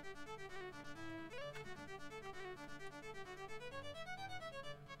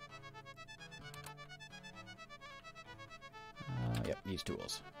 Yep, these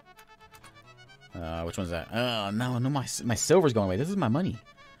tools. Which one's that? No, my silver's going away. This is my money.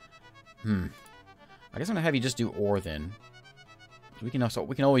 I guess I'm gonna have you just do ore then. We can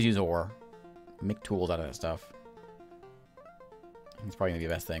always use ore. Make tools out of that stuff. It's probably gonna be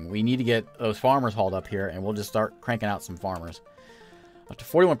the best thing. We need to get those farmers hauled up here, and we'll just start cranking out some farmers. Up to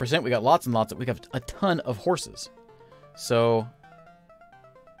 41%. We got lots and lots. We got a ton of horses. So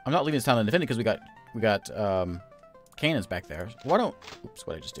I'm not leaving this town undefended because we got cannons back there. Why don't? Oops,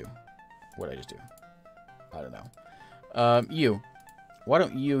 what did I just do? What did I just do? I don't know. Why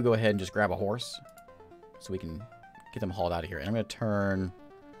don't you go ahead and just grab a horse so we can get them hauled out of here? And I'm going to turn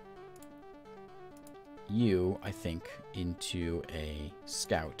you, I think, into a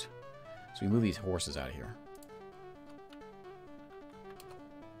scout. So we move these horses out of here.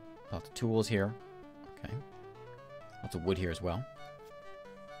 Lots of tools here. Okay. Lots of wood here as well.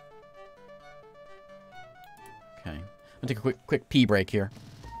 Okay. I'm going to take a quick pee break here.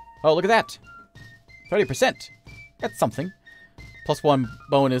 Oh, look at that. 30%. That's something. +1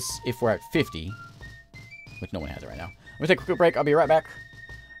 bonus if we're at 50. Which no one has it right now. I'm going to take a quick break. I'll be right back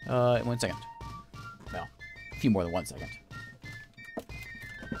in 1 second. Well, a few more than 1 second.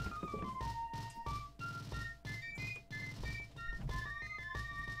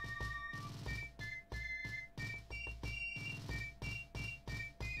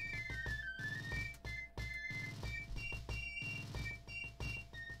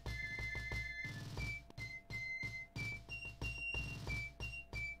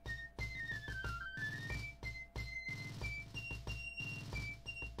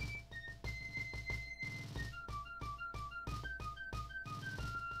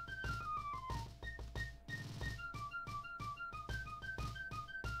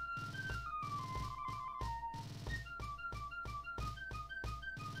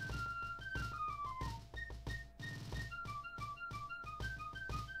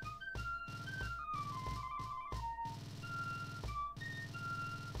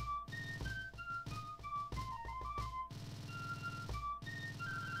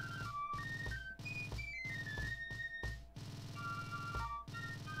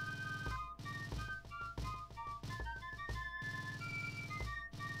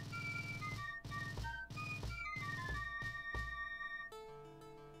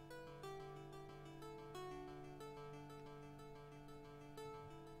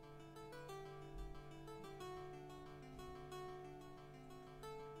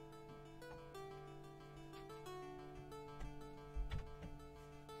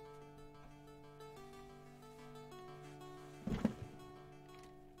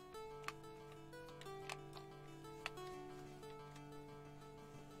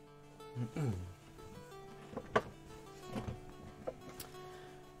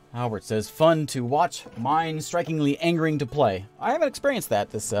 Albert says, fun to watch, mine strikingly angering to play. I haven't experienced that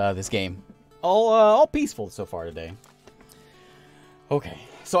this game. All peaceful so far today. Okay,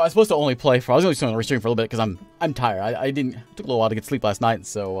 so I was supposed to only play for. I was only going to restream for a little bit because I'm tired. I didn't it took a little while to get sleep last night,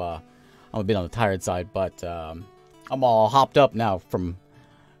 so I'm a bit on the tired side. But I'm all hopped up now from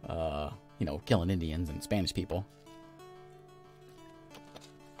you know, killing Indians and Spanish people.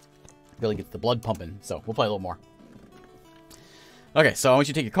 Really gets the blood pumping, so we'll play a little more. Okay, so I want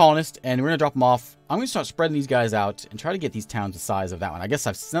you to take your colonist, and we're going to drop them off. I'm going to start spreading these guys out and try to get these towns the size of that one. I guess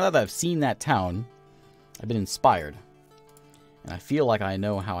now that I've seen that town, I've been inspired. And I feel like I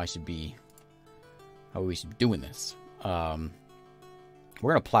know how we should be doing this. We're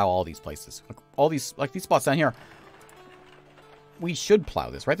going to plow all these places. All these, like these spots down here, we should plow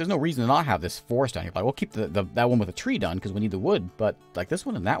this, right? There's no reason to not have this forest down here. Like, we'll keep that one with a tree done because we need the wood. But, like, this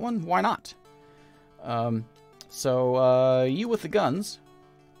one and that one, why not? So, you with the guns,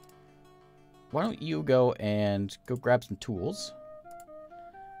 why don't you go grab some tools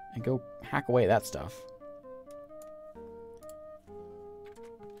and go hack away that stuff.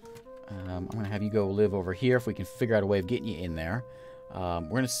 I'm going to have you go live over here if we can figure out a way of getting you in there. We're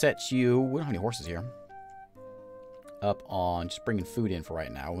going to set you, we don't have any horses here, up on just bringing food in for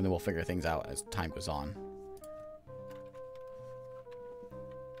right now, and then we'll figure things out as time goes on.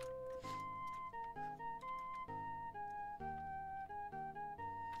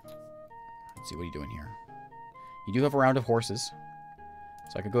 Let's see, what are you doing here? You do have a round of horses.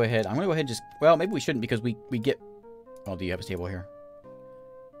 So I could go ahead. I'm going to go ahead and just... Well, maybe we shouldn't because we get... Oh, do you have a stable here?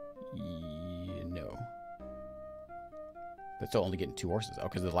 No. But still only getting 2 horses. Oh,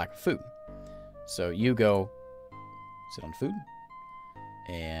 because of the lack of food. So you go sit on food.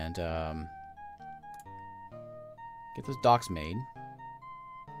 And get those docks made.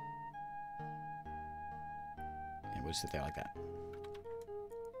 And we'll just sit there like that.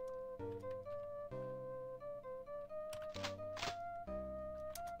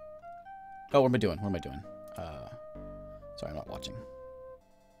 Oh, what am I doing? What am I doing? Sorry, I'm not watching.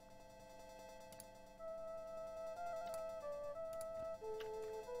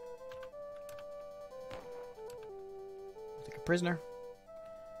 Take a prisoner.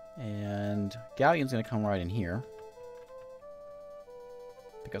 And Galleon's going to come right in here.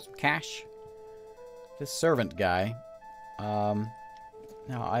 Pick up some cash. This servant guy. Now,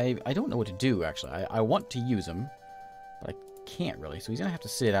 I don't know what to do, actually. I want to use him. But I can't really, so he's gonna have to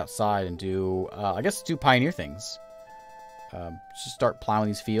sit outside and do I guess do pioneer things. Just start plowing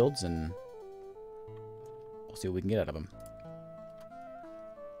these fields and we'll see what we can get out of him.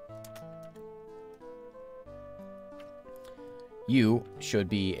 You should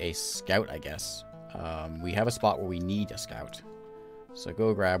be a scout, I guess. We have a spot where we need a scout, so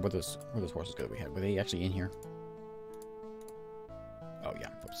go grab where those horses go. Were they actually in here? Oh yeah,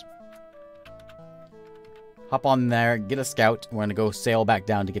 oops. Hop on there, get a scout. We're going to go sail back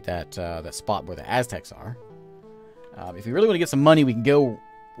down to get that spot where the Aztecs are. If we really want to get some money, we can go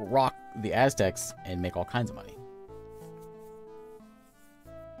rock the Aztecs and make all kinds of money.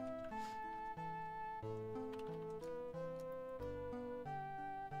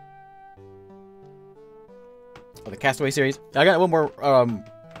 Oh, the Castaway series. I got one more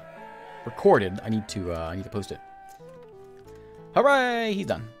recorded. I need to post it. Hooray! He's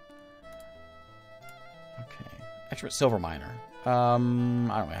done. Expert silver miner. I don't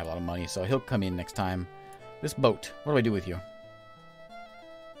really have a lot of money, so he'll come in next time. This boat. What do I do with you?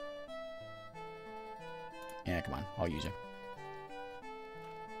 Yeah, come on. I'll use you.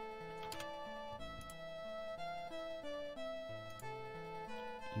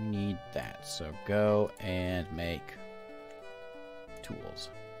 You need that, so go and make tools.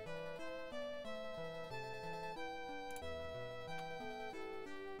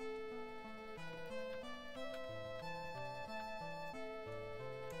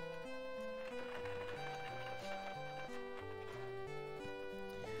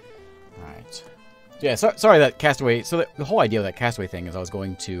 Yeah, sorry that Castaway... So the whole idea of that Castaway thing is I was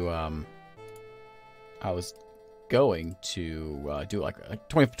going to do like a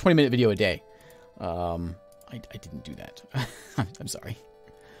 20-minute video a day. I didn't do that. I'm sorry.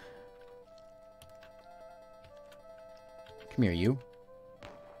 Come here, you.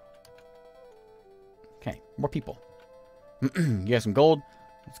 Okay, more people. You have some gold.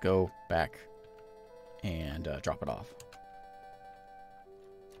 Let's go back and drop it off.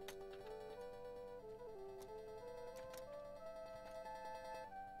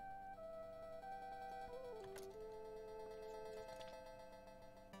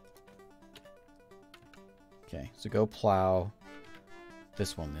 Okay, so go plow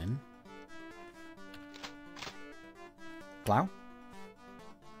this one then. Plow?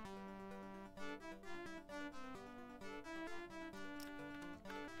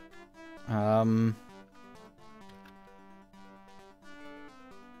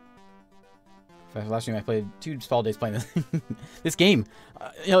 Last game I played 2 fall days playing this, this game.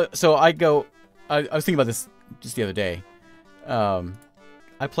 You know, so I was thinking about this just the other day.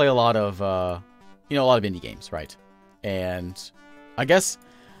 I play a lot of, you know, a lot of indie games, right? And I guess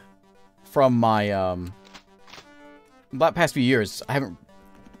from my past few years,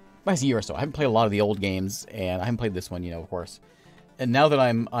 past year or so, I haven't played a lot of the old games, and I haven't played this one, you know, of course. And now that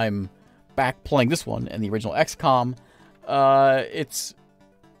I'm back playing this one and the original XCOM,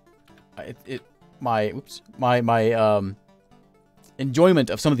 my enjoyment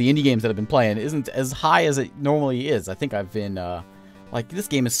of some of the indie games that I've been playing isn't as high as it normally is. I think I've been like, this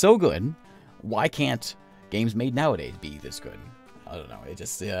game is so good. Why can't games made nowadays be this good? I don't know. It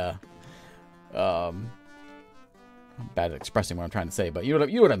just I'm bad at expressing what I'm trying to say, but you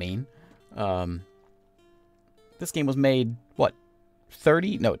know what I mean. This game was made what,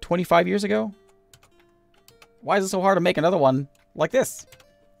 25 years ago? Why is it so hard to make another one like this?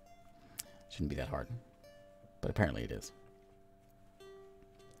 Shouldn't be that hard, but apparently it is.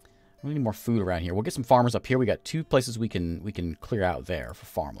 We need more food around here. We'll get some farmers up here. We got 2 places we can clear out there for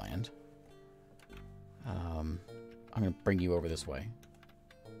farmland. I'm gonna bring you over this way.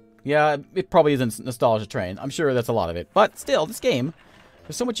 Yeah, it probably isn't nostalgia train. I'm sure that's a lot of it, but still, this game,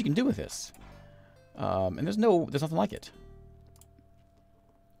 there's so much you can do with this, and there's nothing like it.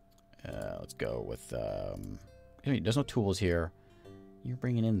 Let's go with there's no tools here. You're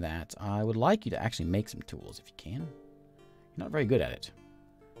bringing in that. I would like you to actually make some tools if you can. You're not very good at it.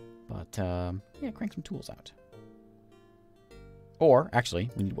 But, yeah, crank some tools out. Or,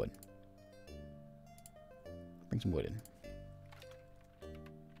 actually, we need wood. Bring some wood in.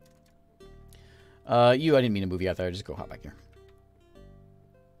 I didn't mean to move you out there. Just go hop back here.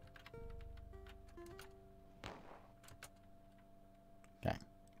 Okay.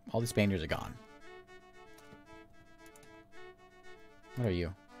 All the Spaniards are gone. What are you?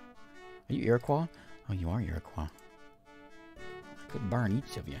 Are you Iroquois? Oh, you are Iroquois. I could burn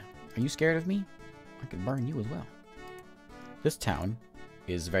each of you. Are you scared of me? I could burn you as well. This town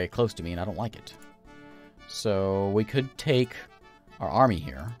is very close to me, and I don't like it. So we could take our army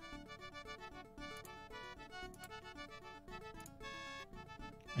here.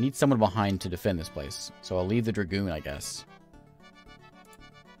 I need someone behind to defend this place. So I'll leave the Dragoon, I guess.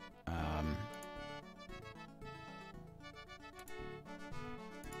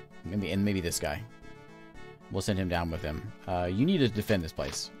 Maybe this guy. We'll send him down with him. You need to defend this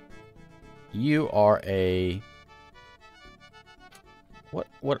place. You are a... What?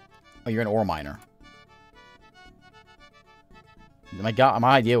 Oh, you're an ore miner. My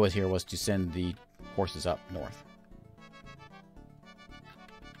idea was to send the horses up north.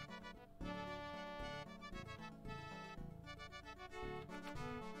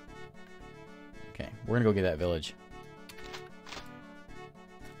 Okay, we're gonna go get that village.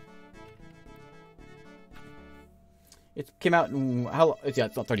 It came out in yeah,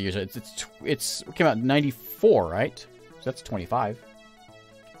 it's not 30 years. It came out in 94, right? So that's 25,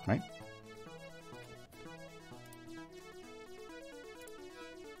 right?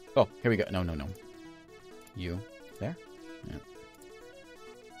 Oh, here we go. No. You there? Yeah.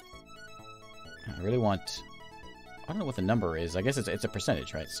 I really want. I don't know what the number is. I guess it's a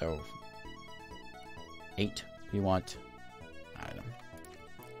percentage, right? So 8. You want? I don't know.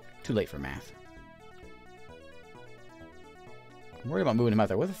 Too late for math. I'm worried about moving him out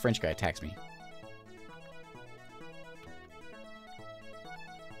there. What if the French guy attacks me?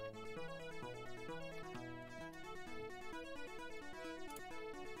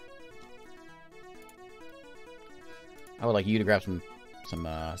 I would like you to grab some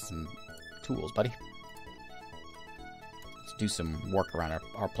tools, buddy. Let's do some work around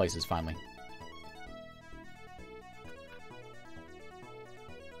our places finally.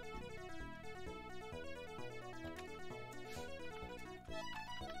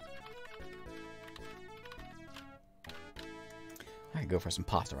 I could go for some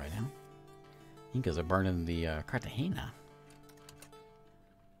pasta right now. Incas are burning the Cartagena.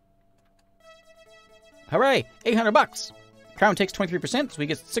 Hooray! 800 bucks! Crown takes 23%, so we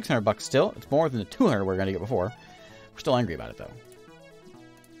get 600 bucks still. It's more than the 200 we were going to get before. We're still angry about it, though.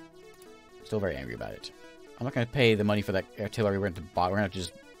 Still very angry about it. I'm not going to pay the money for that artillery. We're going to buy. We're going to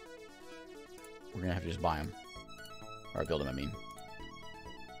have to just buy them, or build them. I mean.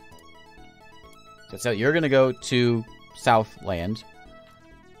 So you're going to go to Southland.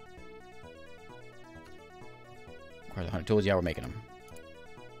 Where the 100 tools? Yeah, we're making them.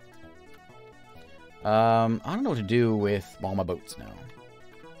 I don't know what to do with all my boats now.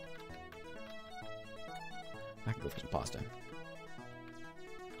 I can go for some pasta.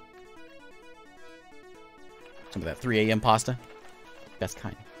 Some of that 3 a.m. pasta. Best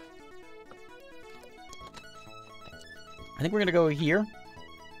kind. I think we're gonna go here,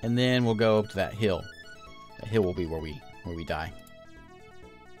 and then we'll go up to that hill. That hill will be where we die.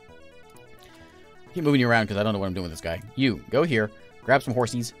 Keep moving you around because I don't know what I'm doing with this guy. You go here, grab some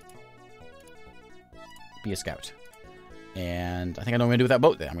horsies, be a scout, and I think I know what I'm gonna do with that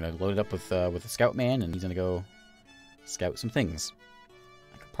boat. Then I'm gonna load it up with a scout man, and he's gonna go scout some things.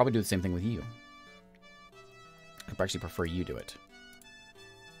 I could probably do the same thing with you. I actually prefer you do it.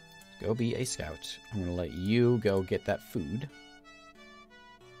 Go be a scout. I'm going to let you go get that food.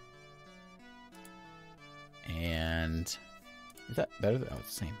 And is that better? Oh, it's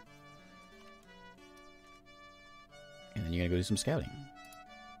the same. And then you're going to go do some scouting.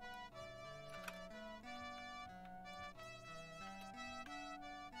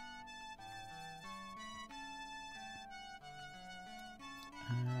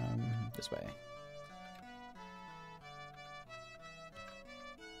 This way.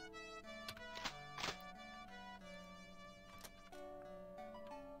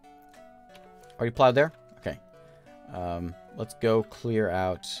 Already plowed there? Okay. Let's go clear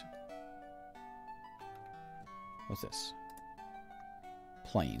out... What's this?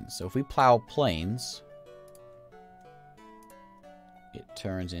 Plains. So if we plow plains, it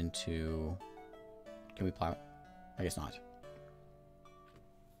turns into... Can we plow it? I guess not.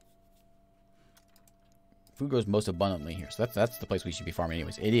 Food grows most abundantly here. So that's the place we should be farming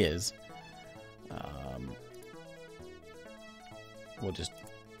anyways. It is. We'll just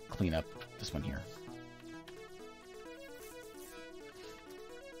clean up this one here.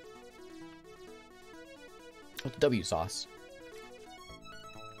 What's W sauce?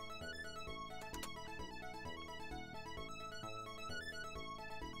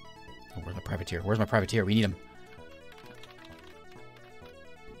 Oh, where's my privateer? Where's my privateer? We need him.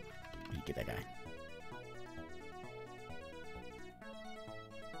 We need to get that guy.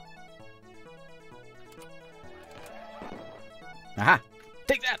 Aha!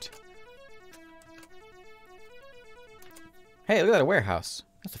 Take that! Hey, look at that, a warehouse.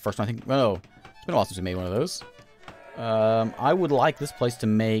 That's the first one I think... Oh, it's been a while since we made one of those. I would like this place to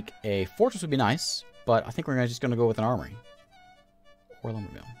make a fortress would be nice, but I think we're just going to go with an armory. Or a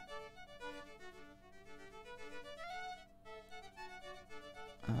lumber mill.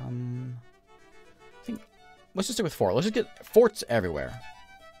 I think... Let's just stick with fort. Let's just get forts everywhere.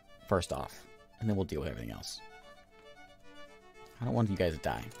 First off. And then we'll deal with everything else. I don't want you guys to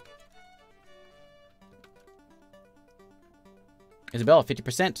die. Isabella,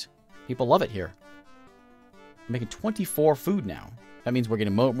 50%. People love it here. We're making 24 food now. That means we're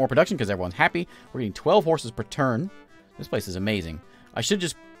getting more production because everyone's happy. We're getting 12 horses per turn. This place is amazing. I should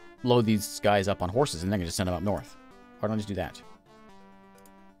just load these guys up on horses and then I can just send them up north. Why don't I just do that?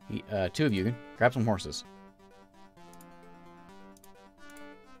 Two of you, grab some horses.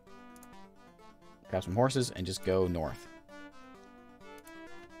 Grab some horses and just go north.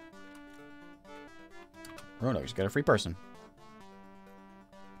 Oh no, just got a free person.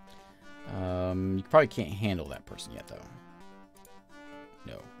 You probably can't handle that person yet, though.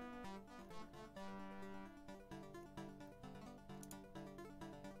 No.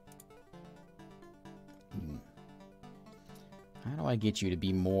 How do I get you to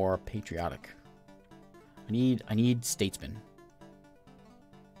be more patriotic? I need statesmen.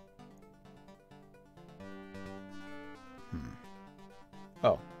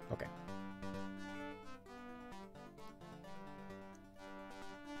 Oh, okay.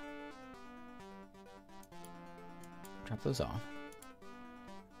 Drop those off.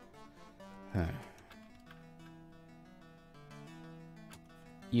 Huh.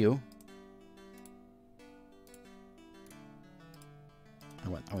 You. I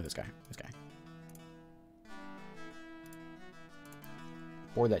want this guy. This guy.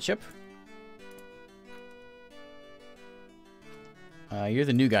 Board that ship. You're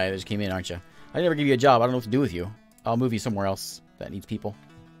the new guy that just came in, aren't you? I never give you a job. I don't know what to do with you. I'll move you somewhere else that needs people.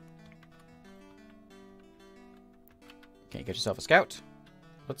 Okay, get yourself a scout.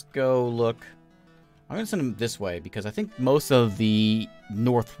 Let's go look. I'm going to send him this way because I think most of the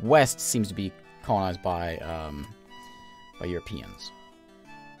northwest seems to be colonized by Europeans.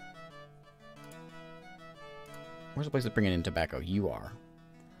 Where's the place that's bringing in tobacco? You are.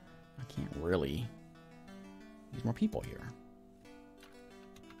 I can't really use more people here.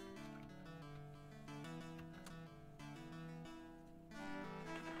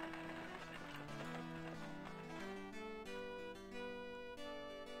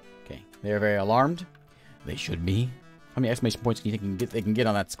 Okay, they're very alarmed. They should be. How many exclamation points do you think they can get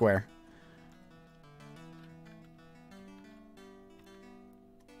on that square?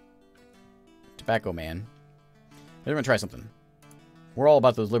 Tobacco Man. They're gonna try something. We're all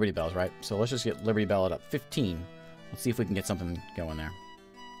about those Liberty Bells, right? So let's just get Liberty Bell at up 15. Let's see if we can get something going there.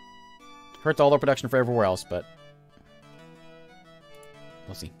 Hurts all their production for everywhere else, but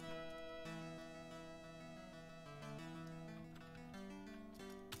we'll see.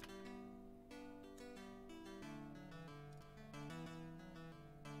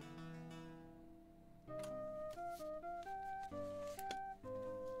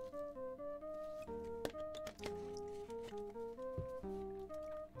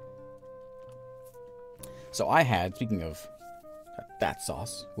 So I had, speaking of that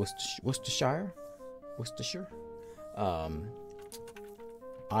sauce, Worcestershire. When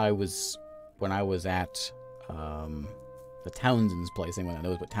I was at the Townsend's place, anyone that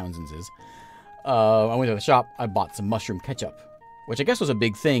knows what Townsend's is, I went to the shop, I bought some mushroom ketchup, which I guess was a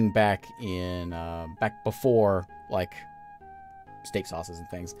big thing back before, like, steak sauces and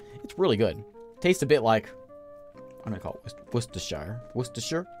things. It's really good. Tastes a bit like, I'm gonna call it Worcestershire.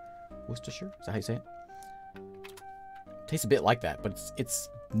 Worcestershire? Is that how you say it? Tastes a bit like that, but it's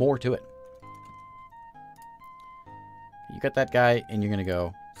more to it. You got that guy, and you're gonna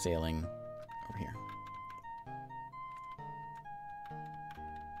go sailing over here.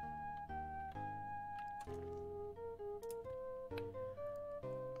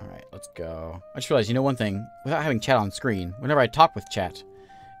 All right, let's go. I just realized, you know, one thing, without having chat on screen, whenever I talk with chat,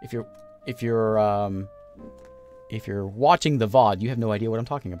 if you're watching the VOD, you have no idea what I'm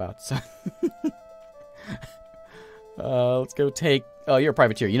talking about. So. Let's go take... Oh, you're a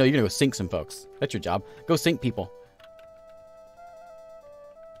privateer. You know, you're gonna go sink some folks. That's your job. Go sink people.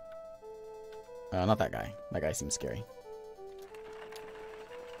 Not that guy. That guy seems scary.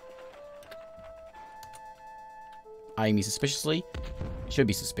 Eyeing me suspiciously? Should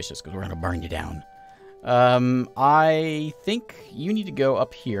be suspicious, because we're gonna burn you down. I think you need to go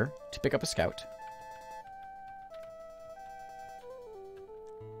up here to pick up a scout.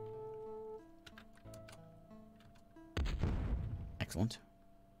 Excellent.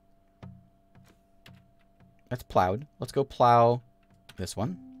 That's plowed. Let's go plow this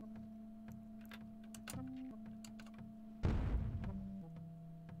one.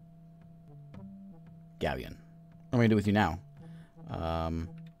 Galleon. What am I going to do with you now? I'm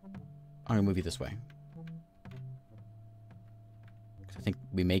going to move you this way. I think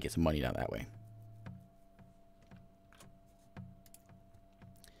we may get some money down that way.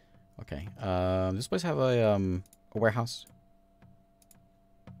 Okay. Does this place have a warehouse?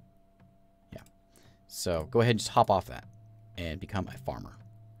 Yeah. So go ahead and just hop off that and become a farmer.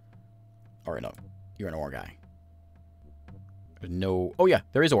 Or no, you're an ore guy. There's no... Oh yeah,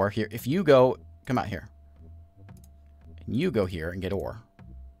 there is ore here. If you go... Come out here. And you go here and get ore.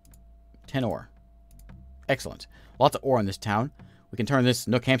 10 ore. Excellent. Lots of ore in this town. We can turn this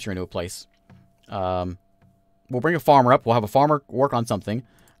Nook Hampshire into a place. We'll bring a farmer up. We'll have a farmer work on something.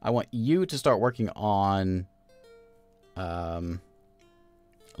 I want you to start working on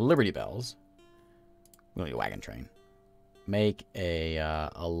Liberty Bells. We don't need a wagon train. Make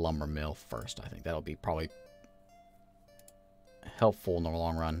a lumber mill first. I think that'll be probably helpful in the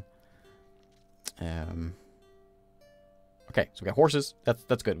long run. Okay, so we got horses.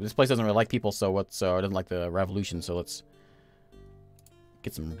 That's good. This place doesn't really like people, so it doesn't like the revolution. So let's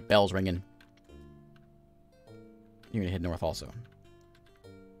get some bells ringing. You're gonna head north also.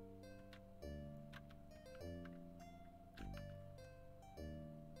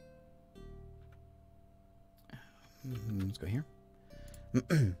 Let's go here.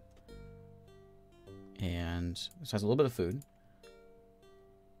 And this has a little bit of food.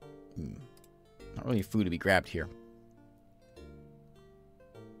 Not really food to be grabbed here.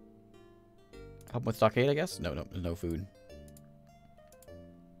 Help with stockade, I guess? No, there's no food.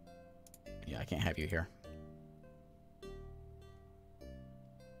 Yeah, I can't have you here.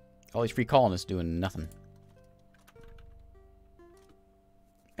 All these free colonists doing nothing.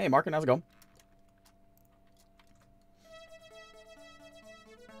 Hey, Markin, how's it going?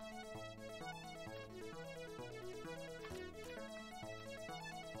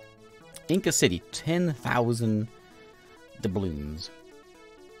 Inca City, 10,000 doubloons.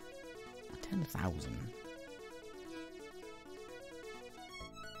 10,000.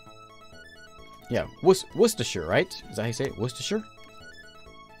 Yeah, Worcestershire, right? Is that how you say it? Worcestershire?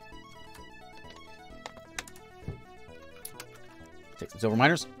 Take some silver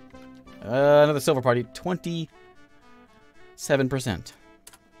miners. Another silver party. 27%.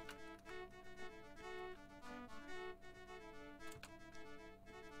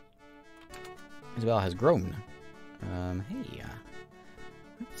 Isabel has grown. Hey,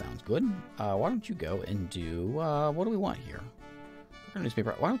 that sounds good. Why don't you go and do, what do we want here?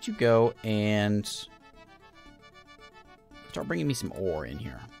 Newspaper. Why don't you go and start bringing me some ore in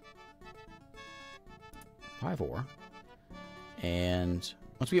here? 5 ore. And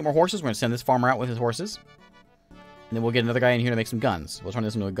once we get more horses, we're going to send this farmer out with his horses. And then we'll get another guy in here to make some guns. We'll turn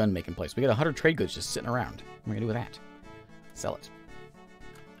this into a gun making place. We got 100 trade goods just sitting around. What are we going to do with that? Sell it.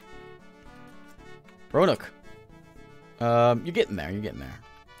 Roanoke. You're getting there. You're getting there.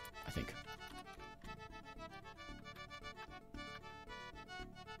 I think.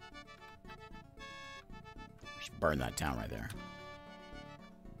 We should burn that town right there.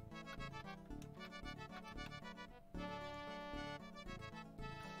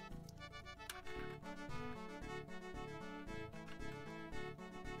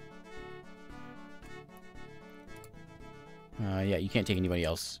 Yeah, you can't take anybody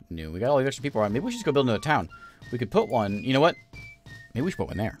else new. We got all these extra people around. Maybe we should just go build another town. We could put one. You know what? Maybe we should put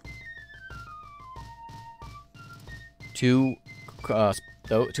one there. Two of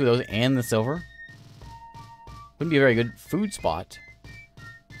those and the silver. Wouldn't be a very good food spot.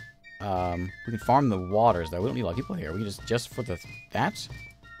 We can farm the waters, though. We don't need a lot of people here. We can just for that. Can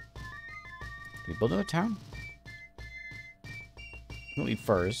we build another town? We don't need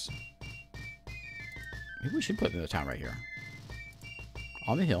furs. Maybe we should put another town right here.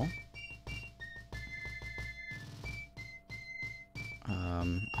 On the hill.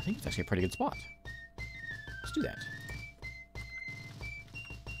 I think it's actually a pretty good spot. Let's do that.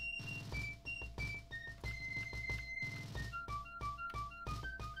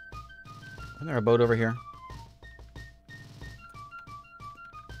 Isn't there a boat over here?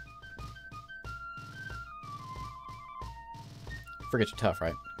 Frigates are tough,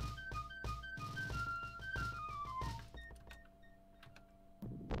 right?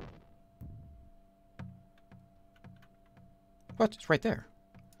 What? It's right there.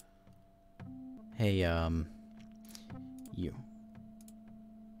 Hey, you.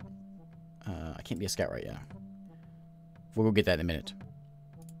 I can't be a scout right now. We'll go get that in a minute.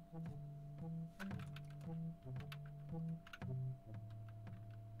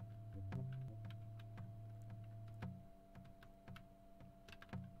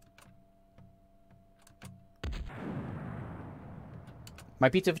 My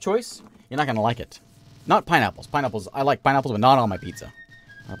pizza of choice? You're not gonna like it. Not pineapples. Pineapples, I like pineapples, but not on my pizza.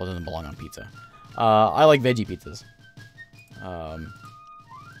 Pineapple doesn't belong on pizza. I like veggie pizzas.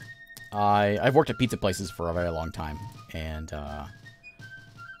 I've worked at pizza places for a very long time, and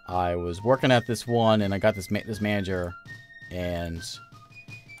I was working at this one, and I got this manager, and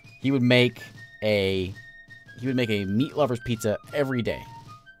he would make a meat lover's pizza every day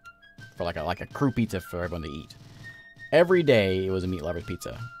for like a crew pizza for everyone to eat. Every day it was a meat lover's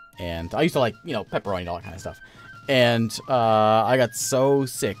pizza. And I used to like, you know, pepperoni and all that kind of stuff. And I got so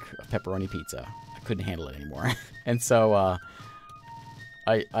sick of pepperoni pizza. I couldn't handle it anymore. And so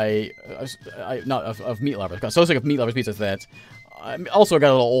not of meat lovers. I got so sick of meat lovers pizzas that I also got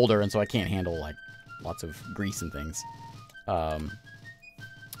a little older, and so I can't handle like lots of grease and things. But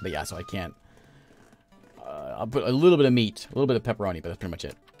yeah, so I can't. I'll put a little bit of meat, a little bit of pepperoni, but that's pretty much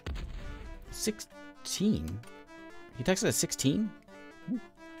it. 16? He texted at 16?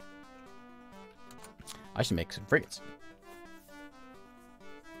 I should make some frigates.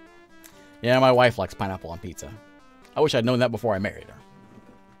 Yeah, my wife likes pineapple on pizza. I wish I'd known that before I married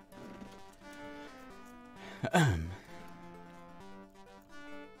her.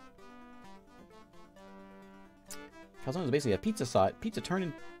 Calzone is basically a pizza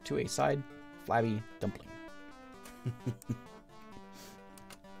turned into a side flabby dumpling.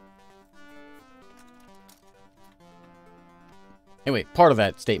 Anyway, part of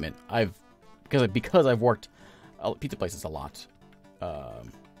that statement, because I've worked pizza places a lot,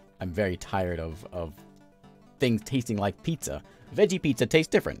 I'm very tired of things tasting like pizza. Veggie pizza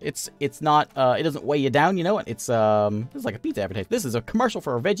tastes different. It's not it doesn't weigh you down, you know. It's like a pizza advertisement. This is a commercial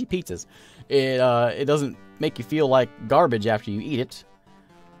for veggie pizzas. It doesn't make you feel like garbage after you eat it.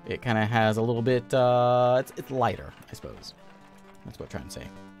 It kind of has a little bit it's lighter, I suppose. That's what I'm trying to say.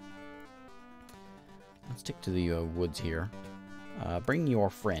 Let's stick to the woods here. Bring your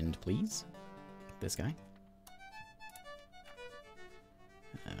friend, please. This guy.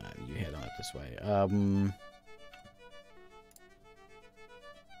 You head on up this way.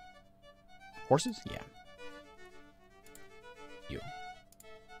 Horses? Yeah. You.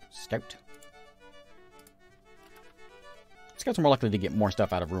 Scout. Scouts are more likely to get more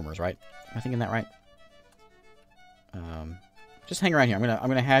stuff out of rumors, right? Am I thinking that right? Just hang around here. I'm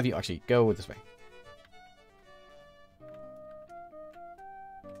gonna have you actually go this way.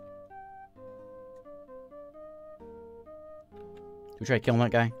 we try killing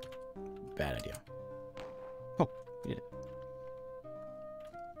that guy? Bad idea. Oh, we did it.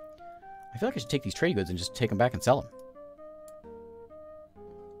 I feel like I should take these trade goods and just take them back and sell them.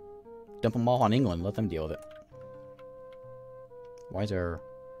 Dump them all on England. Let them deal with it. Why is there...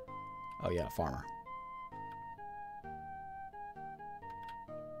 Oh, yeah, farmer.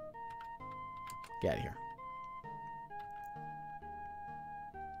 Get out of here.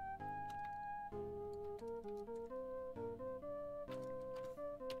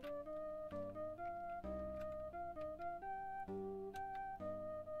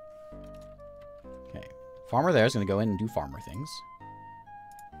 Okay. Farmer there is going to go in and do farmer things.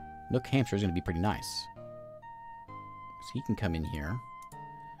 Nook Hampshire is going to be pretty nice. So he can come in here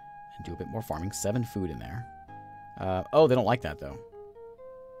and do a bit more farming. 7 food in there. Oh, they don't like that, though.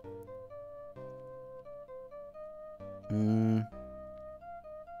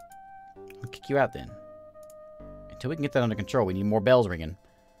 I'll kick you out, then. Until we can get that under control, we need more bells ringing.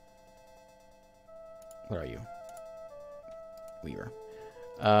 What are you? Weaver.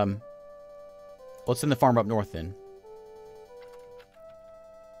 Let's send the farmer up north, then.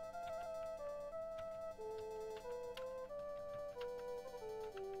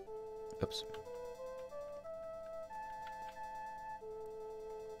 Oops.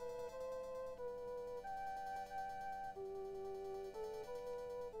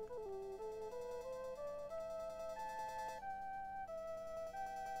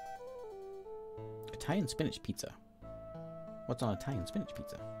 Italian spinach pizza. What's on Italian spinach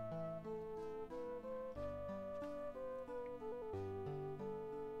pizza?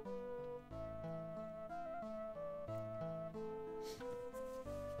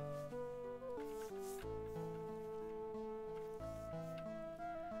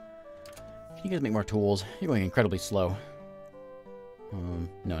 Can you guys make more tools? You're going incredibly slow.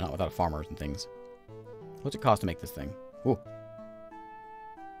 No, not without farmers and things. What's it cost to make this thing? Ooh.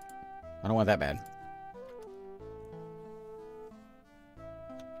 I don't want that bad.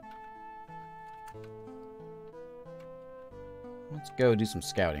 Let's go do some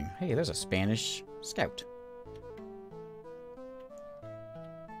scouting. Hey, there's a Spanish scout.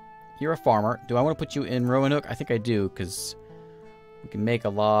 You're a farmer. Do I want to put you in Roanoke? I think I do, because we can make a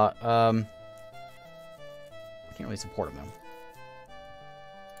lot. I can't really support him, though.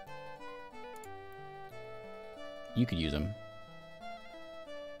 You could use him.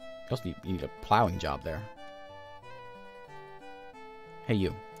 You also need a plowing job there. Hey,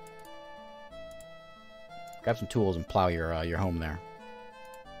 you. Grab some tools and plow your home there.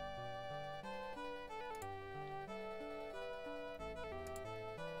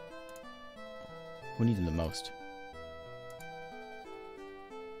 Who needs them the most?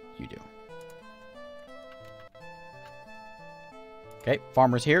 You do. Okay,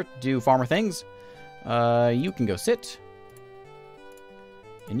 farmer's here. Do farmer things. You can go sit.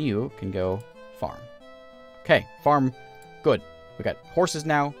 And you can go farm. Okay, farm. Good. We got horses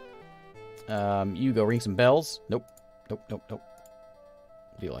now. You go ring some bells. Nope. Nope, nope, nope.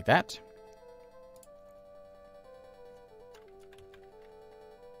 Do it like that.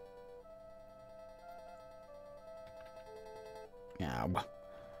 Yeah, I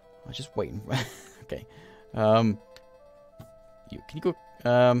was just waiting. Okay. Can you go?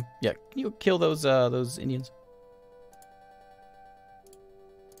 Yeah. Can you go kill those Indians?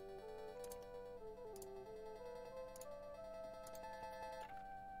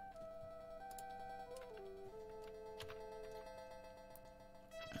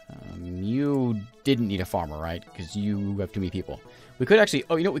 You didn't need a farmer, right? Because you have too many people. We could actually...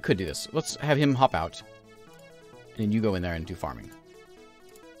 Oh, you know what? We could do this. Let's have him hop out. And then you go in there and do farming.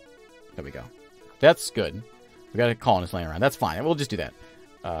 There we go. That's good. We got a colonist laying around. That's fine. We'll just do that.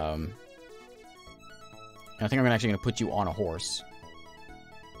 And I think I'm actually going to put you on a horse.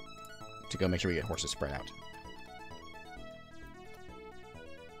 To go make sure we get horses spread out.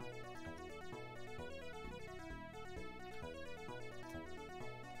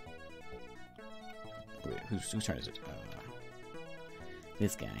 Wait, whose turn is it?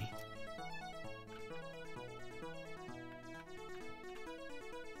 This guy.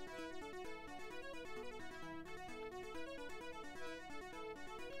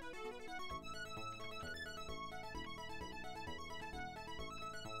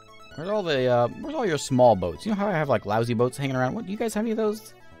 Where's all your small boats? You know how I have like lousy boats hanging around? What, do you guys have any of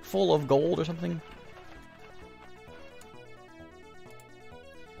those full of gold or something?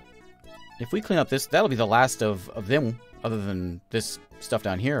 If we clean up this, that'll be the last of them, other than this stuff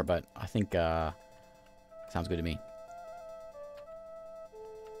down here, but I think, sounds good to me.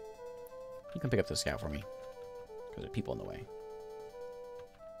 You can pick up the scout for me, because there are people in the way.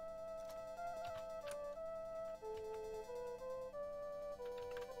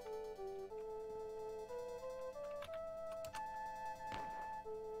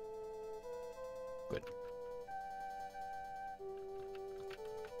 Good.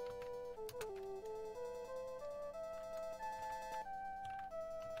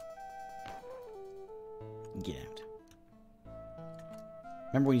 Get out.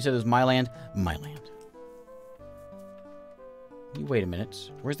 Remember when you said it was my land? My land. You wait a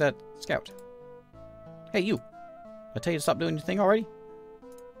minute. Where's that scout? Hey, you. I tell you to stop doing your thing already?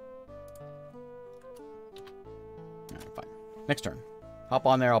 Alright, fine. Next turn. Hop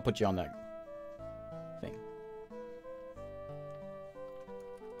on there, I'll put you on that thing.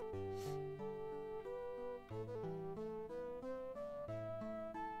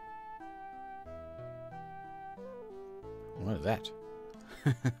 What is that?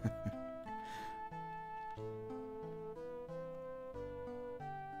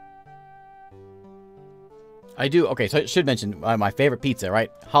 I do. Okay, so I should mention my favorite pizza,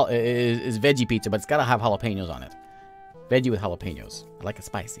 right? Is veggie pizza, but it's got to have jalapenos on it. Veggie with jalapenos. I like it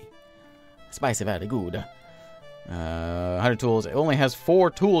spicy. Spicy, very good. 100 tools. It only has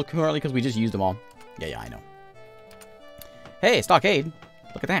 4 tools currently because we just used them all. Yeah, I know. Hey, stockade.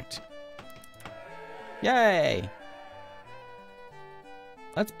 Look at that. Yay.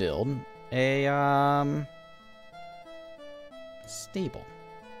 Let's build a, stable.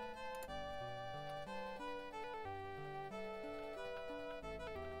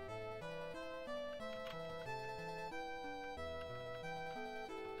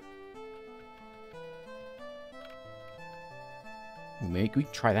 Maybe we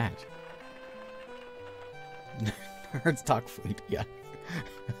can try that. Herd stock food, yeah.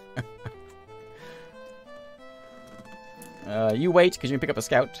 You wait, because you're going to pick up a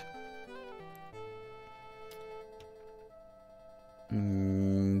scout.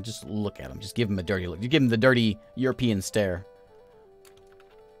 Just look at him. Just give him a dirty look. You give him the dirty European stare.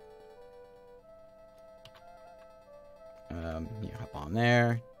 You hop on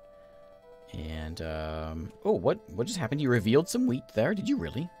there. And, oh, what just happened? You revealed some wheat there. Did you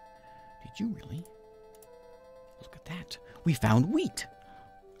really? Did you really? Look at that. We found wheat.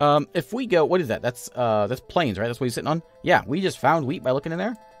 If we go, what is that? That's plains, right? That's what he's sitting on? Yeah, we just found wheat by looking in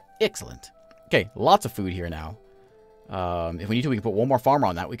there. Excellent. Okay, lots of food here now. If we need to, we can put one more farmer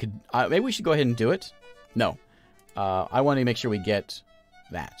on that. We could, maybe we should go ahead and do it. No. I want to make sure we get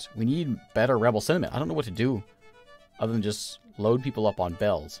that. We need better rebel sentiment. I don't know what to do other than just load people up on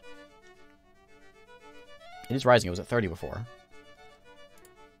bells. It is rising. It was at 30 before.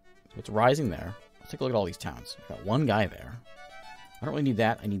 So it's rising there. Let's take a look at all these towns. We've got one guy there. I don't really need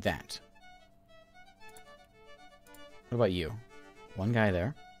that. I need that. What about you? One guy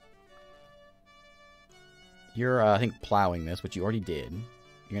there. You're, I think, plowing this, which you already did.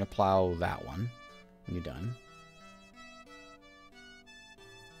 You're going to plow that one when you're done.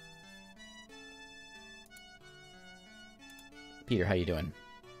 Peter, how you doing?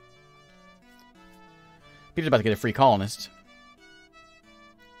 Peter's about to get a free colonist.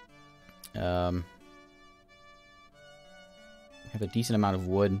 Have a decent amount of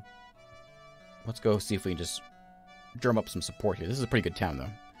wood. Let's go see if we can just drum up some support here. This is a pretty good town, though.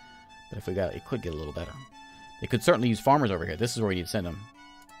 But if we got, it could get a little better. They could certainly use farmers over here. This is where we need to send them.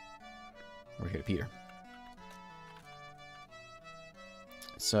 Over here to Peter.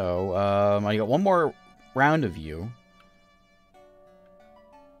 So, I got one more round of you.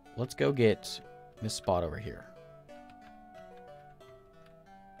 Let's go get this spot over here.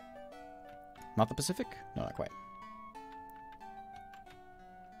 Not the Pacific? No, not quite.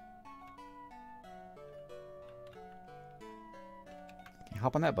 Okay,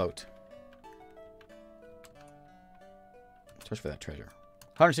 hop on that boat. Search for that treasure.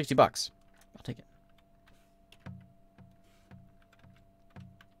 160 bucks. I'll take it.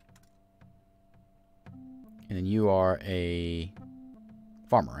 And then you are a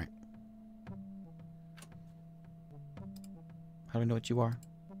farmer, right? How do I know what you are?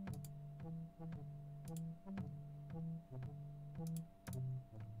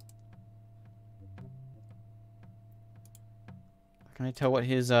 Can I tell what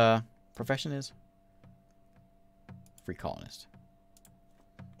his profession is? Free colonist.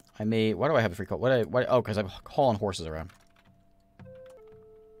 I may. Why do I have a free call? What? Oh, because I'm hauling horses around.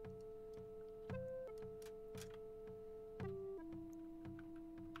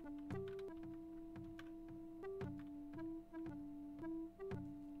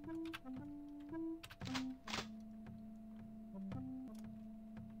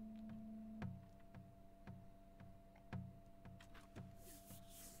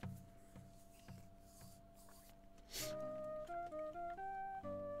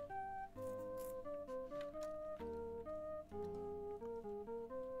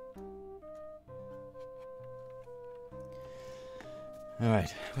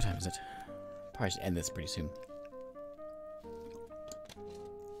 Alright, what time is it? Probably should end this pretty soon.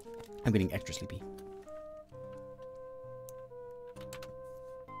 I'm getting extra sleepy.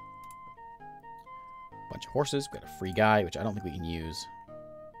 Bunch of horses. We got a free guy, which I don't think we can use.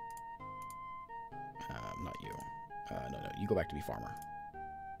 Not you. No, you go back to be farmer.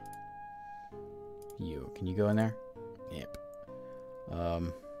 You. Can you go in there? Yep.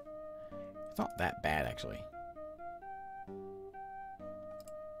 It's not that bad, actually.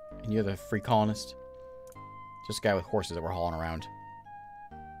 And you're the free colonist? Just a guy with horses that we're hauling around.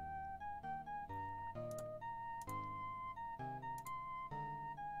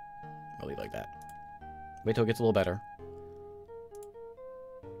 I'll leave it like that. Wait till it gets a little better.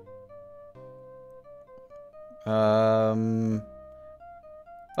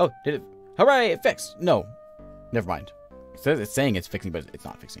 Oh, did it? Hooray! It fixed! No. Never mind. It says it's saying it's fixing, but it's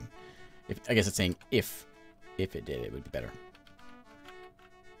not fixing. I guess it's saying if it did, it would be better.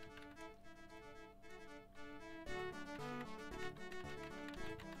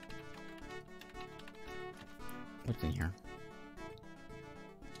 What's in here?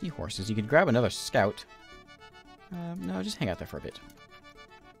 Few horses. You could grab another scout. No, just hang out there for a bit.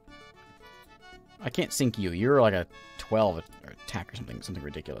 I can't sink you. You're like a 12 attack or something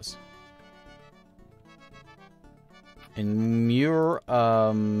ridiculous. And you're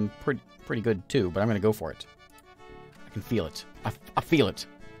pretty good too, but I'm gonna go for it. I can feel it. I feel it.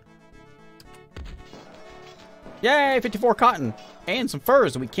 Yay! 54 cotton and some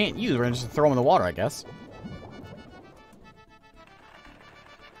furs that we can't use. We're gonna just throw them in the water, I guess.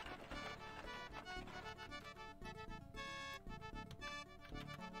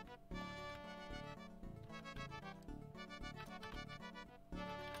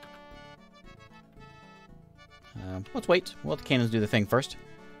 Let's wait. We'll let the cannons do the thing first.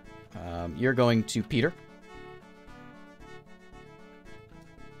 You're going to Peter.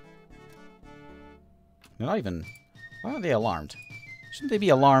 They're not even... Why are they alarmed? Shouldn't they be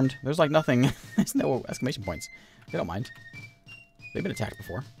alarmed? There's like nothing... There's no exclamation points. They don't mind. They've been attacked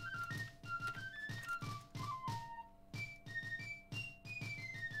before.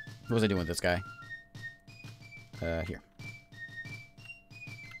 What was I doing with this guy? Here.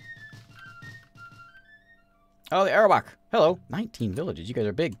 Oh, the Arawak. Hello. 19 villages. You guys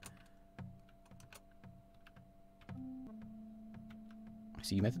are big. I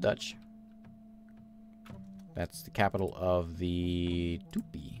see you met the Dutch. That's the capital of the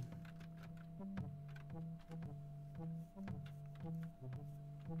Tupi.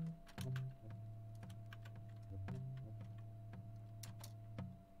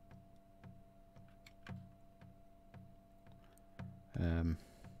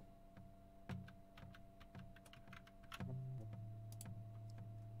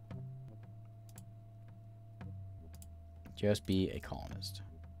 Just be a colonist.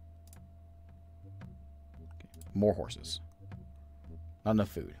 Okay. More horses. Not enough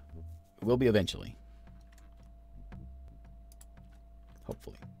food. It will be eventually.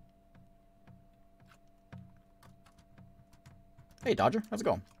 Hopefully. Hey, Dodger. How's it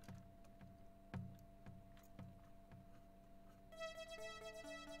going?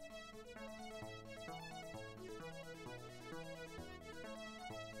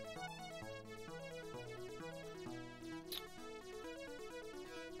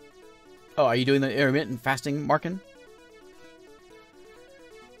 Oh, are you doing the intermittent fasting, Markin?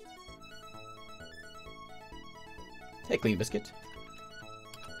 Hey, Clean Biscuit.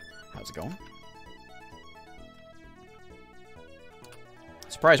 How's it going?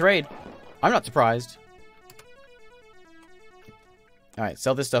 Surprise raid. I'm not surprised. Alright,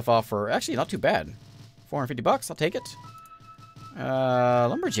 sell this stuff off for... Actually, not too bad. 450 bucks, I'll take it.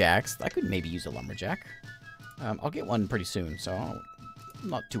 Lumberjacks. I could maybe use a lumberjack. I'll get one pretty soon, so I'm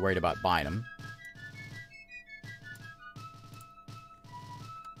not too worried about buying them.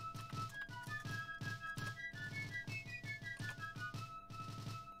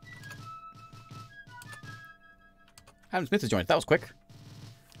 Adam Smith has joined. That was quick.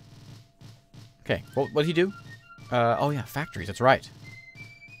 Okay, what did he do? Oh yeah, factories. That's right.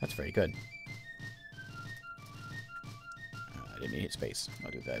 That's very good. I didn't need space.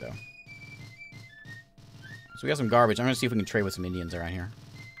 I'll do that though. So we got some garbage. I'm gonna see if we can trade with some Indians around here.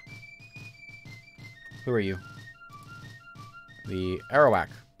 Who are you? The Arawak.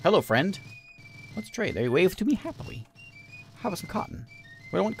 Hello, friend. Let's trade. They wave to me happily. How about some cotton?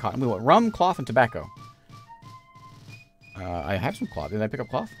 We don't want cotton. We want rum, cloth, and tobacco. I have some cloth. Did I pick up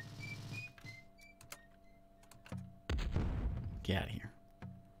cloth? Get out of here.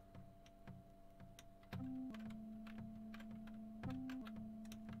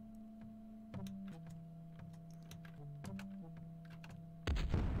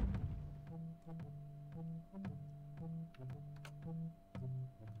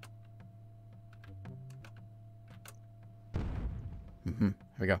 Here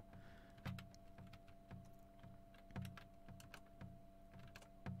we go.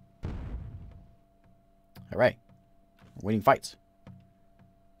 All right. We're winning fights.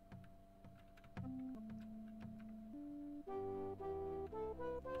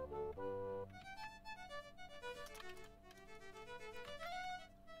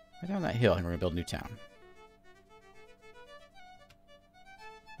 Right down that hill, and we're going to build a new town.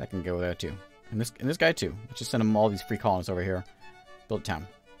 That can go there, too. And this guy, too. Let's just send him all these free colonists over here. Build a town.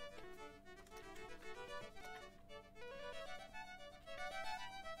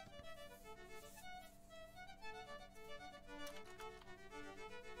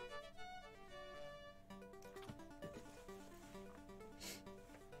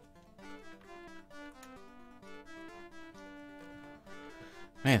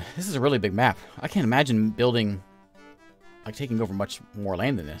 Man, this is a really big map. I can't imagine building, like, taking over much more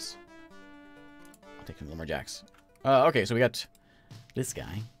land than this. I'll take some lumberjacks. Okay, so we got this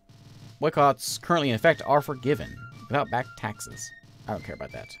guy. Boycotts currently in effect are forgiven without back taxes. I don't care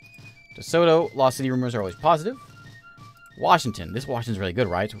about that. DeSoto, Lost City rumors are always positive. Washington. This Washington's really good,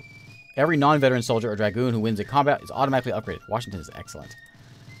 right? Every non-veteran soldier or dragoon who wins a combat is automatically upgraded. Washington is excellent.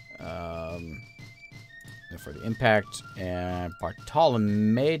 For the impact, and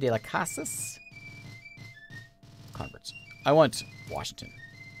Bartolome de la Casas. Converts. I want Washington.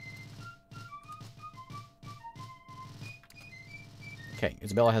 Okay,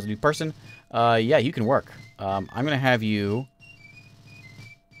 Isabella has a new person. Yeah, you can work. I'm going to have you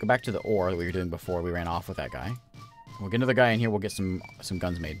go back to the ore that we were doing before we ran off with that guy. We'll get another guy in here. We'll get some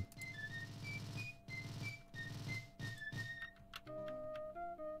guns made.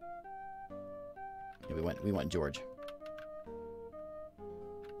 Yeah, we want George.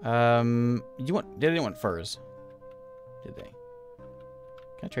 They didn't want furs, did they?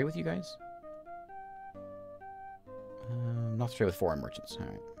 Can I trade with you guys? Not to trade with foreign merchants. All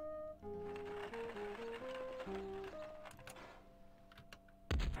right.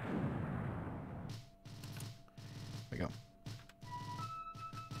 There we go.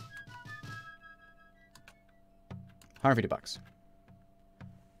 150 bucks.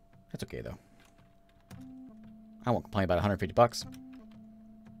 That's okay though. I won't complain about 150 bucks.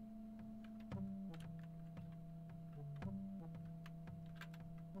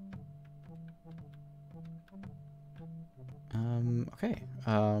 Okay.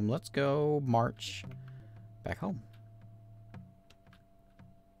 Let's go march back home.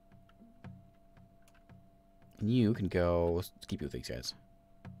 And you can go. Let's keep you with these guys.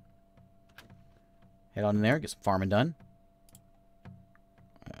 Head on in there, get some farming done.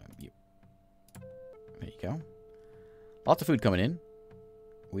 There you go. Lots of food coming in.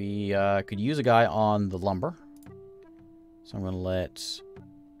 We could use a guy on the lumber. So I'm going to let...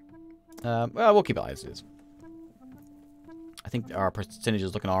 well, we'll keep it as it is. I think our percentage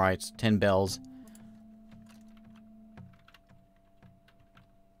is looking alright. 10 bells.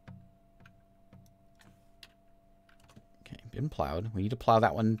 Okay, been plowed. We need to plow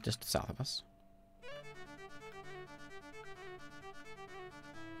that one just south of us.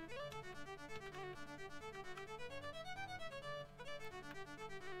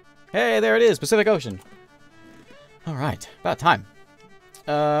 Hey, there it is, Pacific Ocean. All right, about time.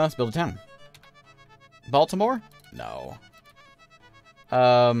 Let's build a town. Baltimore? No.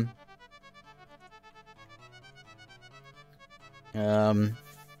 What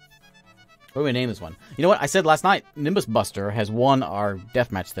do we name this one? You know what? I said last night, Nimbus Buster has won our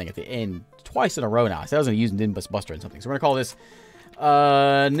deathmatch thing at the end twice in a row now. I said I was going to use Nimbus Buster in something. So we're going to call this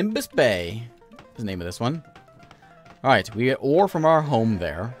Nimbus Bay. That's the name of this one. All right, we get ore from our home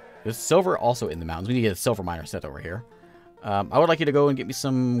there. There's silver also in the mountains. We need to get a silver miner set over here. I would like you to go and get me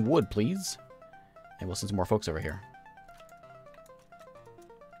some wood, please. And we'll send some more folks over here.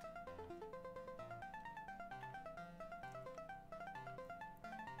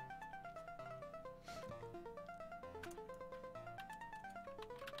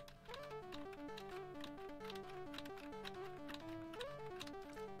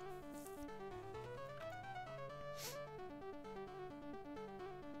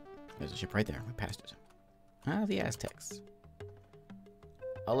 There's a ship right there. We passed it. Ah, the Aztecs.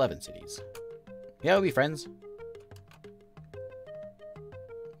 11 cities. Yeah, we'll be friends.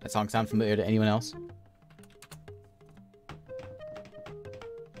 That song sound familiar to anyone else?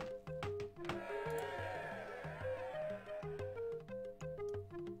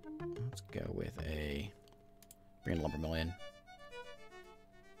 Let's go with a... Bring a lumber mill in.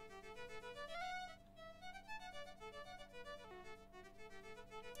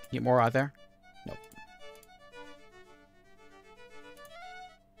 Get more out there?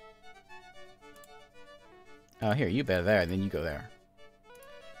 Here, you better there, and then you go there.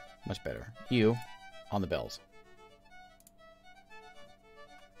 Much better. You, on the bells.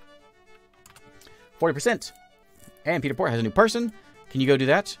 40%. And Peter Port has a new person. Can you go do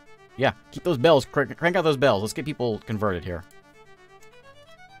that? Yeah, keep those bells. Crank out those bells. Let's get people converted here.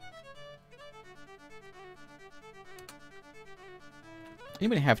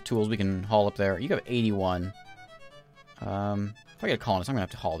 Anybody have tools we can haul up there? You have 81. If I get a colonist, I'm going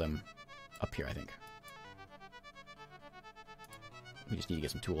to have to haul them up here, I think. We just need to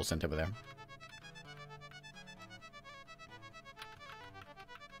get some tools sent over there.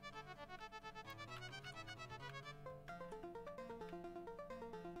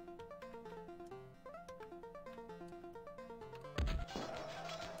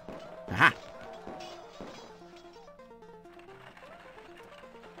 Aha!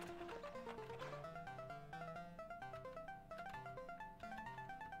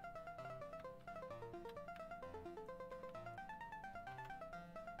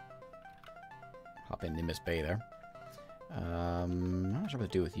 Hop in Nimbus Bay there. I'm not sure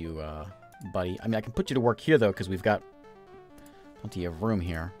what to do with you, buddy. I mean, I can put you to work here, though, because we've got plenty of room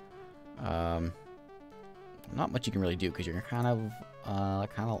here. Not much you can really do, because you're kind of... Oh,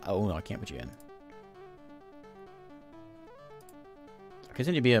 no, I can't put you in.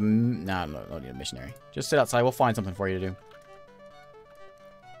 Continue to be a... Nah, no, don't need a missionary. Just sit outside. We'll find something for you to do.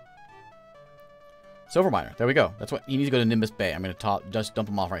 Silver miner. There we go. That's what... You need to go to Nimbus Bay. I'm going to just dump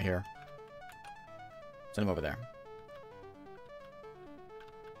him off right here. Send him over there.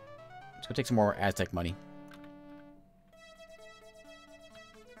 Let's go take some more Aztec money.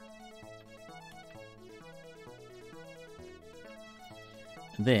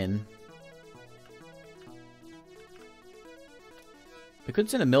 And then... we could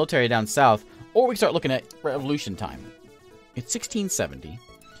send a military down south, or we can start looking at revolution time. It's 1670.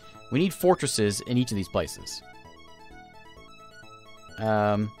 We need fortresses in each of these places.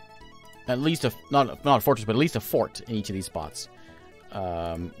 At least a... Not a fortress, but at least a fort in each of these spots.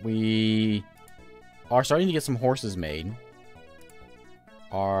 We are starting to get some horses made.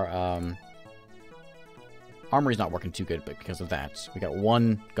 Our armory's not working too good, but because of that. We got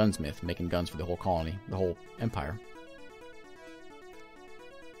one gunsmith making guns for the whole colony, the whole empire.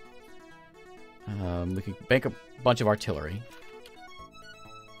 We could bank a bunch of artillery.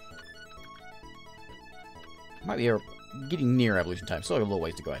 Might be getting near revolution time. Still a little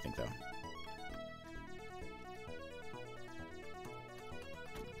ways to go, I think, though.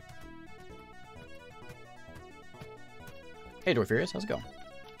 Hey, Dorfurious, how's it going?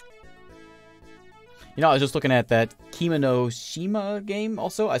 You know, I was just looking at that Kimonoshima game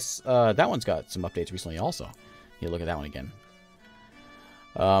also. That one's got some updates recently also. You look at that one again.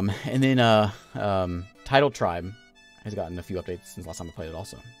 And then Tidal Tribe has gotten a few updates since last time I played it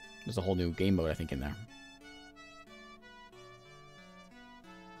also. There's a whole new game mode, I think, in there.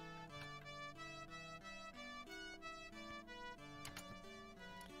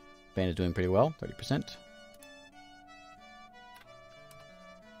 Band is doing pretty well, 30%.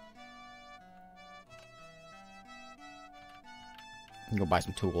 Go buy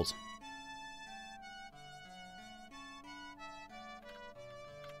some tools.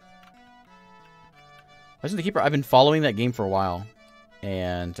 Legend of the Keeper, I've been following that game for a while.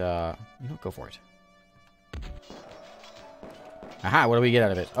 And, you know, go for it. Aha, what do we get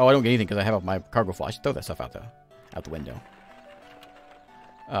out of it? Oh, I don't get anything because I have my cargo flash. Throw that stuff out the window.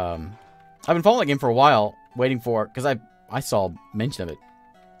 I've been following that game for a while, waiting for... Because I saw mention of it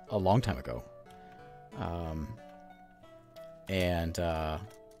a long time ago. I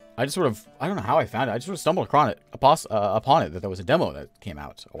just sort of... I don't know how I found it. I just sort of stumbled upon it, that there was a demo that came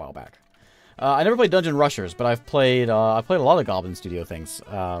out a while back. I never played Dungeon Rushers, but I've played a lot of Goblin Studio things.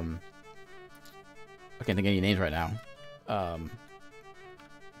 I can't think of any names right now.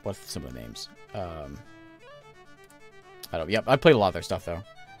 What's some of the names? Yep, I played a lot of their stuff, though.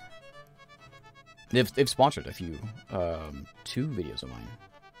 They've sponsored a few, 2 videos of mine.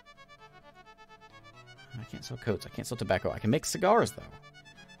 I can't sell coats. I can't sell tobacco. I can make cigars, though.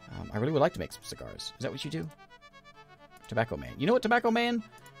 I really would like to make some cigars. Is that what you do? Tobacco Man. You know what, Tobacco Man?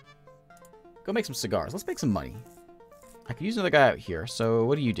 Go make some cigars. Let's make some money. I could use another guy out here. So,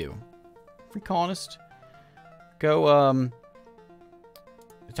 what do you do? Free colonist. Go,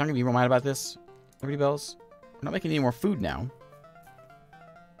 Is Tom gonna be real mad about this? Liberty Bells? We're not making any more food now.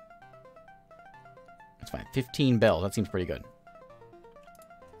 That's fine. 15 bells. That seems pretty good.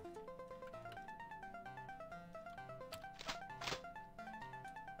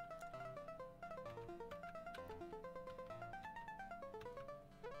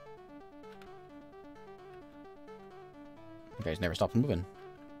 You guys never stop moving.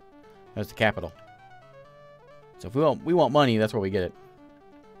 There's the capital. So if we want money, that's where we get it.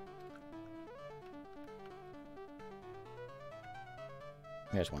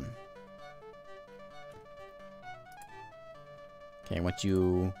 There's one. Okay, I want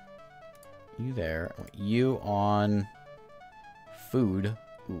you there. I want you on food.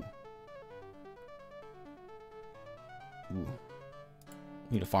 Ooh. Ooh.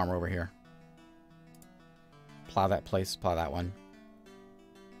 Need a farmer over here. Plow that place, plow that one.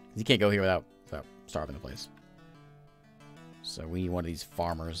 You can't go here without starving the place. So we need one of these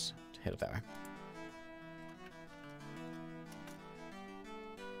farmers to head up that way.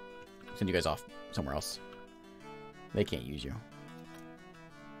 Send you guys off somewhere else. They can't use you.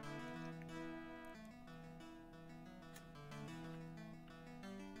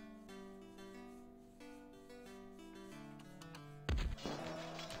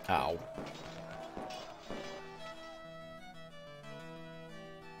 Ow.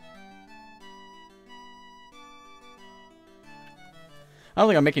 I don't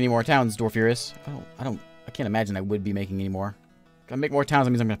think I'm making any more towns, Dwarfurious. I can't imagine I would be making any more. If I make more towns,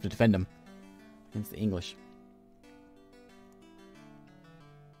 that means I'm gonna have to defend them against the English.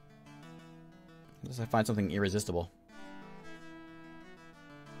 Unless I find something irresistible.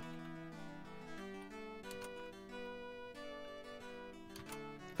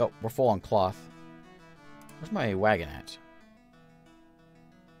 Oh, we're full on cloth. Where's my wagon at?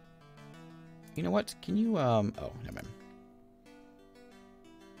 You know what? Can you, oh, never mind.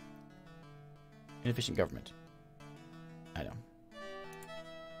 Inefficient government. I know.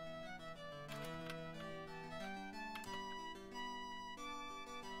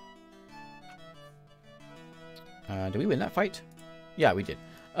 Did we win that fight? Yeah, we did.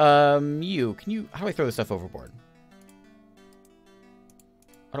 How do I throw this stuff overboard?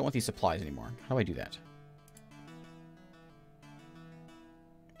 I don't want these supplies anymore. How do I do that?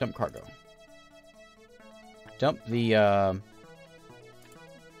 Dump cargo. Dump the,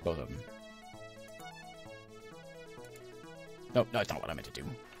 both of them. No, that's not what I meant to do.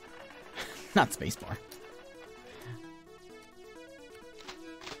 Not spacebar.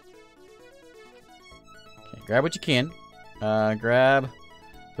 Okay, grab what you can. Grab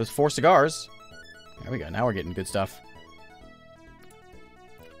those 4 cigars. There we go. Now we're getting good stuff.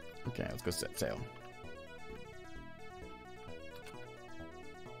 Okay, let's go set sail.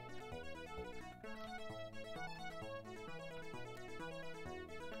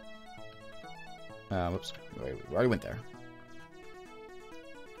 Whoops. Wait, we already went there.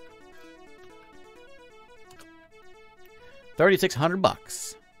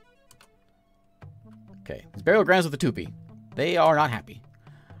 $3,600. Okay, it's burial grounds with the Tupi. They are not happy.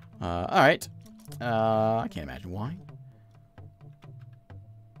 Alright. I can't imagine why.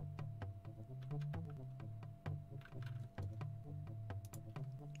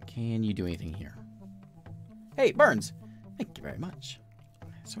 Can you do anything here? Hey, Burns! Thank you very much. I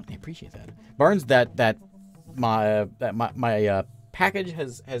certainly appreciate that. Burns, my package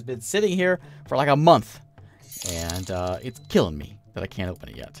has been sitting here for like a month. And it's killing me that I can't open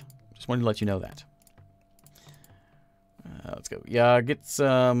it yet. Just wanted to let you know that. Let's go. Yeah, get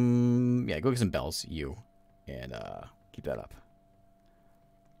some... Yeah, go get some bells, you. And keep that up.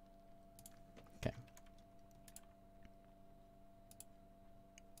 Okay.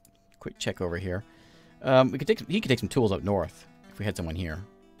 Quick check over here. He could take some tools up north if we had someone here.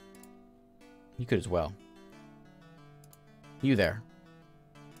 He could as well. You there.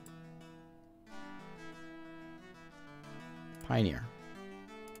 Pioneer.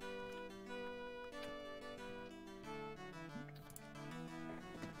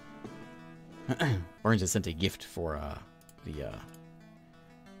 Burns has sent a gift for the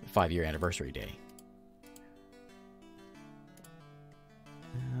 5-year anniversary day.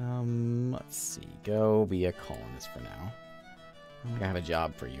 Let's see. Go be a colonist for now. I think I have a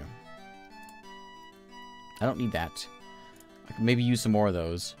job for you. I don't need that. I can maybe use some more of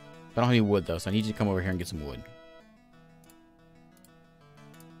those. I don't have any wood though, so I need you to come over here and get some wood.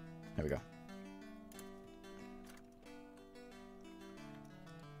 There we go.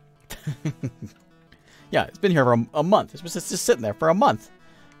 Yeah, it's been here for a month. It's just sitting there for a month.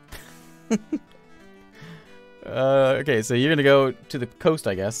 Okay, so you're going to go to the coast,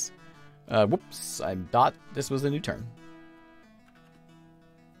 I guess. Whoops, I thought this was a new turn.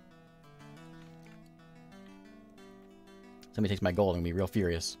 Somebody takes my gold and be real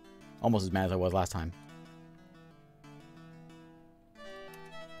furious. Almost as mad as I was last time.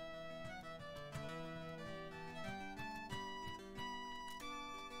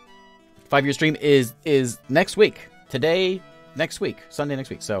 Five-year stream is next week. Today, next week. Sunday next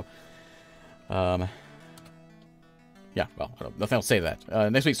week. So, Yeah, well, nothing else to say to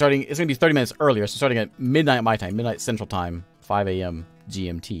that. Next week, it's going to be 30 minutes earlier, so starting at midnight my time, midnight Central Time, 5 a.m.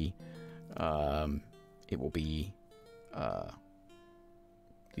 GMT. It will be the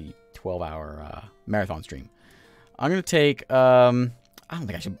 12-hour marathon stream. I'm going to take, I don't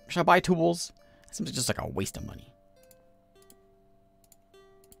think I should I buy tools? That seems just like a waste of money.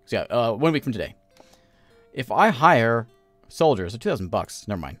 So yeah, 1 week from today. If I hire soldiers, so $2,000,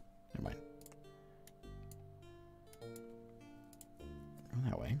 never mind. Go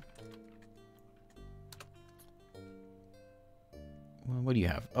that way. Well, what do you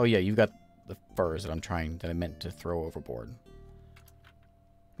have? Oh yeah, you've got the furs that I meant to throw overboard.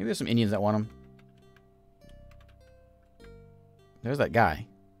 Maybe there's some Indians that want them. There's that guy.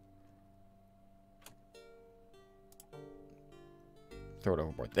 Throw it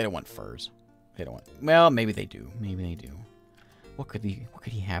overboard. They don't want furs. They don't want... Well, maybe they do. Maybe they do. What could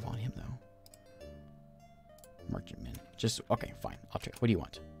he have on him, though? Merchantman. Just... Okay, fine. I'll trade. What do you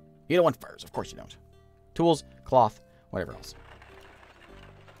want? You don't want furs. Of course you don't. Tools, cloth, whatever else.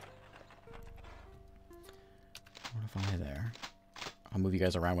 What if I there? I'll move you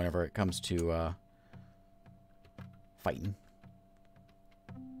guys around whenever it comes to fighting.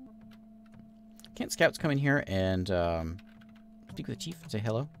 Can't scouts come in here and speak with the chief and say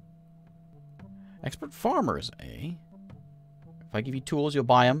hello? Expert farmers, eh? If I give you tools, you'll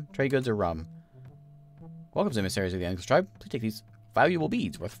buy them. Trade goods or rum. Welcome, emissaries of the Angus tribe. Please take these valuable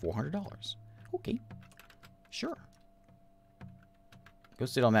beads worth $400. Okay. Sure. Go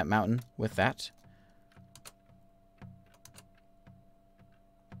sit on that mountain with that.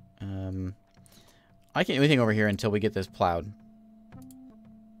 I can't do anything over here until we get this plowed.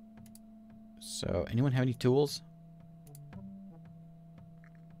 So, anyone have any tools?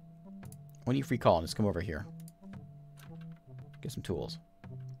 When are you free calling? Just come over here. Get some tools.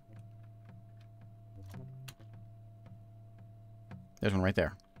 There's one right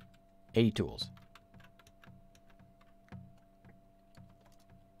there. 80 tools.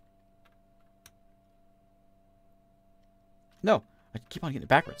 No, I keep on getting it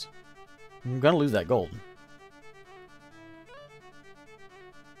backwards. I'm gonna lose that gold.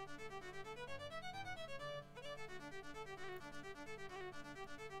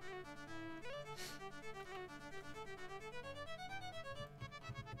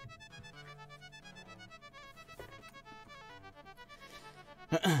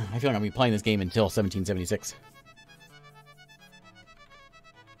 I feel like I'm going to be playing this game until 1776.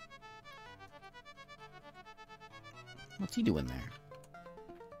 What's he doing there?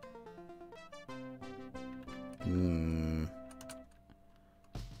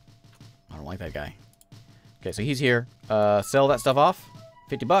 I don't like that guy. Okay, so he's here. Sell that stuff off.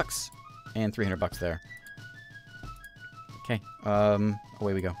 $50 and $300 there. Okay.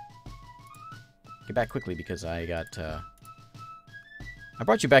 Away we go. Get back quickly because I got... I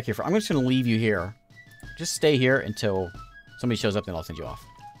brought you back here for... I'm just going to leave you here. Just stay here until somebody shows up, then I'll send you off.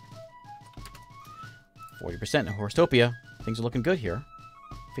 40% Horostopia. Things are looking good here.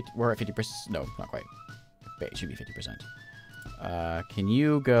 We're at 50%. No, not quite. It should be 50%. Can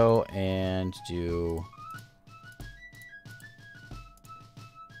you go and do...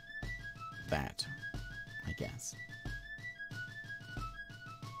 that, I guess.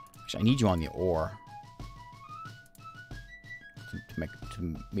 Actually, I need you on the ore.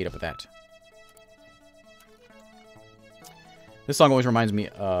 To meet up with that. This song always reminds me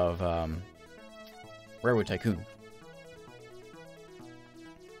of Railroad Tycoon.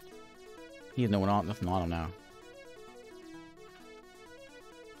 He has nothing on him now.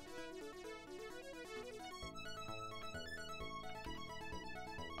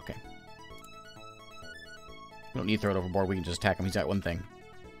 Okay. We don't need to throw it overboard. We can just attack him. He's got one thing.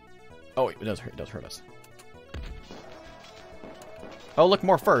 Oh, wait, it does hurt us. Oh, look,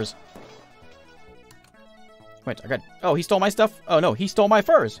 more furs. Wait, I got... Oh, he stole my stuff? Oh, no, he stole my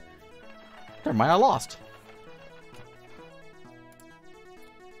furs. Never mind, I lost.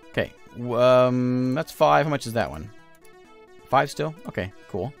 Okay, that's 5. How much is that one? 5 still? Okay,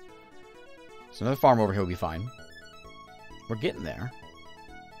 cool. So another farm over here will be fine. We're getting there.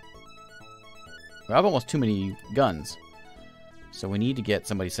 We have almost too many guns. So we need to get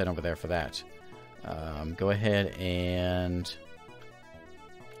somebody set over there for that. Go ahead and...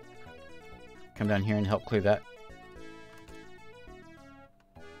 come down here and help clear that.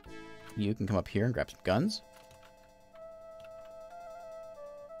 You can come up here and grab some guns.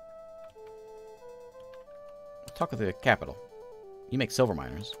 Talk with the capital. You make silver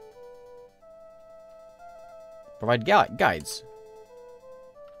miners. Provide guides.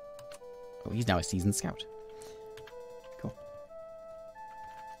 Oh, he's now a seasoned scout. Cool.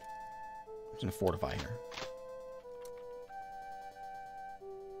 I'm just gonna fortify here.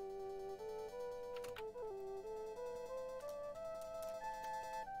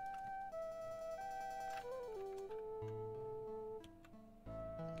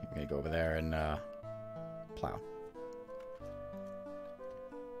 gonna go over there and plow.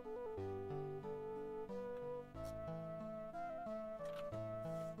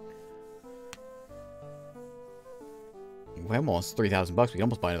 We're almost 3,000 bucks. We can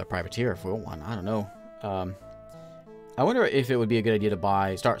almost buy another privateer if we want one. I don't know. I wonder if it would be a good idea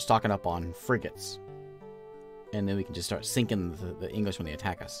to start stocking up on frigates. And then we can just start sinking the English when they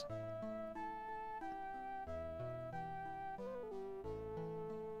attack us.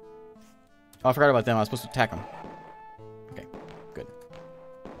 Oh, I forgot about them. I was supposed to attack them. Okay, good.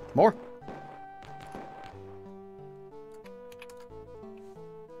 More?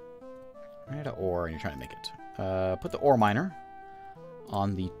 Ran out of ore, and you're trying to make it. Put the ore miner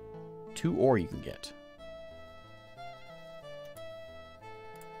on the 2 ore you can get.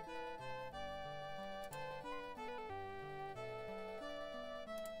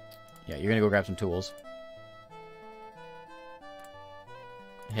 Yeah, you're gonna go grab some tools.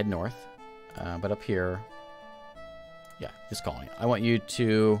 Head north. But up here... Yeah, this colony. I want you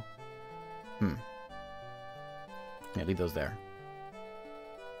to... Yeah, leave those there.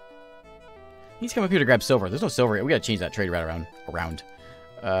 He's come up here to grab silver. There's no silver. We gotta change that trade route around.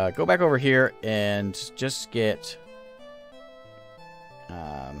 Go back over here and just get...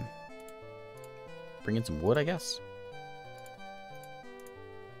 bring in some wood, I guess.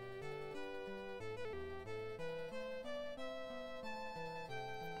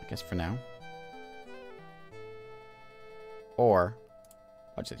 For now. Or,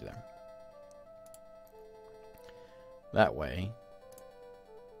 I'll just do there. That way.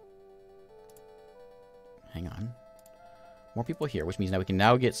 Hang on. More people here, which means now we can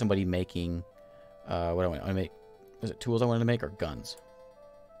now get somebody making, what I want to make. Was it tools I wanted to make or guns?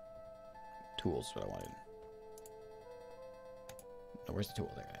 Tools, what I wanted. Oh, where's the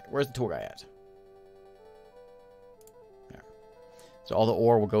tool guy? Where's the tool guy at? So all the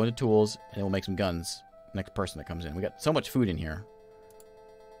ore will go into tools, and we'll make some guns. Next person that comes in. We got so much food in here.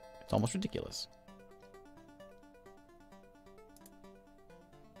 It's almost ridiculous.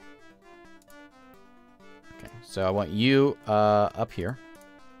 Okay, so I want you up here.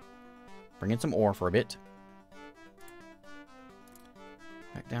 Bring in some ore for a bit.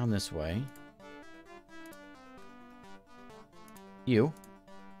 Back down this way. You.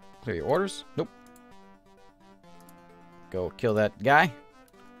 Clear your orders. Nope. Go kill that guy.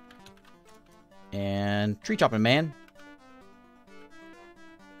 And tree chopping man.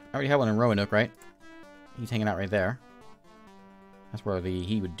 I already have one in Roanoke, right? He's hanging out right there. That's where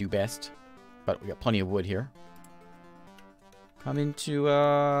he would do best. But we got plenty of wood here. Come into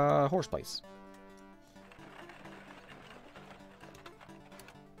horse place.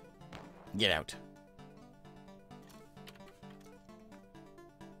 Get out.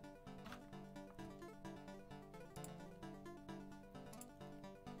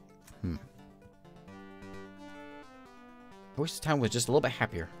 I wish this town was just a little bit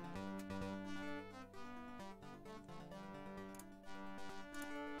happier.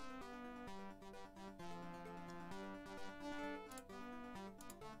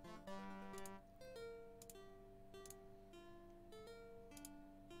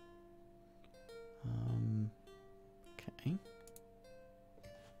 Okay.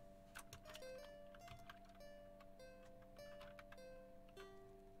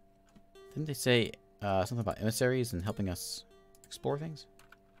 Didn't they say something about emissaries and helping us explore things?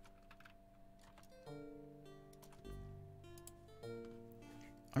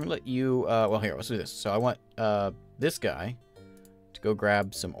 I'm gonna let you, well here, let's do this. So I want this guy to go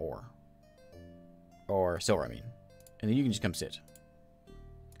grab some ore. Or silver, I mean. And then you can just come sit.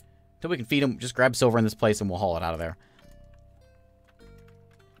 Until we can feed him, just grab silver in this place and we'll haul it out of there.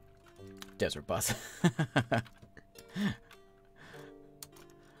 Desert bus.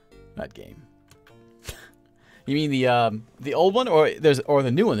 That game. You mean the old one, or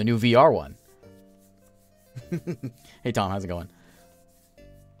the new one, the new VR one? Hey Tom, how's it going?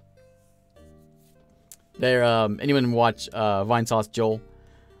 There, anyone watch Vine Sauce Joel?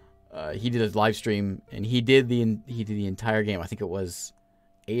 He did a live stream and he did the entire game. I think it was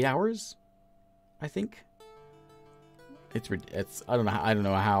 8 hours. I think it's I don't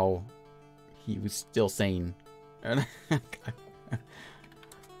know how he was still sane.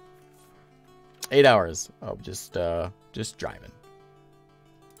 8 hours of just driving.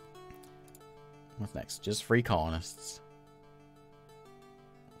 What's next? Just free colonists.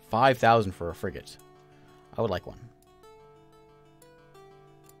 5,000 for a frigate. I would like one.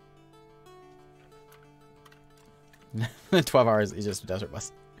 The 12 hours is just a desert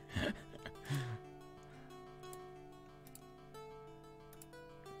bus.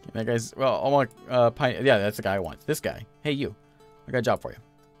 That guy's, well, I want, yeah, that's the guy I want. This guy. Hey, you. I got a job for you.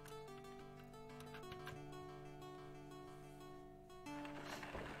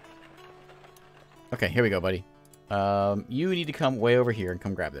 Okay, here we go, buddy. You need to come way over here and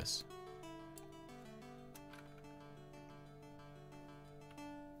come grab this.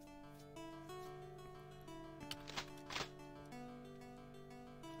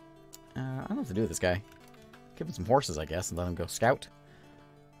 I don't know what to do with this guy. Give him some horses, I guess, and let him go scout.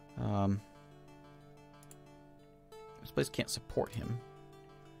 This place can't support him.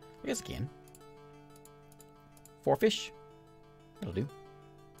 I guess it can. 4 fish. That'll do.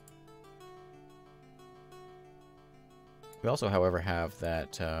 We also, however, have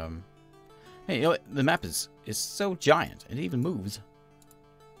that... Hey, you know what? The map is so giant. It even moves.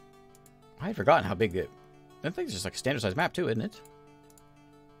 I had forgotten how big it... I think it's just like a standard-sized map, too, isn't it?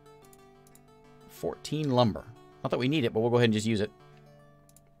 14 lumber. Not that we need it, but we'll go ahead and just use it.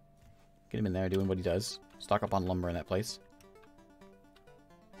 Get him in there doing what he does. Stock up on lumber in that place.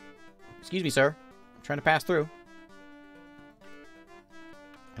 Excuse me, sir. I'm trying to pass through.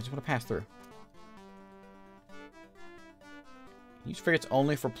 I just want to pass through. You figure it's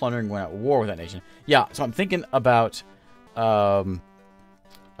only for plundering when at war with that nation. Yeah, so I'm thinking about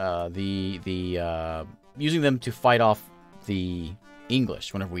using them to fight off the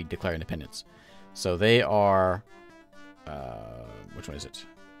English whenever we declare independence. So they are... which one is it?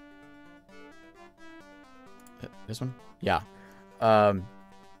 This one? Yeah. So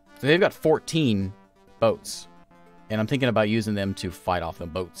they've got 14 boats. And I'm thinking about using them to fight off the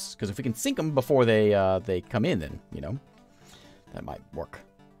boats. Because if we can sink them before they come in, then, you know, that might work.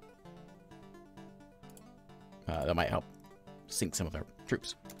 That might help sink some of their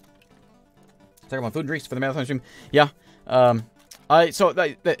troops. Talk about food and drinks for the marathon stream. Yeah. So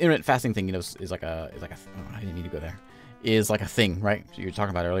the internet fasting thing, you know, is like a oh, I didn't need to go there. Is like a thing, right? So you were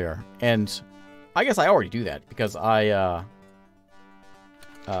talking about earlier, and I guess I already do that because I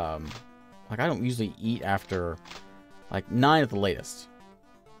like I don't usually eat after like 9 at the latest,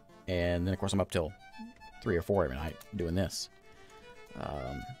 and then of course I'm up till 3 or 4 every night doing this.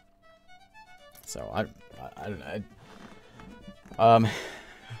 So I don't know.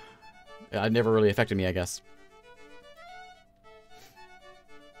 It never really affected me, I guess.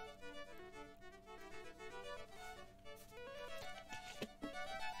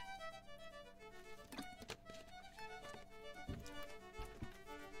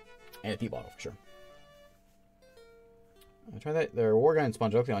 And a tea bottle, for sure. I'll try that. There are war gun and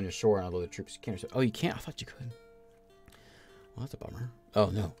sponge directly on your shore, and although the troops can't... Oh, you can't? I thought you could. Well, that's a bummer. Oh,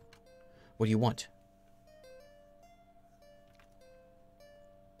 no. What do you want?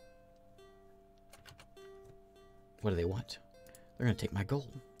 What do they want? They're going to take my gold.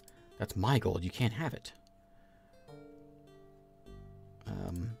 That's my gold. You can't have it.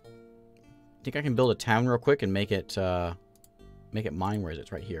 Think I can build a town real quick and make it mine. Where is it?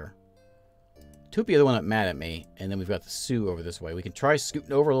 It's right here. Tupi are the one that mad at me, and then we've got the Sioux over this way. We can try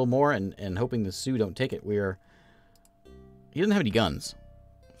scooting over a little more and hoping the Sioux don't take it. He doesn't have any guns,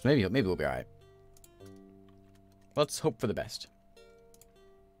 so maybe we'll be all right. Let's hope for the best.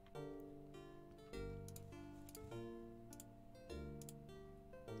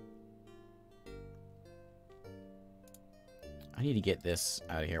 I need to get this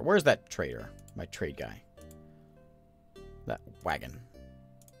out of here. Where's that trader? My trade guy. That wagon.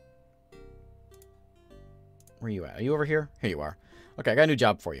 Where are you at? Are you over here? Here you are. Okay, I got a new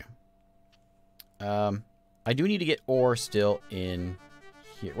job for you. I do need to get ore still in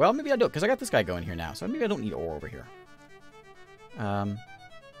here. Well, maybe I don't, because I got this guy going here now. So maybe I don't need ore over here.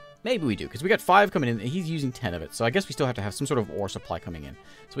 Maybe we do, because we got 5 coming in, and he's using 10 of it. So I guess we still have to have some sort of ore supply coming in.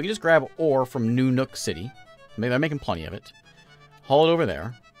 So we can just grab ore from New Nook City. Maybe they're making plenty of it. Haul it over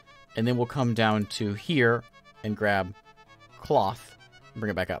there. And then we'll come down to here and grab cloth and bring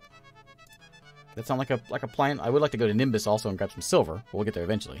it back up. That sound like a plan? I would like to go to Nimbus also and grab some silver, but we'll get there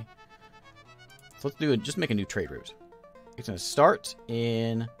eventually. So let's do it. Just make a new trade route. It's going to start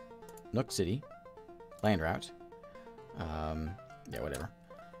in Nook City, land route. Yeah, whatever.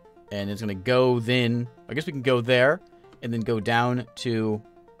 And it's going to go then. I guess we can go there and then go down to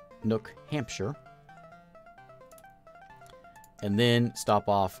Nook, Hampshire, and then stop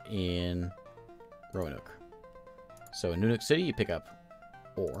off in Roanoke. So in New Nook City, you pick up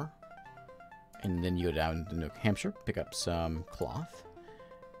ore. And then you go down to New Hampshire, pick up some cloth.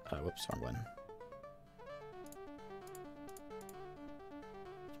 Whoops, wrong one.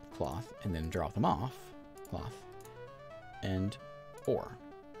 Cloth, and then drop them off. Cloth. And ore.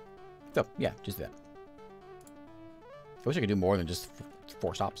 So, yeah, just that. I wish I could do more than just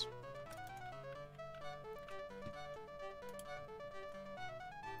 4 stops.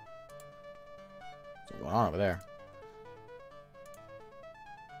 What's going on over there?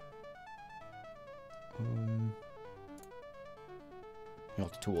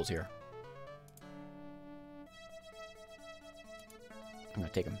 Lots of tools here. I'm gonna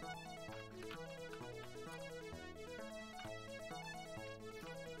take him.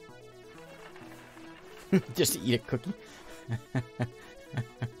 Just to eat a cookie.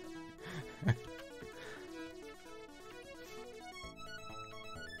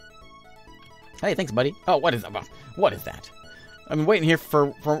 Hey, thanks, buddy. Oh, what is that? What is that? I've been waiting here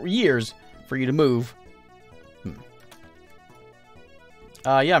for years for you to move.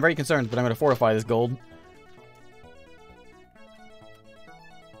 Yeah, I'm very concerned, but I'm going to fortify this gold.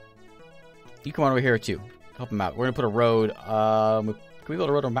 You come on over here, too. Help him out. We're going to put a road. Can we build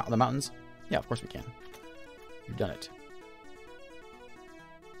a road on the mountains? Yeah, of course we can. You've done it.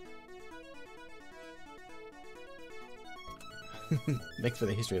 Thanks for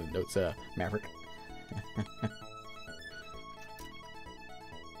the history of the notes, Maverick.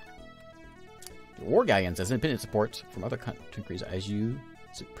 Your war galleon says independent support from other countries as you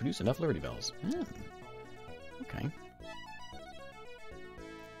produce enough Liberty Bells. Oh. Okay.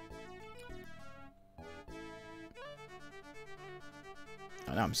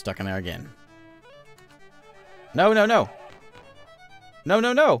 Oh, now I'm stuck in there again. No, no, no. No,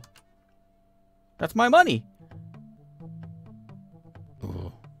 no, no. That's my money.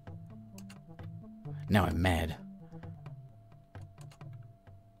 Ooh. Now I'm mad.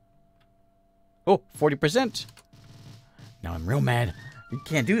 Oh, 40%. Now I'm real mad. You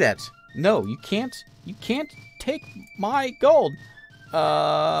can't do that. No, you can't. You can't take my gold.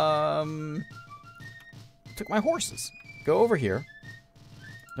 Took my horses. Go over here.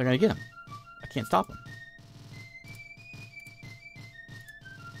 They're gonna get them. I can't stop them.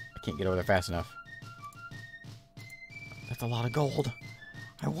 I can't get over there fast enough. That's a lot of gold.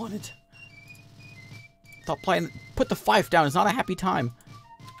 I want it. Stop playing. Put the fife down. It's not a happy time.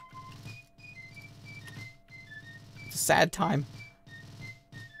 It's a sad time.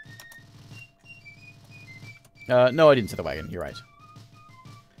 No, I didn't set the wagon. You're right.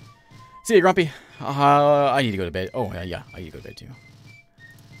 See you, Grumpy. I need to go to bed. Oh, yeah. I need to go to bed, too.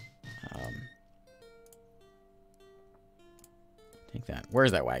 Take that.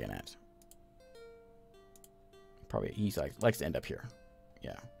 Where's that wagon at? Probably, he likes to end up here.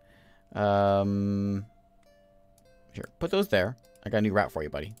 Yeah. Sure. Put those there. I got a new route for you,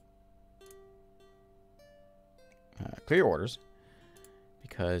 buddy. Clear your orders.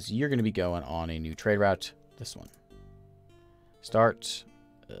 Because you're going to be going on a new trade route. This one. Start.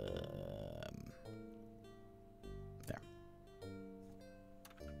 There.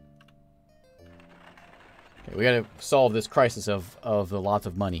 Okay, we got to solve this crisis of the lots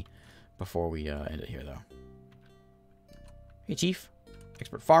of money before we end it here, though. Hey, Chief.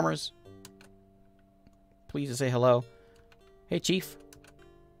 Expert farmers. Please to say hello. Hey, Chief.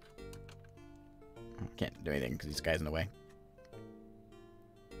 Oh, can't do anything because this guy's in the way.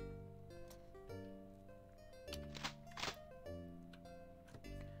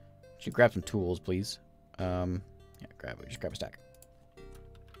 Should you grab some tools, please? Yeah, just grab a stack.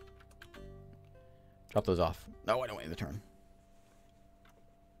 Drop those off. No, I don't want the turn.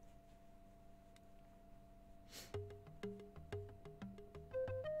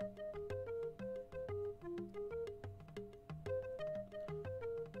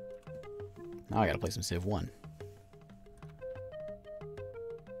 Now I gotta play some Civ 1.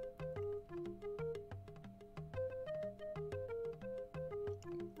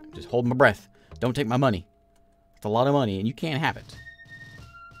 Just hold my breath. Don't take my money. It's a lot of money, and you can't have it.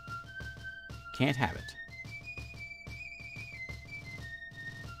 Can't have it.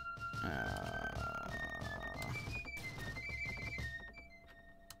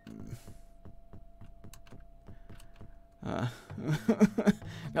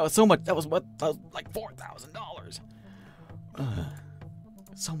 That was so much. That was like $4,000.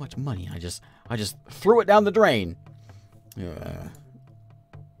 So much money. I just threw it down the drain. All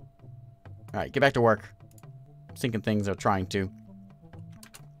right, get back to work. Sinking things are trying to.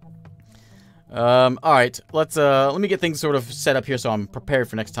 All right, let me get things sort of set up here so I'm prepared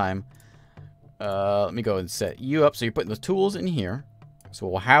for next time. Let me go and set you up. So you're putting the tools in here. So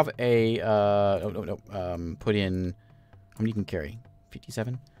we'll have a put in, how many you can carry?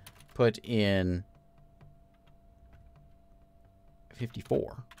 57. Put in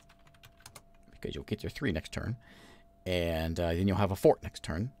 54 because you'll get your 3 next turn, and then you'll have a fort next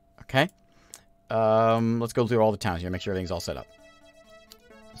turn. Okay. Let's go through all the towns here. Make sure everything's all set up.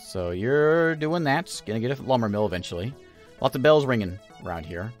 So you're doing that. Gonna get a lumber mill eventually. Lots of bells ringing around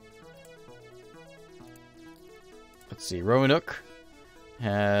here. Let's see. Roanoke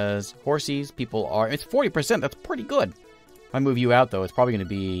has horses. People are... It's 40%. That's pretty good. If I move you out, though, it's probably going to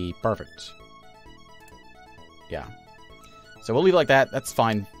be perfect. Yeah. So we'll leave it like that. That's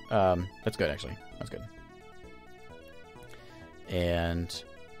fine. That's good, actually. That's good. And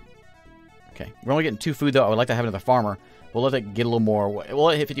okay, we're only getting 2 food though. I would like to have another farmer. We'll let it get a little more. We'll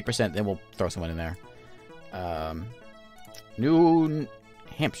let it hit 50%, then we'll throw someone in there. New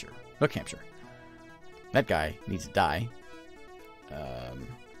Hampshire. Nook Hampshire. That guy needs to die.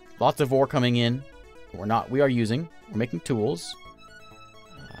 Lots of ore coming in. We are using. We're making tools.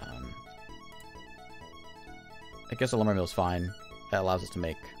 I guess the lumber mill is fine. That allows us to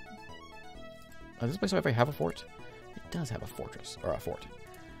make... does this place ever have a fort? It does have a fortress. Or a fort.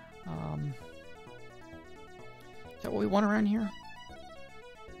 Is that what we want around here?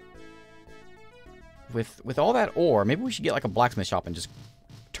 With all that ore, maybe we should get like a blacksmith shop and just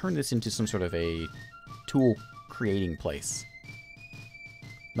turn this into some sort of a tool creating place.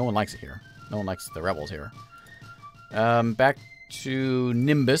 No one likes it here. No one likes the rebels here. Back to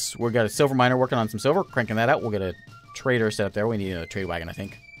Nimbus. We've got a silver miner working on some silver, cranking that out. We'll get a trader set up there. We need a trade wagon, I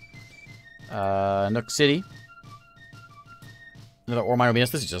think. Nook City. Another ore miner will be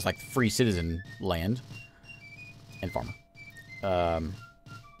nice. This is just like free citizen land. And farmer.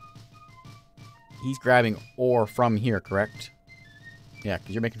 He's grabbing ore from here, correct? Yeah,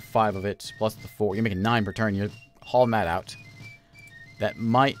 because you're making 5 of it, plus the 4. You're making 9 per turn. You're hauling that out. That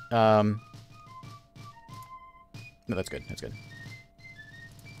might... No, that's good. That's good.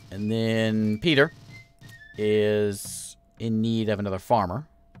 And then Peter is in need of another farmer.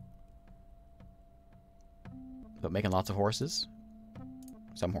 But making lots of horses.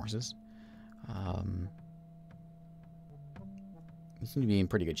 Some horses. He seems to be in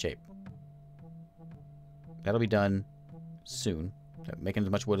pretty good shape. That'll be done soon. Making as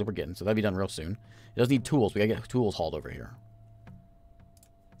much wood as we're getting, so that'll be done real soon. It does need tools. We gotta get tools hauled over here.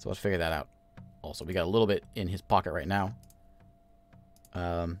 So let's figure that out. Also, we got a little bit in his pocket right now.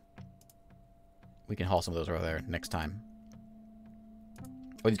 We can haul some of those over there next time.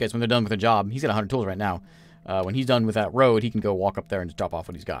 Or these guys, when they're done with their job, he's got 100 tools right now. When he's done with that road, he can go walk up there and just drop off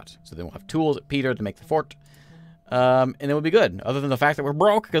what he's got. So then we'll have tools at Peter to make the fort. And then we'll be good. Other than the fact that we're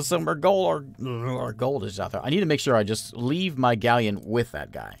broke because some of our gold is out there. I need to make sure I just leave my galleon with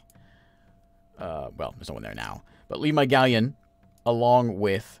that guy. Well, there's no one there now. But leave my galleon along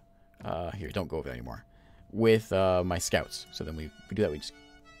with... here, don't go over there anymore. With my scouts. So then we do that, we just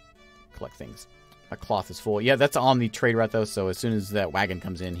collect things. My cloth is full. Yeah, that's on the trade route, though. So as soon as that wagon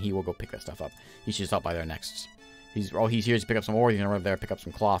comes in, he will go pick that stuff up. He should stop by there next. All he's here is to pick up some ore. He's going to run over there, pick up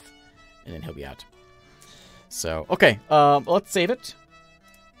some cloth. And then he'll be out. So, okay. Let's save it.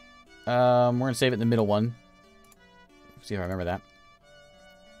 We're going to save it in the middle one. See if I remember that.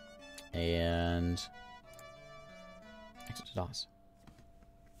 And... exit to DOS.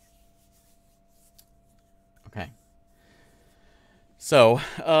 Okay. So,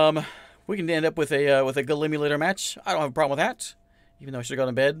 we can end up with a Galimulator match. I don't have a problem with that. Even though I should have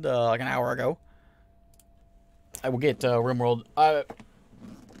gone to bed like an hour ago. I will get RimWorld. I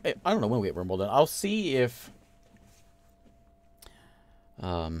don't know when we get RimWorld done. I'll see if... we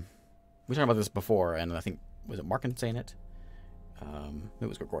talked about this before, and I think... was it Markin saying it? It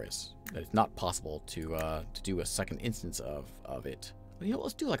was Gregorius. That it's not possible to do a second instance of it. But, you know,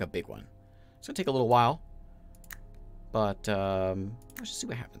 let's do like a big one. It's going to take a little while. But, let's just see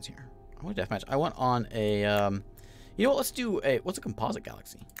what happens here. I want a deathmatch. I want on a, you know what, let's do a, what's a composite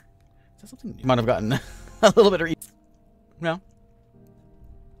galaxy? Is that something you might have gotten a little bit of... No.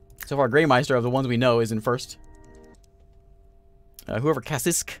 So far, Greymeister, of the ones we know, is in first. Whoever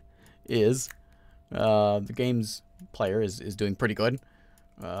Kassisk is, the game's player, is doing pretty good.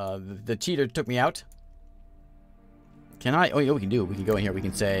 The cheater took me out. Can I? Oh, yeah, we can do. We can go in here. We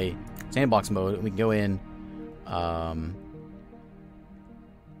can say sandbox mode. And we can go in.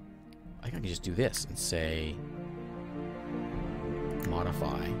 I think I can just do this and say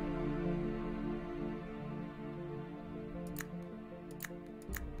modify.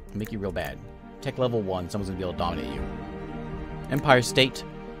 Make you real bad. Tech level 1, someone's gonna be able to dominate you. Empire State,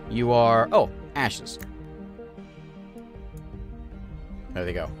 you are... oh, ashes. There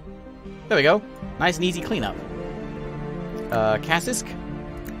they go. There we go. Nice and easy cleanup. Kassisk.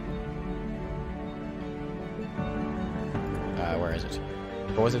 Where is it?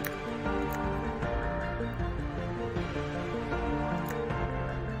 What was it?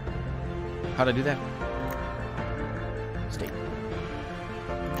 How'd I do that? State.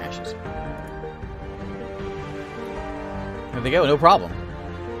 Ashes. There they go, no problem.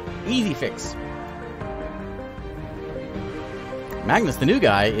 Easy fix. Magnus, the new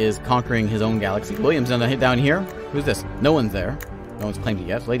guy, is conquering his own galaxy. William's gonna hit down here. Who's this? No one's there. No one's claimed it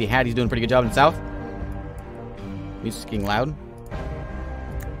yet. Lady Hattie's doing a pretty good job in the south. Music's getting loud.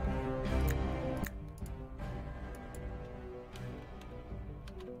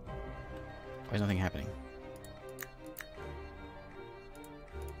 Why is nothing happening?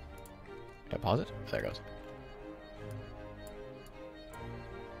 pause it? There it goes.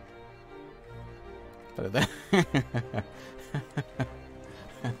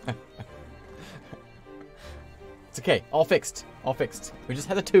 It's okay. All fixed. All fixed. We just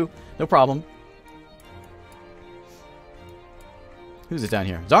had the 2. No problem. Who's it down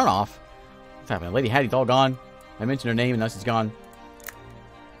here? Zarnoff. What's happening? Lady Hattie's all gone. I mentioned her name and now she's gone.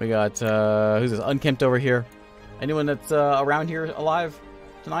 We got, who's this? Unkempt over here. Anyone that's around here alive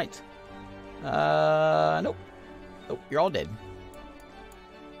tonight? Nope. Nope, you're all dead.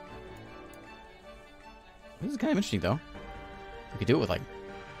 This is kind of interesting, though. We could do it with, like,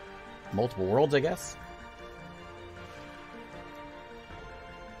 multiple worlds, I guess.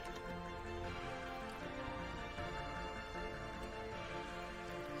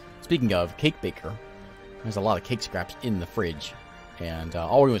 Speaking of cake baker, there's a lot of cake scraps in the fridge. And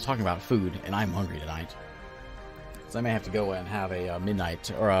all we were talking about food, and I'm hungry tonight. So I may have to go and have a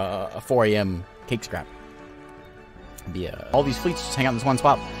midnight or a 4 a.m. cake scrap. All these fleets just hang out in this one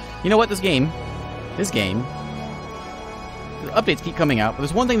spot. You know what? This game, the updates keep coming out, but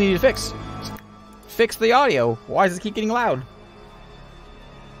there's one thing they need to fix. Fix the audio. Why does it keep getting loud?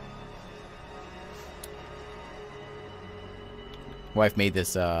 Wife made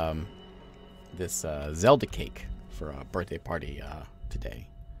this Zelda cake for a birthday party today.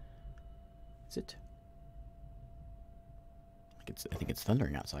 Is it? I think it's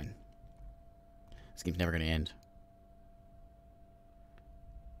thundering outside. This game's never gonna end.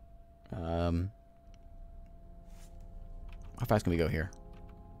 How fast can we go here?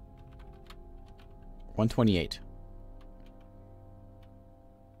 128.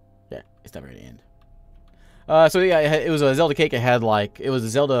 Yeah, it's never gonna end. So yeah, it was a Zelda cake. It had like, it was a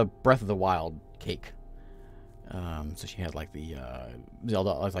Zelda Breath of the Wild cake. So she had like the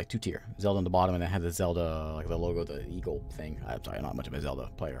Zelda, it was like 2-tier. Zelda on the bottom, and it had the Zelda, like the logo, the eagle thing. I'm sorry, I'm not much of a Zelda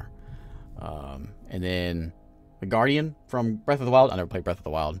player. And then the Guardian from Breath of the Wild. I never played Breath of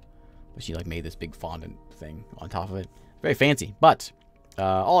the Wild, but she like made this big fondant thing on top of it. Very fancy. But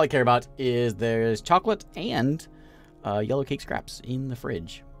all I care about is there's chocolate and yellow cake scraps in the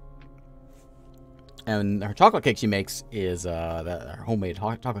fridge. And her chocolate cake she makes is her homemade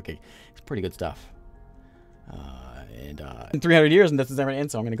chocolate cake. It's pretty good stuff. In 300 years, and this is never going to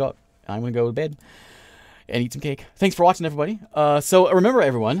end, so I'm going to go up. I'm going to go to bed and eat some cake. Thanks for watching, everybody. So remember,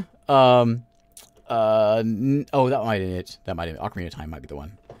 everyone. Oh, that might be it. That might be Ocarina of Time might be the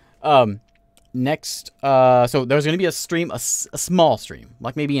one. Next, so there's going to be a stream, a small stream,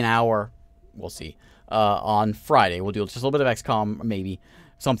 like maybe an hour. We'll see. On Friday, we'll do just a little bit of XCOM, maybe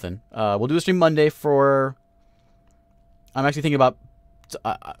something. We'll do a stream Monday for. I'm actually thinking about.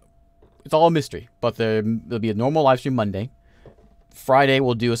 It's all a mystery, but there'll be a normal live stream Monday. Friday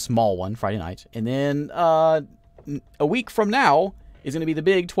we'll do a small one, Friday night, and then a week from now is going to be the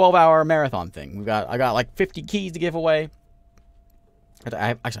big 12-hour marathon thing. I got like 50 keys to give away.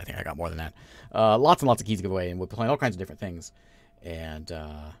 Actually, I think I got more than that. Lots and lots of keys to give away, and we're playing all kinds of different things, and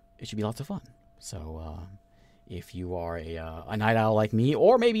it should be lots of fun. So if you are a night owl like me,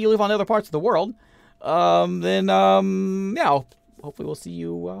 or maybe you live on other parts of the world, then yeah, hopefully we'll see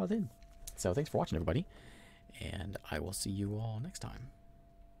you then. So thanks for watching, everybody, and I will see you all next time.